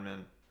offensive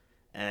lineman,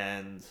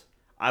 and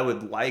I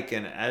would like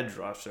an edge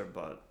rusher,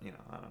 but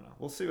I don't know.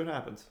 We'll see what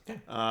happens. Yeah.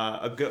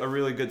 A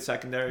really good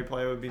secondary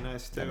player would be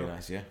nice too. That'd be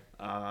nice, yeah.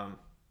 I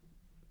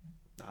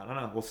don't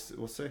know.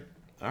 We'll see.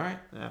 All right.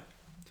 Yeah.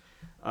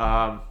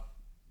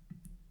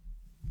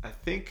 I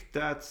think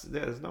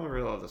there's no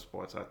real other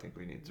sports I think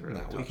we need to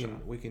really touch on.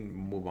 We can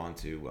move on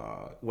to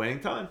Winning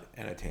time?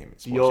 Entertainment.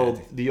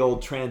 The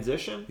old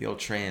transition? The old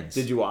trans.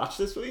 Did you watch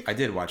this week? I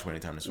did watch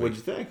Winning Time this week. What'd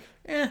you think?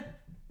 Yeah.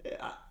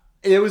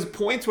 It was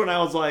points when I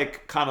was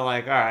kind of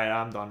like, all right,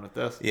 I'm done with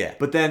this. Yeah.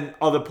 But then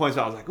other points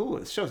I was like, ooh,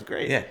 this show's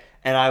great. Yeah.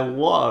 And I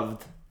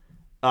loved,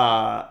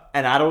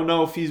 and I don't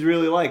know if he's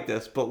really like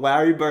this, but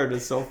Larry Bird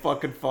is so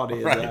fucking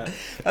funny. Right.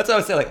 That's what I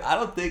was saying. Like, I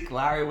don't think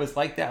Larry was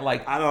like that.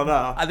 Like, I don't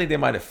know. I think they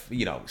might have,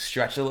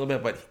 stretched a little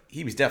bit, but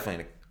he was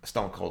definitely a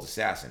stone cold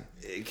assassin.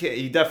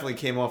 He definitely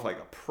came off like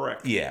a prick.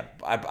 Yeah.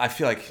 I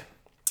feel like,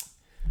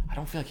 I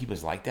don't feel like he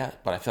was like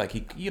that, but I feel like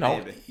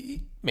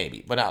he,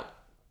 maybe, but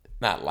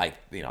not like,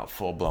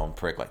 full blown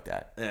prick like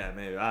that. Yeah,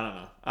 maybe. I don't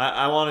know.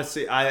 I want to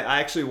see. I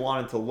actually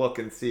wanted to look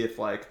and see if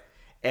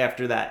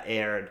after that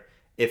aired,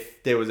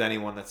 if there was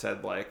anyone that said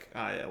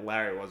yeah,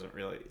 Larry wasn't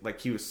really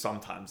he was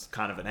sometimes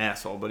kind of an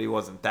asshole, but he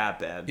wasn't that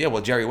bad. Yeah,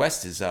 well, Jerry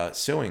West is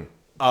suing.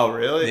 Oh,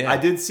 really? Yeah. I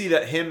did see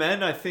that him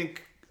and I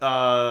think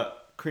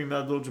Kareem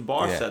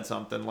Abdul-Jabbar said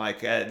something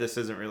this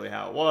isn't really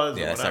how it was.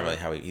 Yeah, or that's whatever. not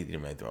really how he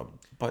didn't really throw.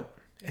 But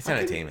it's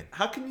entertainment.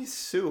 How can you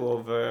sue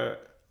over?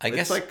 I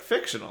guess it's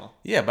fictional.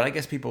 Yeah, but I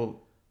guess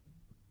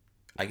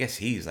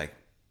he's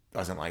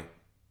doesn't like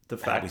The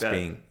how fact he's that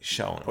being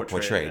shown or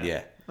portrayed.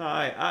 Yeah. No,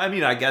 I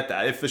mean, I get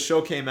that. If the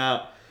show came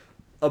out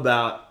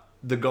about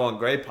the Going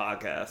Gray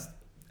podcast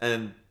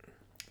and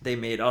they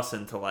made us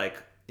into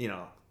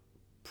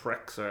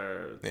pricks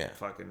or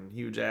fucking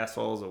huge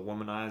assholes or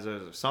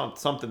womanizers or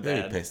something They'd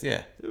be bad, pissed.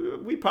 Yeah.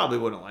 we probably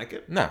wouldn't like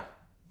it. No.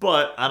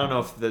 But I don't know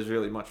if there's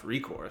really much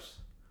recourse.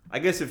 I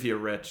guess if you're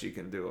rich, you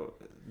can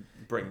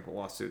bring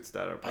lawsuits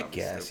that are probably I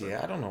guess. stupid.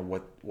 Yeah. I don't know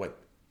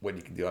what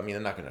you can do. I mean,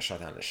 they're not going to shut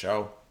down the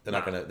show. They're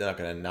not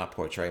gonna not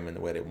portray him in the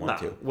way they want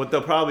to. What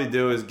they'll probably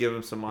do is give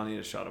him some money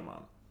to shut him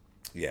up.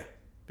 Yeah.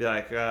 Be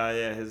like,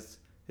 here's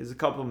a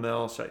couple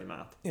mil, shut your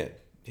mouth. Yeah,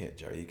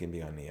 Jerry, you can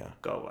be on the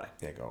go away.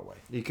 Yeah, go away.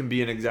 You can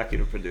be an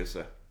executive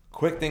producer.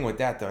 Quick thing with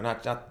that though,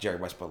 not Jerry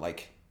West, but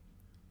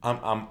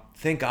I'm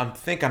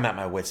at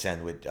my wit's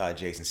end with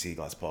Jason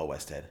Segel as Paul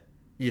Westhead.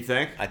 You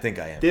think? I think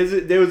I am.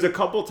 There was a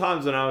couple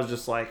times when I was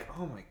just like,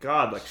 oh my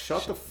god,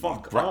 shut the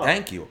fuck up.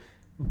 Thank you.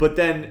 But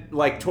then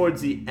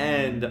towards the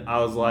end, I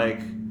was like,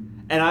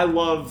 and I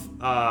love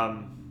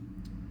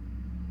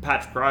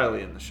Patrick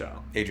Riley in the show.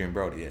 Adrian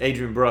Brody. Yeah.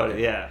 Adrian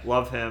Brody, yeah,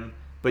 love him.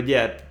 But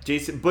yeah,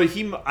 Jason. But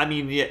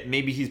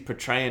maybe he's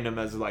portraying him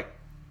as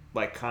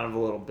kind of a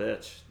little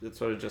bitch. It's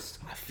sort of just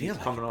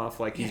coming off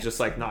he's just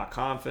not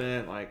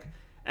confident.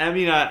 I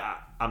mean,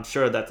 I'm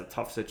sure that's a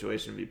tough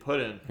situation to be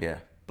put in. Yeah.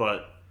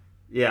 But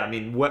yeah, I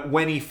mean,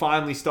 when he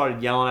finally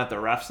started yelling at the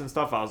refs and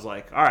stuff, I was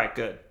like, all right,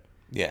 good.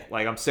 Yeah.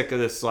 I'm sick of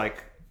this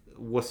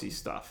wussy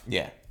stuff.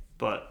 Yeah.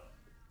 But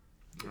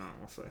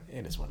we'll see.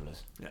 It is what it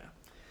is. Yeah.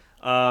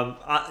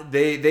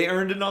 They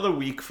earned another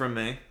week from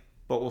me,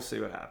 but we'll see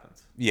what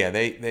happens. Yeah,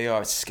 they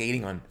are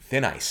skating on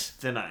thin ice.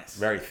 Thin ice.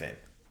 Very thin.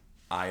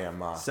 I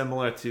am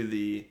similar to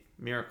the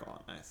Miracle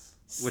on Ice,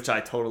 which I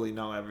totally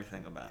know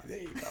everything about. There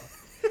you go.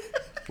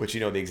 Which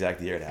you know the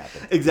exact year it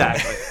happened.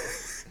 Exactly.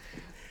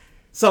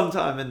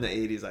 Sometime in the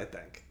 80s, I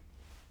think.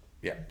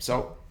 Yeah.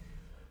 So,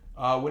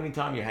 Winning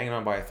Time, you're hanging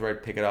on by a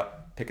thread. Pick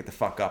it the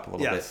fuck up a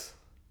little bit.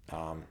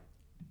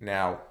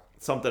 Now,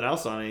 something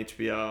else on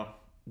HBO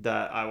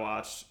that I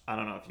watched. I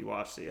don't know if you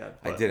watched it yet.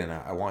 I didn't.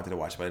 I wanted to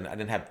watch it, but I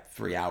didn't have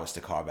 3 hours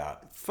to carve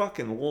out.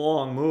 Fucking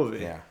long movie.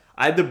 Yeah.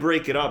 I had to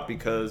break it up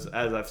because,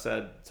 as I've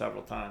said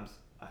several times,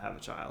 I have a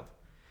child.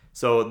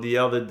 So the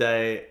other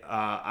day,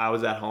 I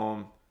was at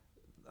home.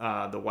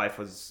 The wife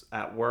was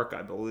at work,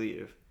 I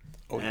believe.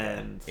 Oh,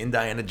 and yeah.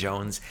 Indiana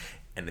Jones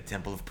and the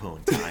Temple of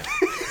Poon time.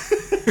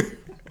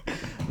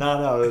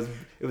 No,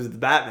 it was the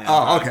Batman.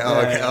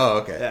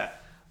 Oh, okay.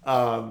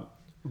 Yeah.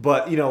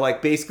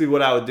 But basically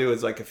what I would do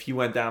is if he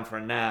went down for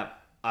a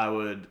nap, I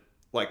would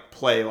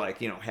play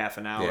half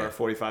an hour,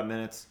 45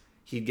 minutes.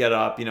 He'd get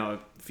up,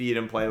 feed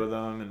him, play with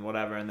him, and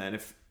whatever. And then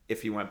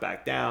if he went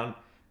back down,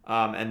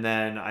 and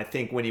then I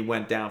think when he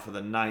went down for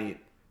the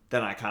night,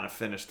 then I kind of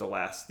finished the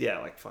last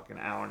fucking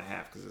hour and a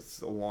half because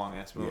it's a long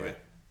ass movie. Yeah.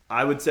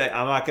 I would say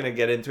I'm not gonna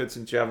get into it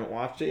since you haven't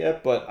watched it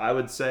yet, but I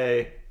would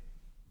say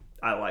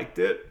I liked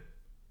it.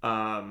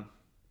 I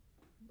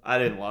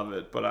didn't love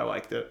it, but I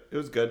liked it. It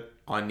was good.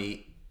 On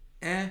the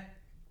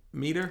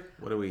meter,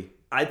 what are we?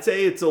 I'd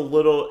say it's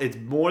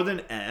more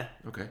than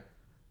Okay.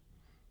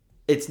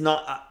 It's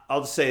not.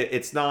 I'll just say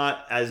it's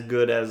not as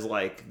good as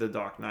The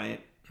Dark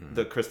Knight,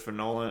 the Christopher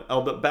Nolan.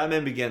 Oh, but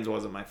Batman Begins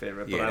wasn't my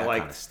favorite, but I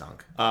liked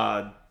stunk.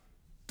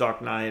 Dark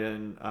Knight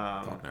and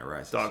Dark Knight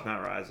Rises. Dark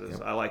Knight Rises.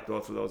 Yep. I like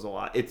both of those a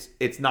lot.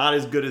 It's not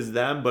as good as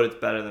them, but it's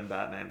better than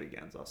Batman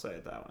Begins. I'll say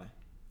it that way.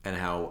 And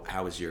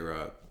how is your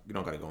you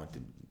don't got to go into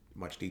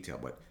much detail,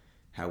 but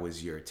how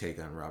was your take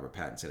on Robert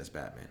Pattinson as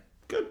Batman?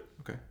 Good.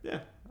 Okay. Yeah,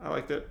 I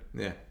liked it.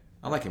 Yeah,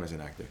 I like him as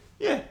an actor.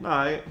 Yeah, no,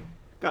 I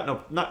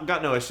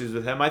got no issues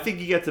with him. I think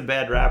he gets a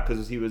bad rap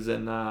because he was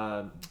in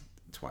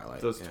Twilight.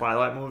 those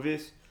Twilight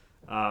movies.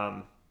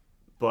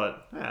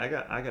 But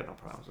yeah, I got no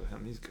problems with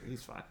him.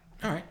 He's fine.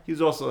 All right. He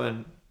was also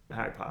in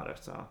Harry Potter,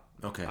 so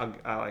Okay.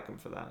 I like him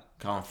for that.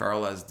 Colin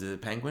Farrell as the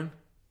Penguin.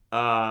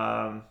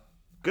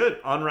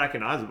 Good,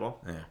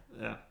 unrecognizable.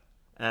 Yeah.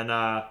 And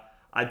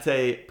I'd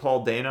say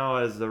Paul Dano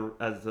as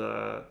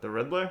the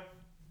Riddler.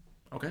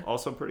 Okay.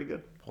 Also pretty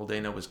good. Paul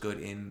Dano was good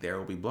in There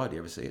Will Be Blood. You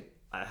ever see it?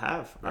 I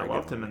have. Very I good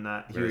loved him movie. in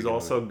that. He Very was good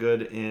also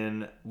good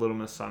in Little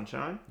Miss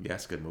Sunshine.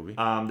 Yes, good movie.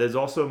 There's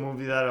also a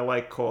movie that I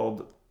like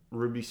called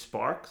Ruby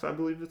Sparks, I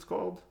believe it's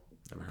called.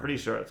 Never heard Pretty of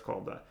it. sure it's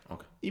called that.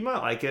 Okay. You might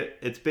like it.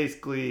 It's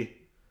basically,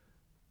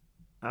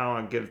 I don't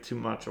want to give too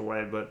much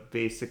away, but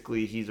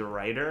basically he's a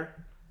writer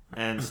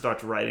and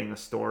starts writing a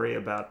story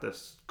about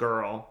this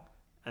girl,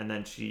 and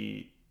then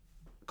she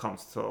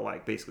comes to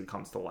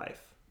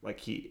life. But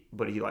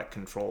he like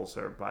controls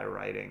her by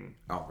writing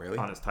Oh, really?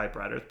 on his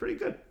typewriter. It's pretty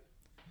good.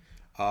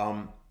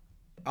 I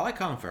like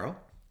Colin Farrell.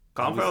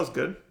 Colin Farrell's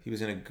good. He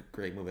was in a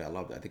great movie. I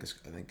loved it. I think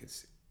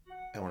it's.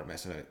 I don't want to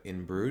mess it up.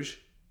 In Bruges.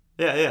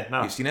 Yeah.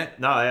 No. You seen it?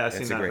 No, yeah, I've It's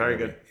seen a that. great Very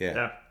movie. good.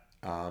 Yeah.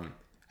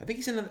 I think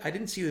he's in. I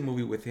didn't see the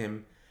movie with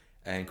him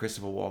and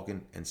Christopher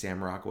Walken and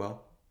Sam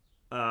Rockwell.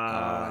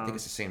 I think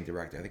it's the same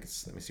director. I think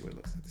it's. Let me see what it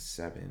looks like.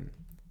 Seven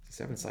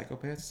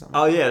Psychopaths. Or something.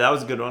 Oh yeah, that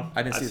was a good one.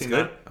 I didn't see I've it's seen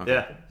good? that. Okay.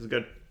 Yeah, it was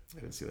good. I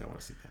didn't see that. I want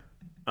to see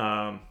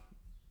that.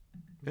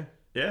 Yeah.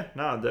 Yeah,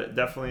 no,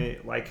 definitely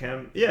like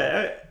him.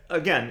 Yeah,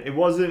 again,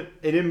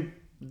 it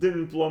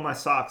didn't blow my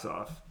socks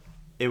off.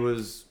 It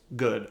was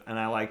good, and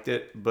I liked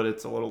it, but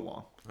it's a little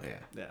long. Oh, yeah.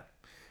 Yeah.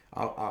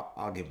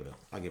 I'll give it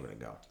a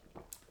go.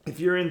 If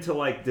you're into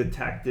like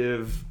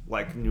detective,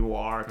 like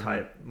noir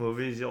type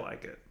movies, you'll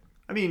like it.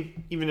 I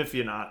mean, even if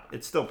you're not,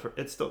 it's still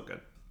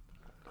good.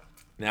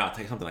 Now I'll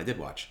tell you something I did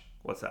watch.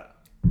 What's that?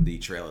 The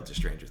trailer to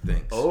Stranger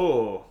Things.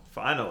 Oh,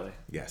 finally.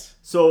 Yes.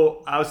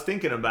 So I was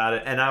thinking about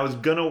it, and I was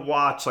gonna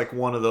watch like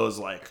one of those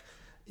like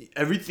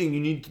everything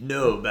you need to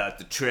know about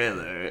the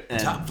trailer.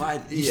 And, Top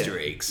 5 Easter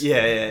eggs.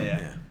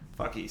 Yeah.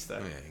 Fuck Easter.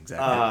 Yeah,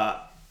 exactly.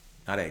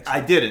 Not eggs. I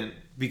didn't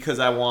because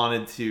I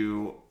wanted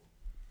to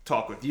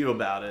talk with you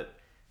about it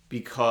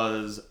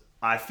because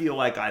I feel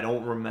like I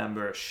don't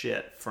remember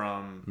shit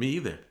from Me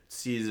either.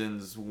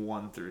 seasons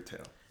 1 through 2.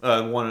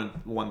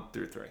 1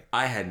 through 3.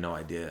 I had no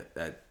idea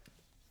that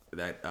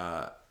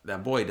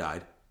boy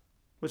died.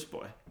 Which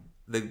boy?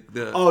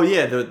 The Oh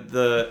yeah,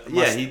 the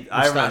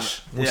I remember.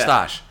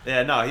 Mustache.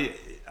 Yeah, no,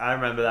 I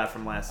remember that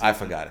from last season. I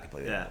forgot it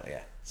completely. Yeah.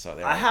 Yeah. So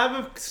there. I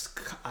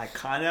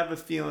kind of have a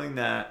feeling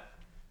that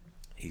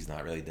He's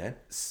not really dead.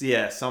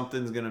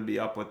 something's gonna be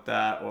up with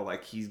that, or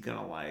like he's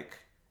gonna like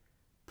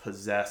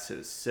possess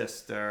his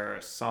sister,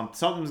 or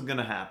something's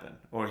gonna happen,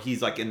 or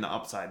he's like in the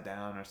upside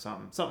down or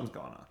something. Something's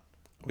going on.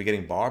 Are we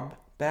getting Barb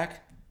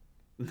back?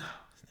 No,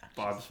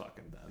 Barb's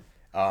fucking dead.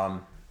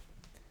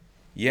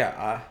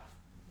 Yeah.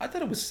 I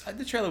thought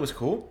the trailer was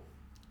cool.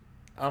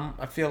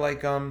 I feel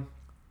like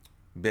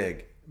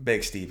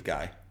big Steve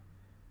guy.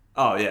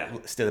 Oh yeah,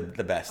 Still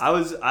the best. I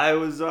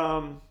was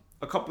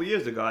a couple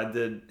years ago. I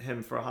did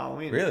him for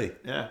Halloween. Really?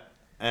 Yeah,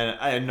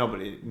 and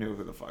nobody knew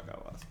who the fuck I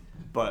was,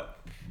 but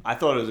I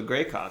thought it was a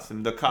great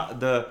costume.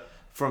 The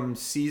from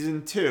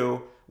season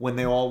 2 when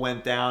they all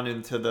went down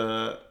into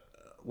the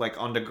like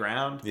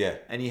underground. Yeah.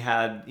 And he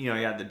had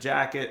the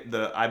jacket.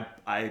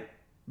 I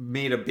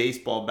made a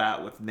baseball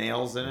bat with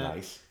nails in it.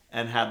 Nice.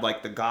 And had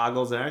like the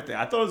goggles and everything.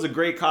 I thought it was a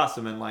great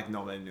costume, and like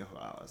nobody knew who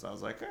I was. I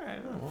was like, all right,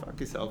 fuck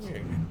yourselves.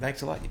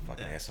 Thanks a lot, you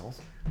fucking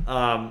assholes.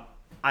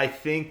 I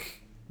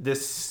think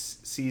this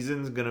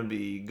season's gonna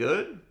be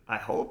good. I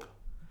hope.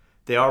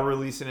 They are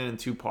releasing it in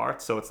 2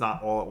 parts, so it's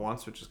not all at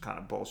once, which is kind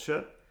of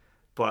bullshit.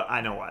 But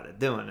I know why they're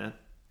doing it.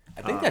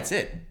 I think that's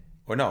it.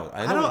 Or no?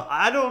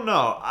 I don't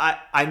know.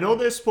 I know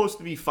there's supposed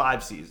to be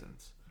 5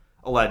 seasons,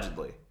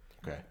 allegedly.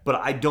 Okay. But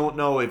I don't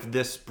know if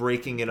this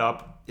breaking it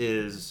up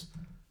is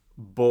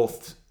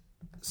both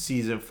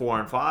season 4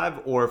 and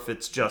 5, or if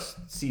it's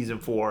just season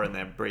 4 and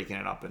they're breaking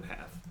it up in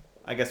half.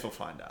 I guess we'll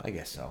find out. I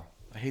guess so.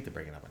 I hate the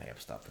breaking up and half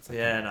stuff. It's like,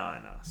 Yeah, no, I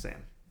know,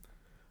 same.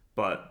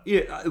 But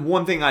yeah,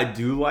 one thing I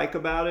do like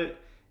about it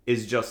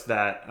is just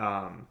that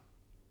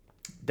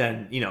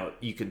then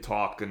you can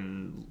talk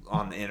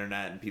on the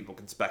internet and people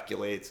can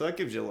speculate, so that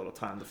gives you a little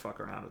time to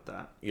fuck around with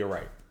that. You're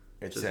right.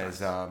 It Just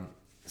says nice.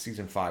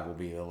 season 5 will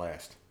be the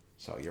last.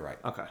 So you're right.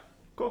 Okay,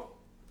 cool.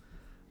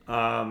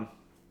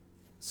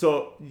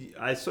 So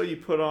I saw you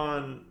put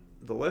on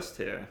the list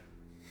here.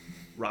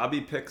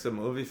 Robbie picks a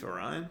movie for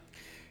Ryan.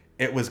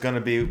 It was going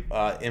to be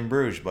in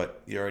Bruges,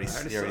 but you're already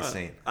saw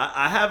seen. it.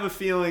 I have a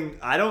feeling.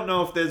 I don't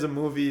know if there's a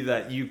movie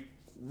that you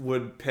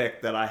would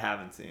pick that I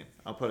haven't seen.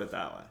 I'll put it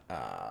that way.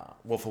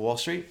 Wolf of Wall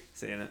Street.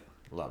 Seeing it.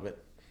 Love it.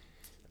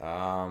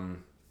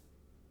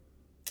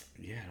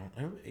 Yeah,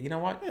 I don't, you know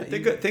what? Yeah,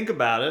 think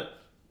about it,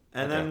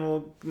 and then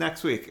we'll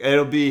next week.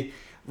 It'll be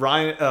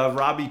Ryan.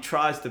 Robbie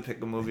tries to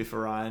pick a movie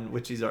for Ryan,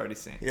 which he's already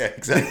seen. Yeah,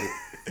 exactly.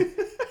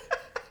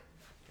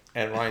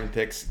 And Ryan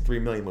picks 3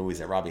 million movies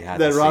that Robbie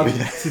hasn't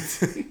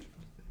seen.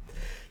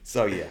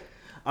 So yeah,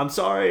 I'm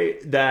sorry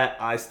that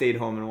I stayed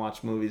home and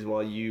watched movies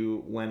while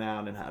you went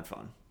out and had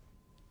fun.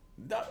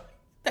 no,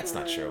 that's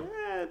not true.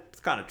 It's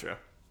kind of true.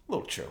 A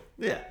little true.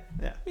 Yeah.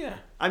 Yeah.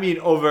 I mean,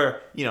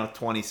 over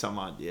 20 some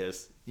odd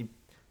years, you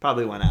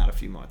probably went out a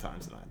few more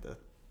times than I did.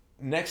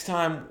 Next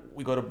time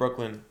we go to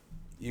Brooklyn,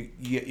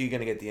 you're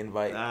gonna get the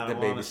invite, the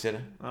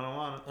babysitter. I don't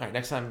want it. All right,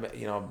 next time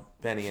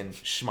Benny and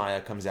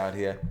Shmaya comes out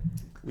here,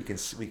 we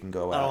can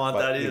go out. I don't want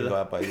that either. We can go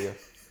out by you.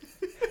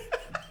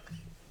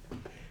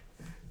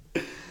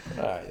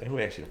 All right, who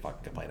actually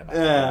fucking complain about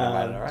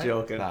it? All right?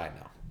 Joking. I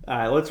know. All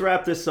right, let's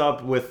wrap this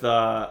up with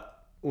a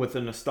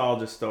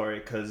nostalgia story,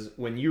 because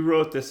when you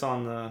wrote this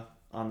on the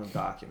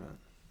document,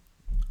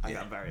 I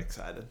got very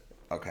excited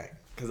Okay.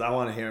 because I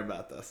want to hear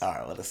about this. All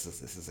right. Well, this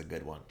is a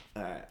good one.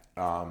 All right.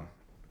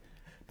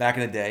 Back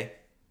in the day,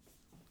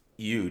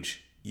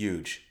 huge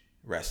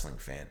wrestling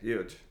fan.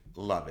 Huge.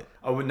 Love it.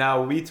 Oh,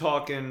 now are we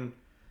talking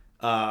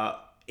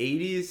 80s,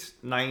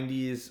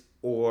 90s,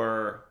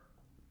 or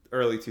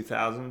early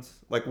 2000s?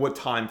 Like what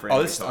time frame?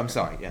 Oh, I'm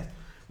sorry. Yeah,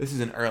 this is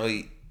an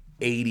early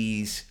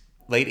 '80s,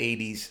 late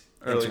 '80s,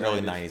 early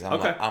 90s.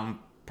 I'm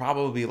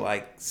probably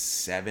like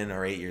 7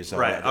 or 8 years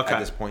old at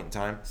this point in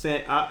time.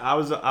 See, I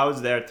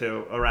was there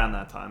too around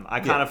that time. I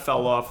kind of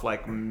fell off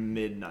like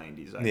mid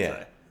 90s. I'd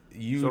say.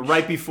 So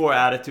right before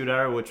Attitude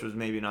Era, which was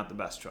maybe not the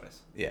best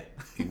choice. Yeah,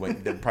 he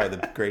went probably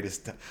the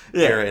greatest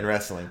era in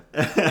wrestling.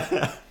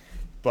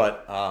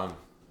 But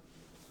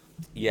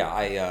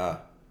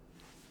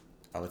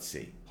let's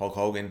see. Hulk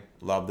Hogan,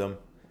 loved him.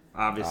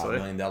 Obviously.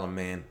 $1 Million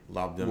Man,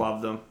 loved him.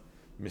 Loved him.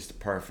 Mr.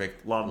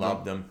 Perfect,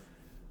 loved him.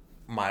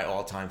 My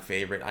all-time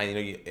favorite,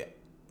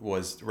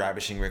 was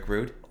Ravishing Rick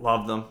Rude.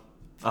 Loved him.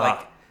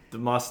 The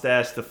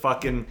mustache, the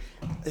fucking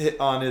hit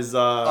on his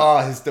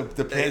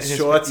his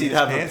shorts. He'd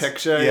have a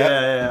picture.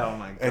 Yeah. Oh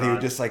my god. And he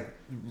would just like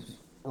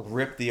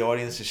rip the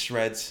audience to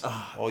shreds.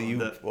 All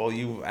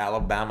you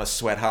Alabama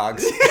sweat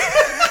hogs.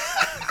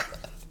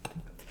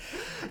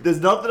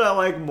 There's nothing I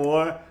like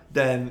more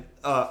than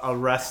a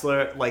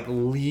wrestler like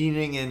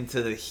leaning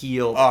into the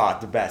heel.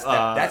 The best.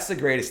 That's the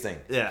greatest thing.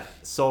 Yeah,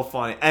 so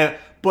funny.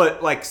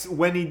 But like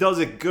when he does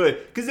it good,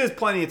 because there's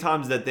plenty of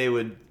times that they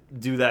would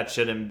do that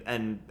shit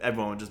and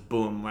everyone would just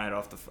boom right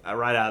out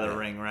of the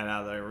ring, right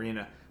out of the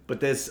arena. But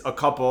there's a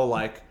couple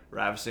like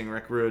Ravishing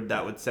Rick Rude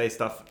that would say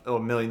stuff, or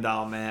 $1 Million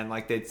Man,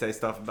 like they'd say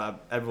stuff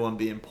about everyone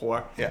being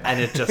poor, and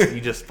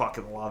you just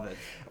fucking love it.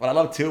 What I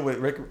love too with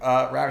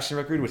Ravishing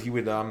Rick Rude was he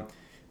would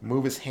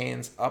move his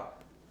hands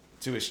up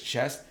to his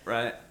chest,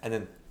 right, and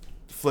then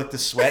flick the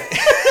sweat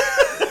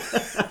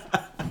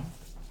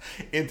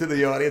into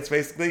the audience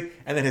basically,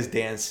 and then his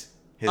dance.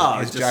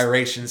 His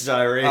gyrations.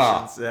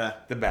 Yeah.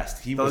 The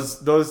best.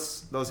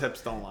 Those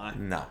hips don't lie.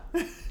 No.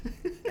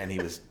 And he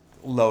was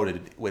loaded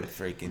with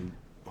freaking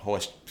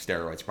horse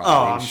steroids, probably.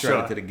 Oh, he was I'm shredded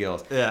sure. to the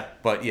gills. Yeah.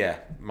 But yeah,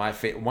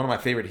 one of my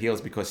favorite heels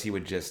because he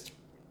would just...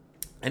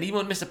 And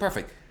even with Mr.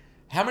 Perfect,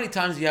 how many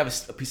times do you have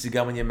a piece of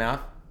gum in your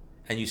mouth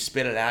and you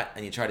spit it out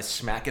and you try to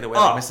smack it away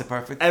like Mr.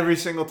 Perfect? Every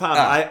single time.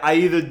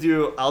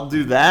 I'll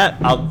do that.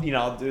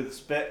 I'll do the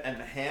spit and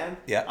the hand.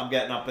 Yeah. I'm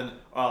getting up and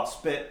I'll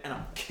spit and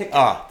I'll kick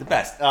it. The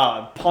best.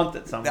 Punt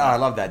it somewhere. I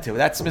love that too.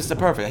 That's Mr.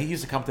 Perfect. He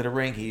used to come to the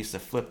ring. He used to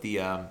flip the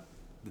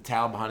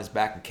towel behind his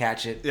back and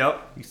catch it.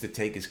 Yep. He used to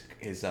take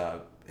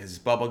his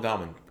bubble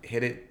gum and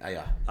hit it.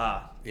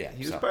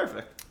 He was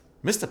perfect.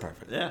 Mr.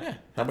 Perfect. Yeah.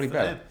 Nobody That's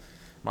the better. name.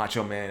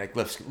 Macho Man. Like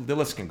the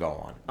list can go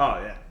on. Oh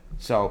yeah.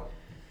 So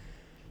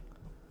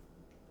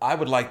I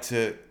would like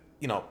to,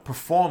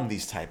 perform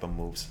these type of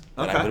moves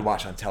that I would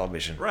watch on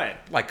television. Right.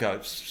 Like a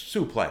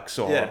suplex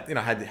or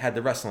had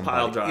the wrestling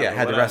Pile buddy. driver, Yeah,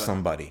 had the whatever.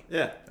 wrestling buddy.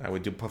 Yeah. I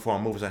would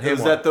perform moves on him.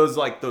 Was that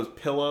those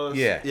pillows?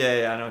 Yeah.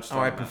 Yeah, I know what you're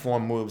Or I talking about.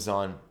 perform moves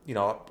on,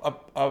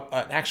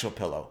 an actual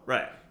pillow.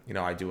 Right.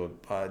 I do a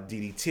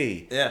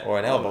DDT Yeah. or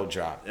an elbow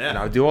drop. Yeah. And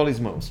I would do all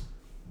these moves.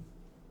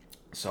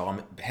 So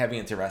I'm heavy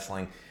into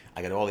wrestling.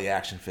 I got all the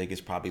action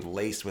figures probably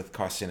laced with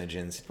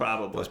carcinogens.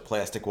 Probably. Those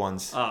plastic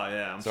ones. Oh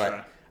yeah, I'm So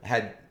sure. I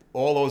had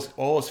all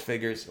those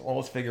figures,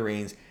 all those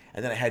figurines,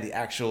 and then I had the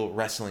actual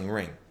wrestling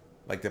ring,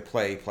 like the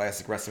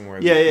plastic wrestling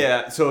ring.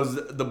 Yeah. So it was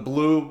the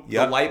blue,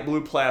 Yep. the light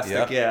blue plastic.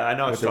 Yep. Yeah, I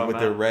know what with you're talking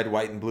with about. the red,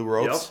 white, and blue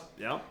ropes.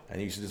 Yep. And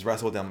you used to just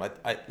wrestle with them.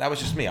 That was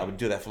just me. I would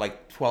do that for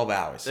like 12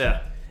 hours.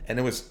 Yeah. And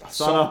it was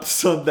Sun up,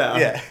 sun down.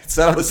 Yeah,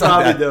 sun up, What's sun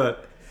Robbie down. doing?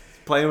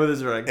 Playing with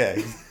his ring. Yeah,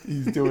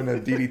 he's doing a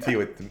DDT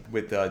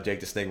with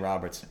Jake the Snake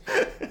Roberts.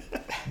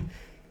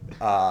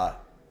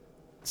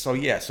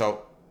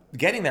 So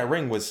getting that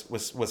ring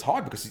was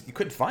hard because you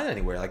couldn't find it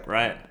anywhere. Like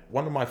Right.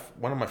 one of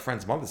my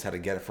friends' mothers had to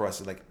get it for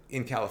us. Like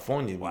in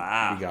California,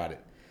 Wow. we got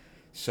it.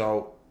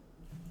 So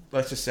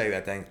let's just say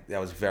that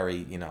was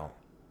very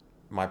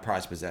my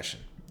prized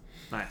possession.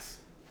 Nice.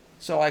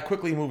 So I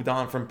quickly moved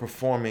on from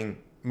performing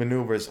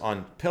maneuvers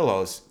on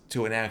pillows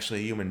to an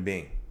actually human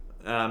being.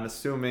 I'm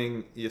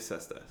assuming your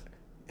sister.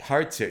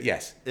 Her too,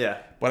 yes. Yeah.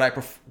 But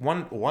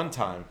one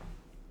time,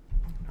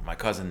 my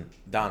cousin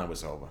Donna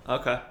was over,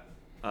 Okay.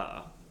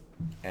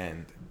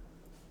 and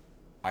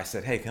I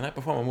said, "Hey, can I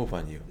perform a move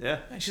on you?" Yeah.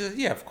 And she said,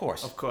 "Yeah, of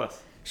course." Of course.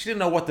 She didn't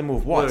know what the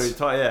move What was. are you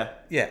talking? Yeah.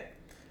 Yeah,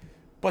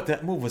 but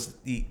that move was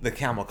the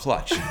camel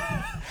clutch.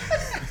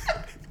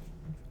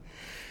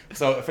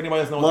 So if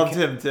anybody doesn't know, Loved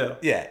him too.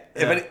 Yeah.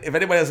 Yeah. If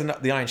anybody doesn't know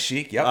the Iron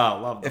Sheik, yep. Oh,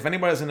 loved him. If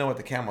anybody doesn't know what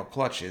the camel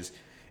clutch is,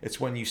 it's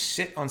when you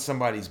sit on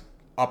somebody's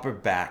upper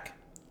back,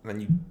 and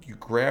then you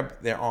grab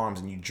their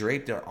arms and you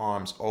drape their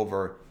arms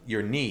over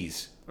your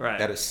knees Right.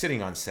 that are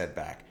sitting on said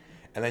back,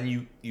 and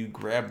then you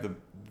grab the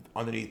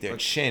underneath their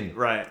chin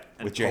Right.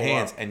 And with your pull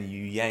hands up. and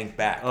you yank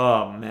back.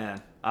 Oh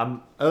man.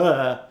 I'm.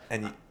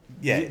 And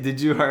you, Did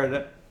you heard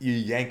it? you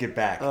yank it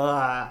back.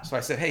 So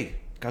I said, "Hey,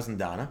 cousin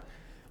Donna,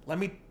 let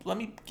me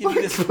give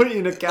you this. Put you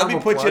in a camel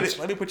clutch.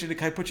 Can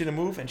I put you in a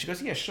move?" And she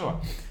goes, "Yeah, sure."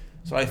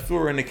 So I threw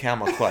her in the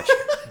camel clutch,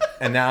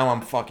 and now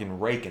I'm fucking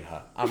raking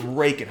her. I'm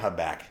raking her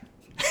back.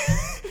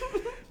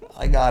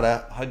 I got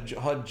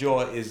her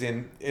jaw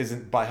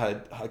isn't by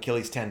her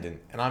Achilles tendon,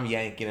 and I'm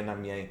yanking and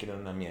I'm yanking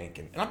and I'm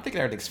yanking, and I'm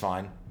thinking everything's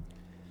fine.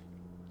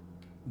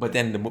 But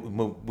then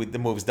the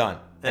move's done,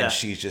 Yeah. and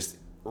she's just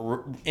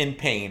in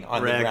pain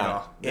on the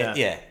ground.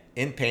 Yeah.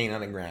 In pain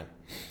on the ground.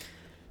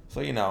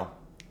 So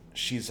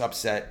she's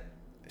upset.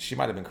 She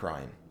might have been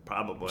crying.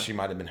 Probably. She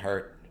might have been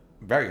hurt,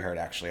 very hurt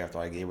actually, after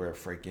I gave her a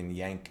freaking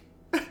yank.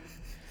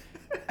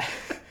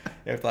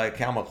 After I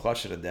camel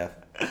clutched her to death.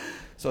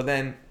 So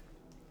then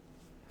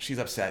she's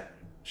upset.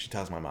 She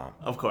tells my mom.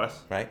 Of course.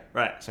 Right?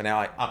 Right. So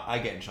now I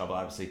get in trouble,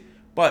 obviously.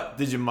 But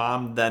Did your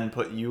mom then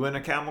put you in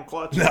a camel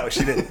clutch? no,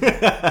 she didn't.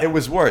 It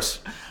was worse.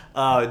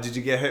 Did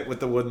you get hit with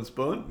the wooden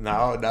spoon? No,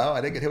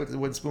 I didn't get hit with the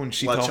wooden spoon.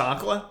 She La told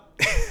chancla?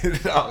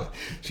 no,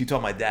 she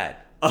told my dad.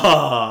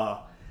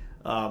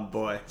 Oh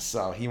boy.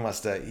 So he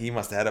must have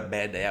had a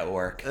bad day at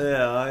work.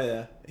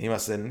 Yeah. He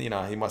must have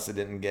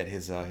didn't get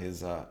his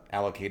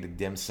allocated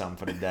dim sum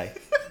for the day.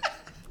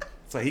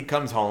 So he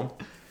comes home,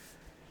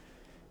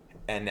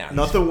 and now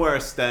Nothing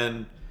worse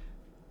than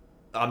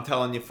I'm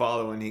telling your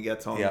father when he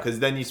gets home, Yeah. because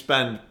then you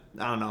spend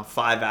 5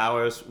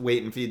 hours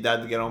waiting for your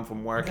dad to get home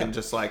from work, and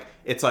just like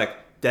it's like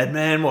dead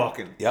man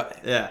walking.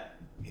 Yep. Yeah.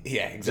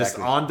 Yeah, Just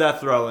exactly. on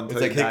death row until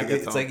It's like your dad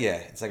gets home.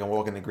 it's like I'm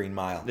walking the Green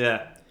Mile.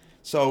 Yeah.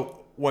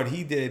 So what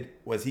he did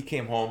was he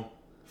came home,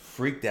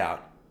 freaked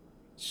out,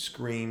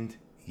 screamed,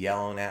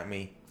 yelling at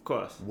me. Of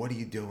course. What are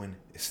you doing?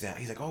 He's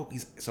like, oh,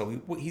 he's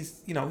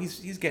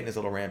getting his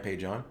little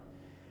rampage on,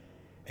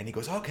 and he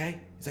goes, okay.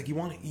 He's like, you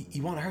want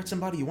to hurt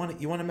somebody? You want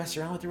to mess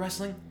around with the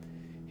wrestling?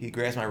 He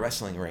grabs my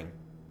wrestling ring.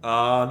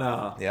 Oh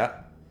no.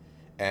 Yeah,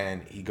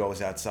 and he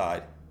goes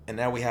outside, and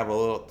now we have a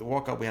little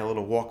walk up. We had a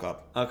little walk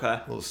up, Okay.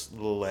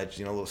 little ledge,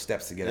 little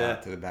steps to get Yeah.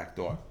 out to the back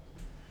door.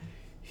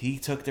 He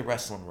took the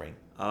wrestling ring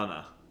Oh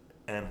no.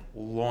 and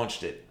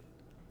launched it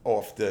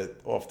off the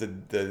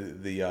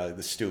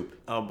stoop,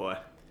 Oh boy.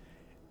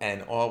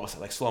 and all was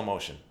like slow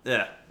motion.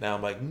 Yeah. Now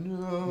I'm like,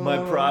 no, My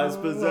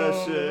prized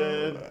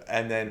possession.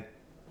 and then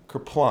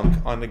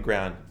kerplunk on the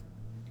ground,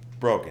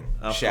 broken,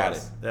 Of shattered.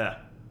 course. Yeah.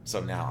 So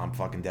now I'm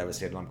fucking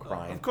devastated. I'm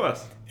crying. Of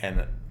course.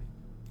 And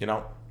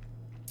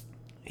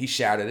he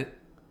shattered it.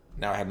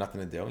 Now I had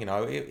nothing to do.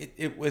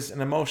 It was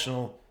an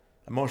emotional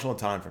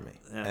time for me,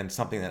 Yeah. and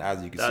something that,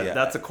 as you can see,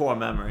 That's a core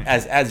memory.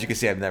 as you can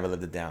see, I've never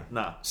lived it down.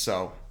 No.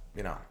 So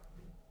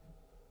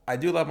I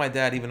do love my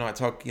dad, even though I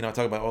talk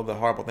about all the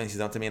horrible things he's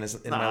done to me in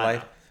my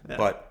life. Yeah.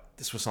 But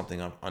this was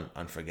something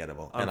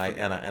unforgettable, and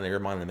I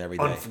remind him every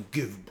day.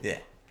 Unforgivable. Yeah.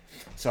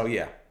 So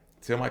yeah,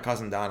 to my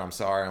cousin Don, I'm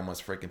sorry. I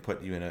almost freaking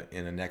put you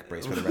in a neck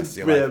brace for the rest of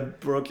your life. Rib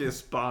broke your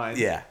spine.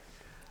 Yeah.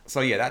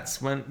 So yeah,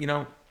 that's when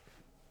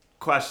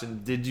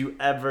Question: did you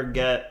ever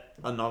get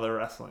another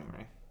wrestling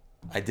ring?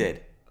 I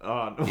did.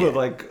 Yeah.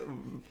 Like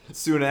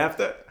soon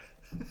after?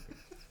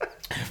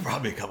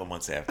 Probably a couple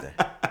months after.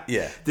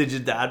 Yeah. Did your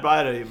dad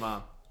buy it or your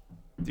mom?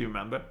 Do you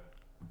remember?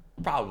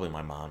 Probably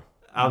my mom.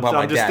 I'm But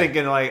my just dad-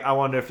 thinking, like, I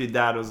wonder if your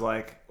dad was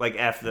like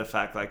after the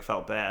fact, like,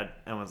 felt bad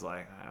and was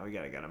like, "Ah, we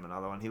gotta get him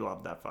another one. He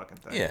loved that fucking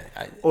thing." Yeah.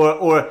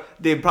 Or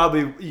they'd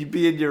probably, you'd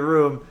be in your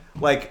room,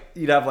 like,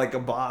 you'd have like a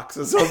box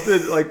or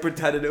something, like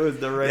pretending it was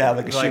the ring. Yeah,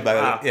 like a shoe bag.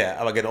 ah,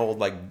 Yeah, like an old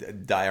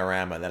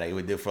diorama that I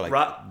would do for like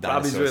Robbie's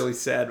dinosaurs. really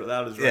sad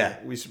without his ring. Yeah.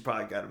 We should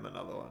probably get him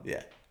another one.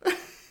 Yeah.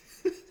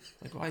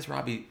 Like, why is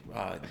Robbie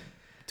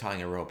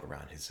tying a rope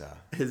around his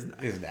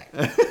neck?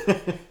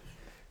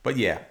 But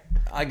yeah,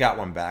 I got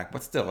one back.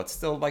 But still, it's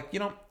still like,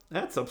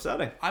 That's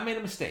upsetting. I made a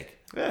mistake.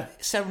 Yeah.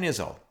 7 years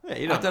old. Yeah,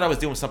 you I don't thought know. I was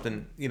doing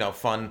something,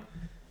 fun.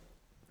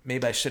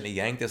 Maybe I shouldn't have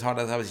yanked as hard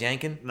as I was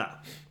yanking. No.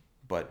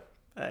 But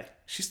Hey.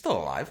 she's still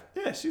alive.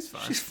 Yeah, she's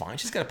fine. She's fine.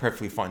 She's got a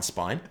perfectly fine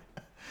spine.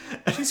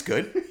 She's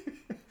good.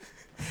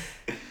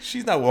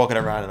 She's not walking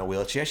around in a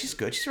wheelchair. She's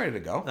good. She's ready to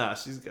go. No,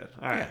 she's good.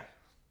 All right. Yeah.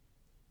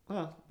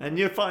 Well, and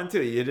you're fine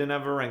too. You didn't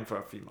have a ring for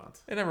a few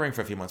months. I never rang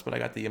for a few months, but I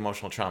got the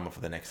emotional trauma for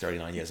the next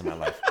 39 years of my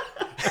life.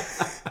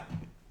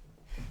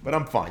 But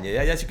I'm fine.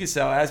 Yeah, as you can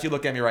tell, as you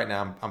look at me right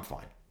now, I'm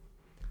fine.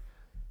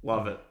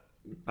 Love it.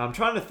 I'm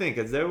trying to think.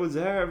 Was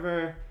there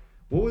ever?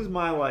 What was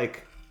my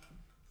like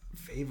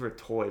favorite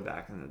toy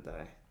back in the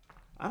day?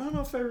 I don't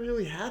know if I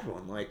really had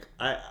one. Like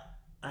I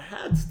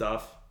had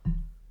stuff.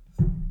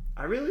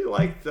 I really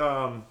liked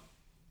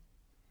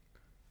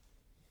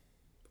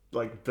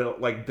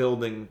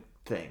building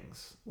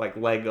things like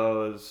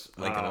Legos,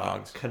 Lincoln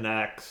Logs,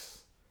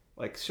 Connects,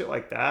 like shit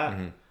like that.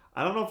 Mm-hmm.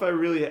 I don't know if I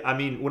really. I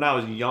mean, when I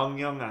was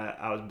young,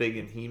 I was big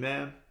in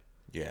He-Man.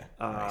 Yeah,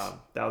 nice.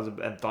 That was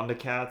and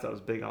Thundercats. I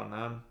was big on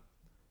them.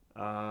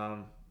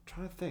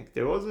 Trying to think.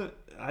 There wasn't.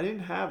 I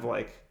didn't have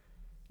like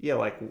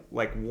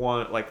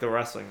one like the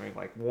wrestling ring,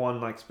 like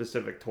one like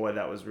specific toy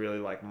that was really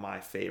like my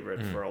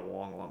favorite for a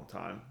long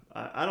time.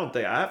 I don't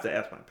think I have to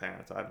ask my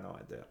parents. I have no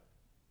idea,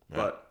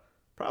 but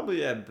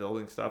probably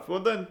building stuff. Well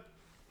then,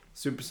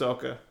 Super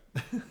Soaker.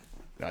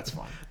 That's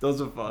fun.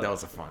 Those are fun. That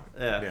was a fun.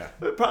 Yeah.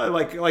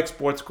 Probably like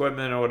sports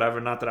equipment or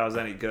whatever. Not that I was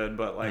any good,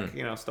 but like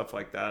stuff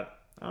like that.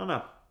 I don't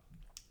know.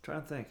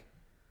 Trying to think.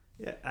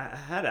 Yeah, I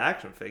had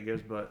action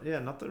figures, but yeah,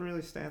 nothing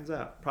really stands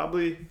out.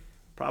 Probably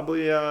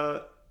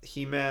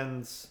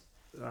He-Man's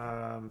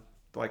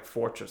like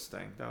Fortress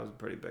thing. That was a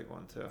pretty big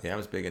one too. Yeah, I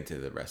was big into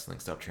the wrestling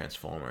stuff.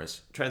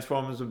 Transformers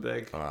were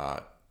big.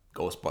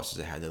 Ghostbusters.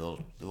 They had the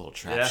little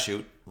trap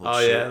shoot.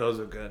 Yeah, those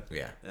are good.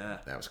 Yeah, yeah,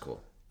 that was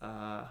cool.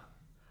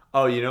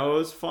 Oh, you know, it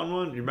was a fun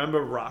one. You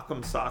remember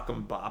Rock'em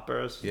Sock'em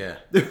Boppers? Yeah.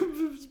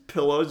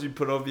 Pillows you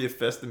put over your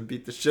fist and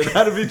beat the shit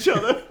out of each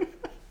other.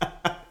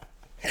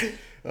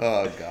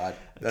 Oh God,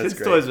 that's kids'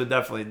 great. toys are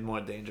definitely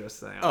more dangerous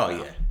than they are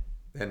now. Yeah,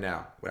 and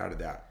now without a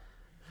doubt.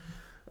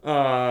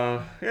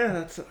 Yeah,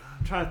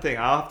 I'm trying to think.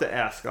 I'll have to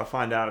ask. I'll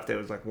find out if there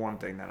was like one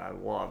thing that I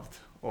loved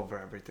over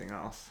everything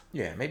else.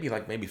 Yeah, maybe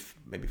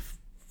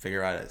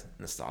figure out a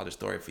nostalgia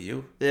story for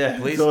you. Yeah,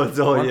 please.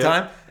 One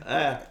time.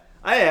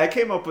 I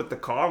came up with the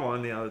car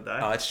one the other day.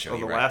 Oh, that's true. Or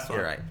the last one.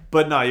 You're right.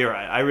 But no, you're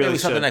right. I really maybe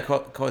should. something that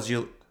caused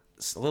you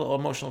a little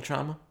emotional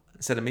trauma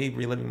instead of me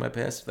reliving my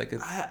past. Like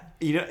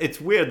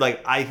it's weird.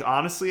 Like I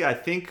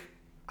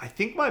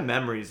think my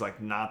memory is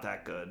like not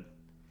that good.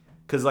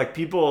 Cause like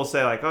people will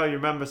say like, oh, you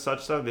remember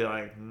such stuff? I'll be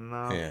like,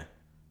 no,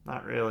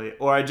 not really.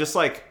 Or I just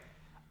like,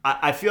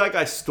 I feel like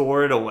I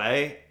store it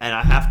away and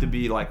I have to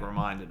be like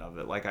reminded of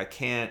it. Like I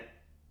can't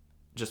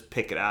just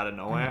pick it out of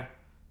nowhere.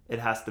 It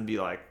has to be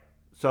like,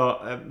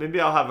 so maybe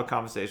I'll have a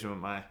conversation with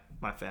my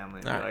family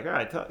and be like, all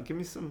right, give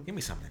me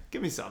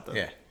something.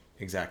 Yeah,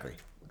 exactly.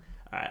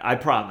 All right, I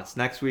promise.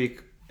 Next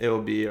week it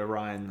will be a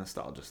Ryan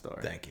nostalgia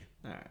story. Thank you.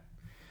 All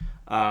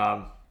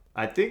right.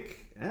 I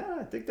think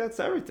that's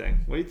everything.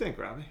 What do you think,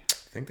 Robbie?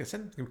 I think that's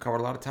it. We've covered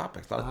a lot of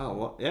topics. Long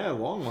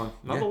one.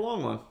 Another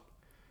long one.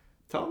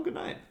 Tell them good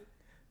night.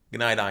 Good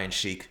night, Iron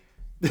Sheik.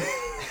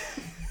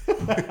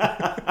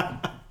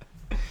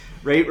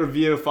 Rate,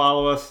 review,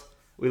 follow us.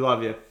 We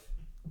love you.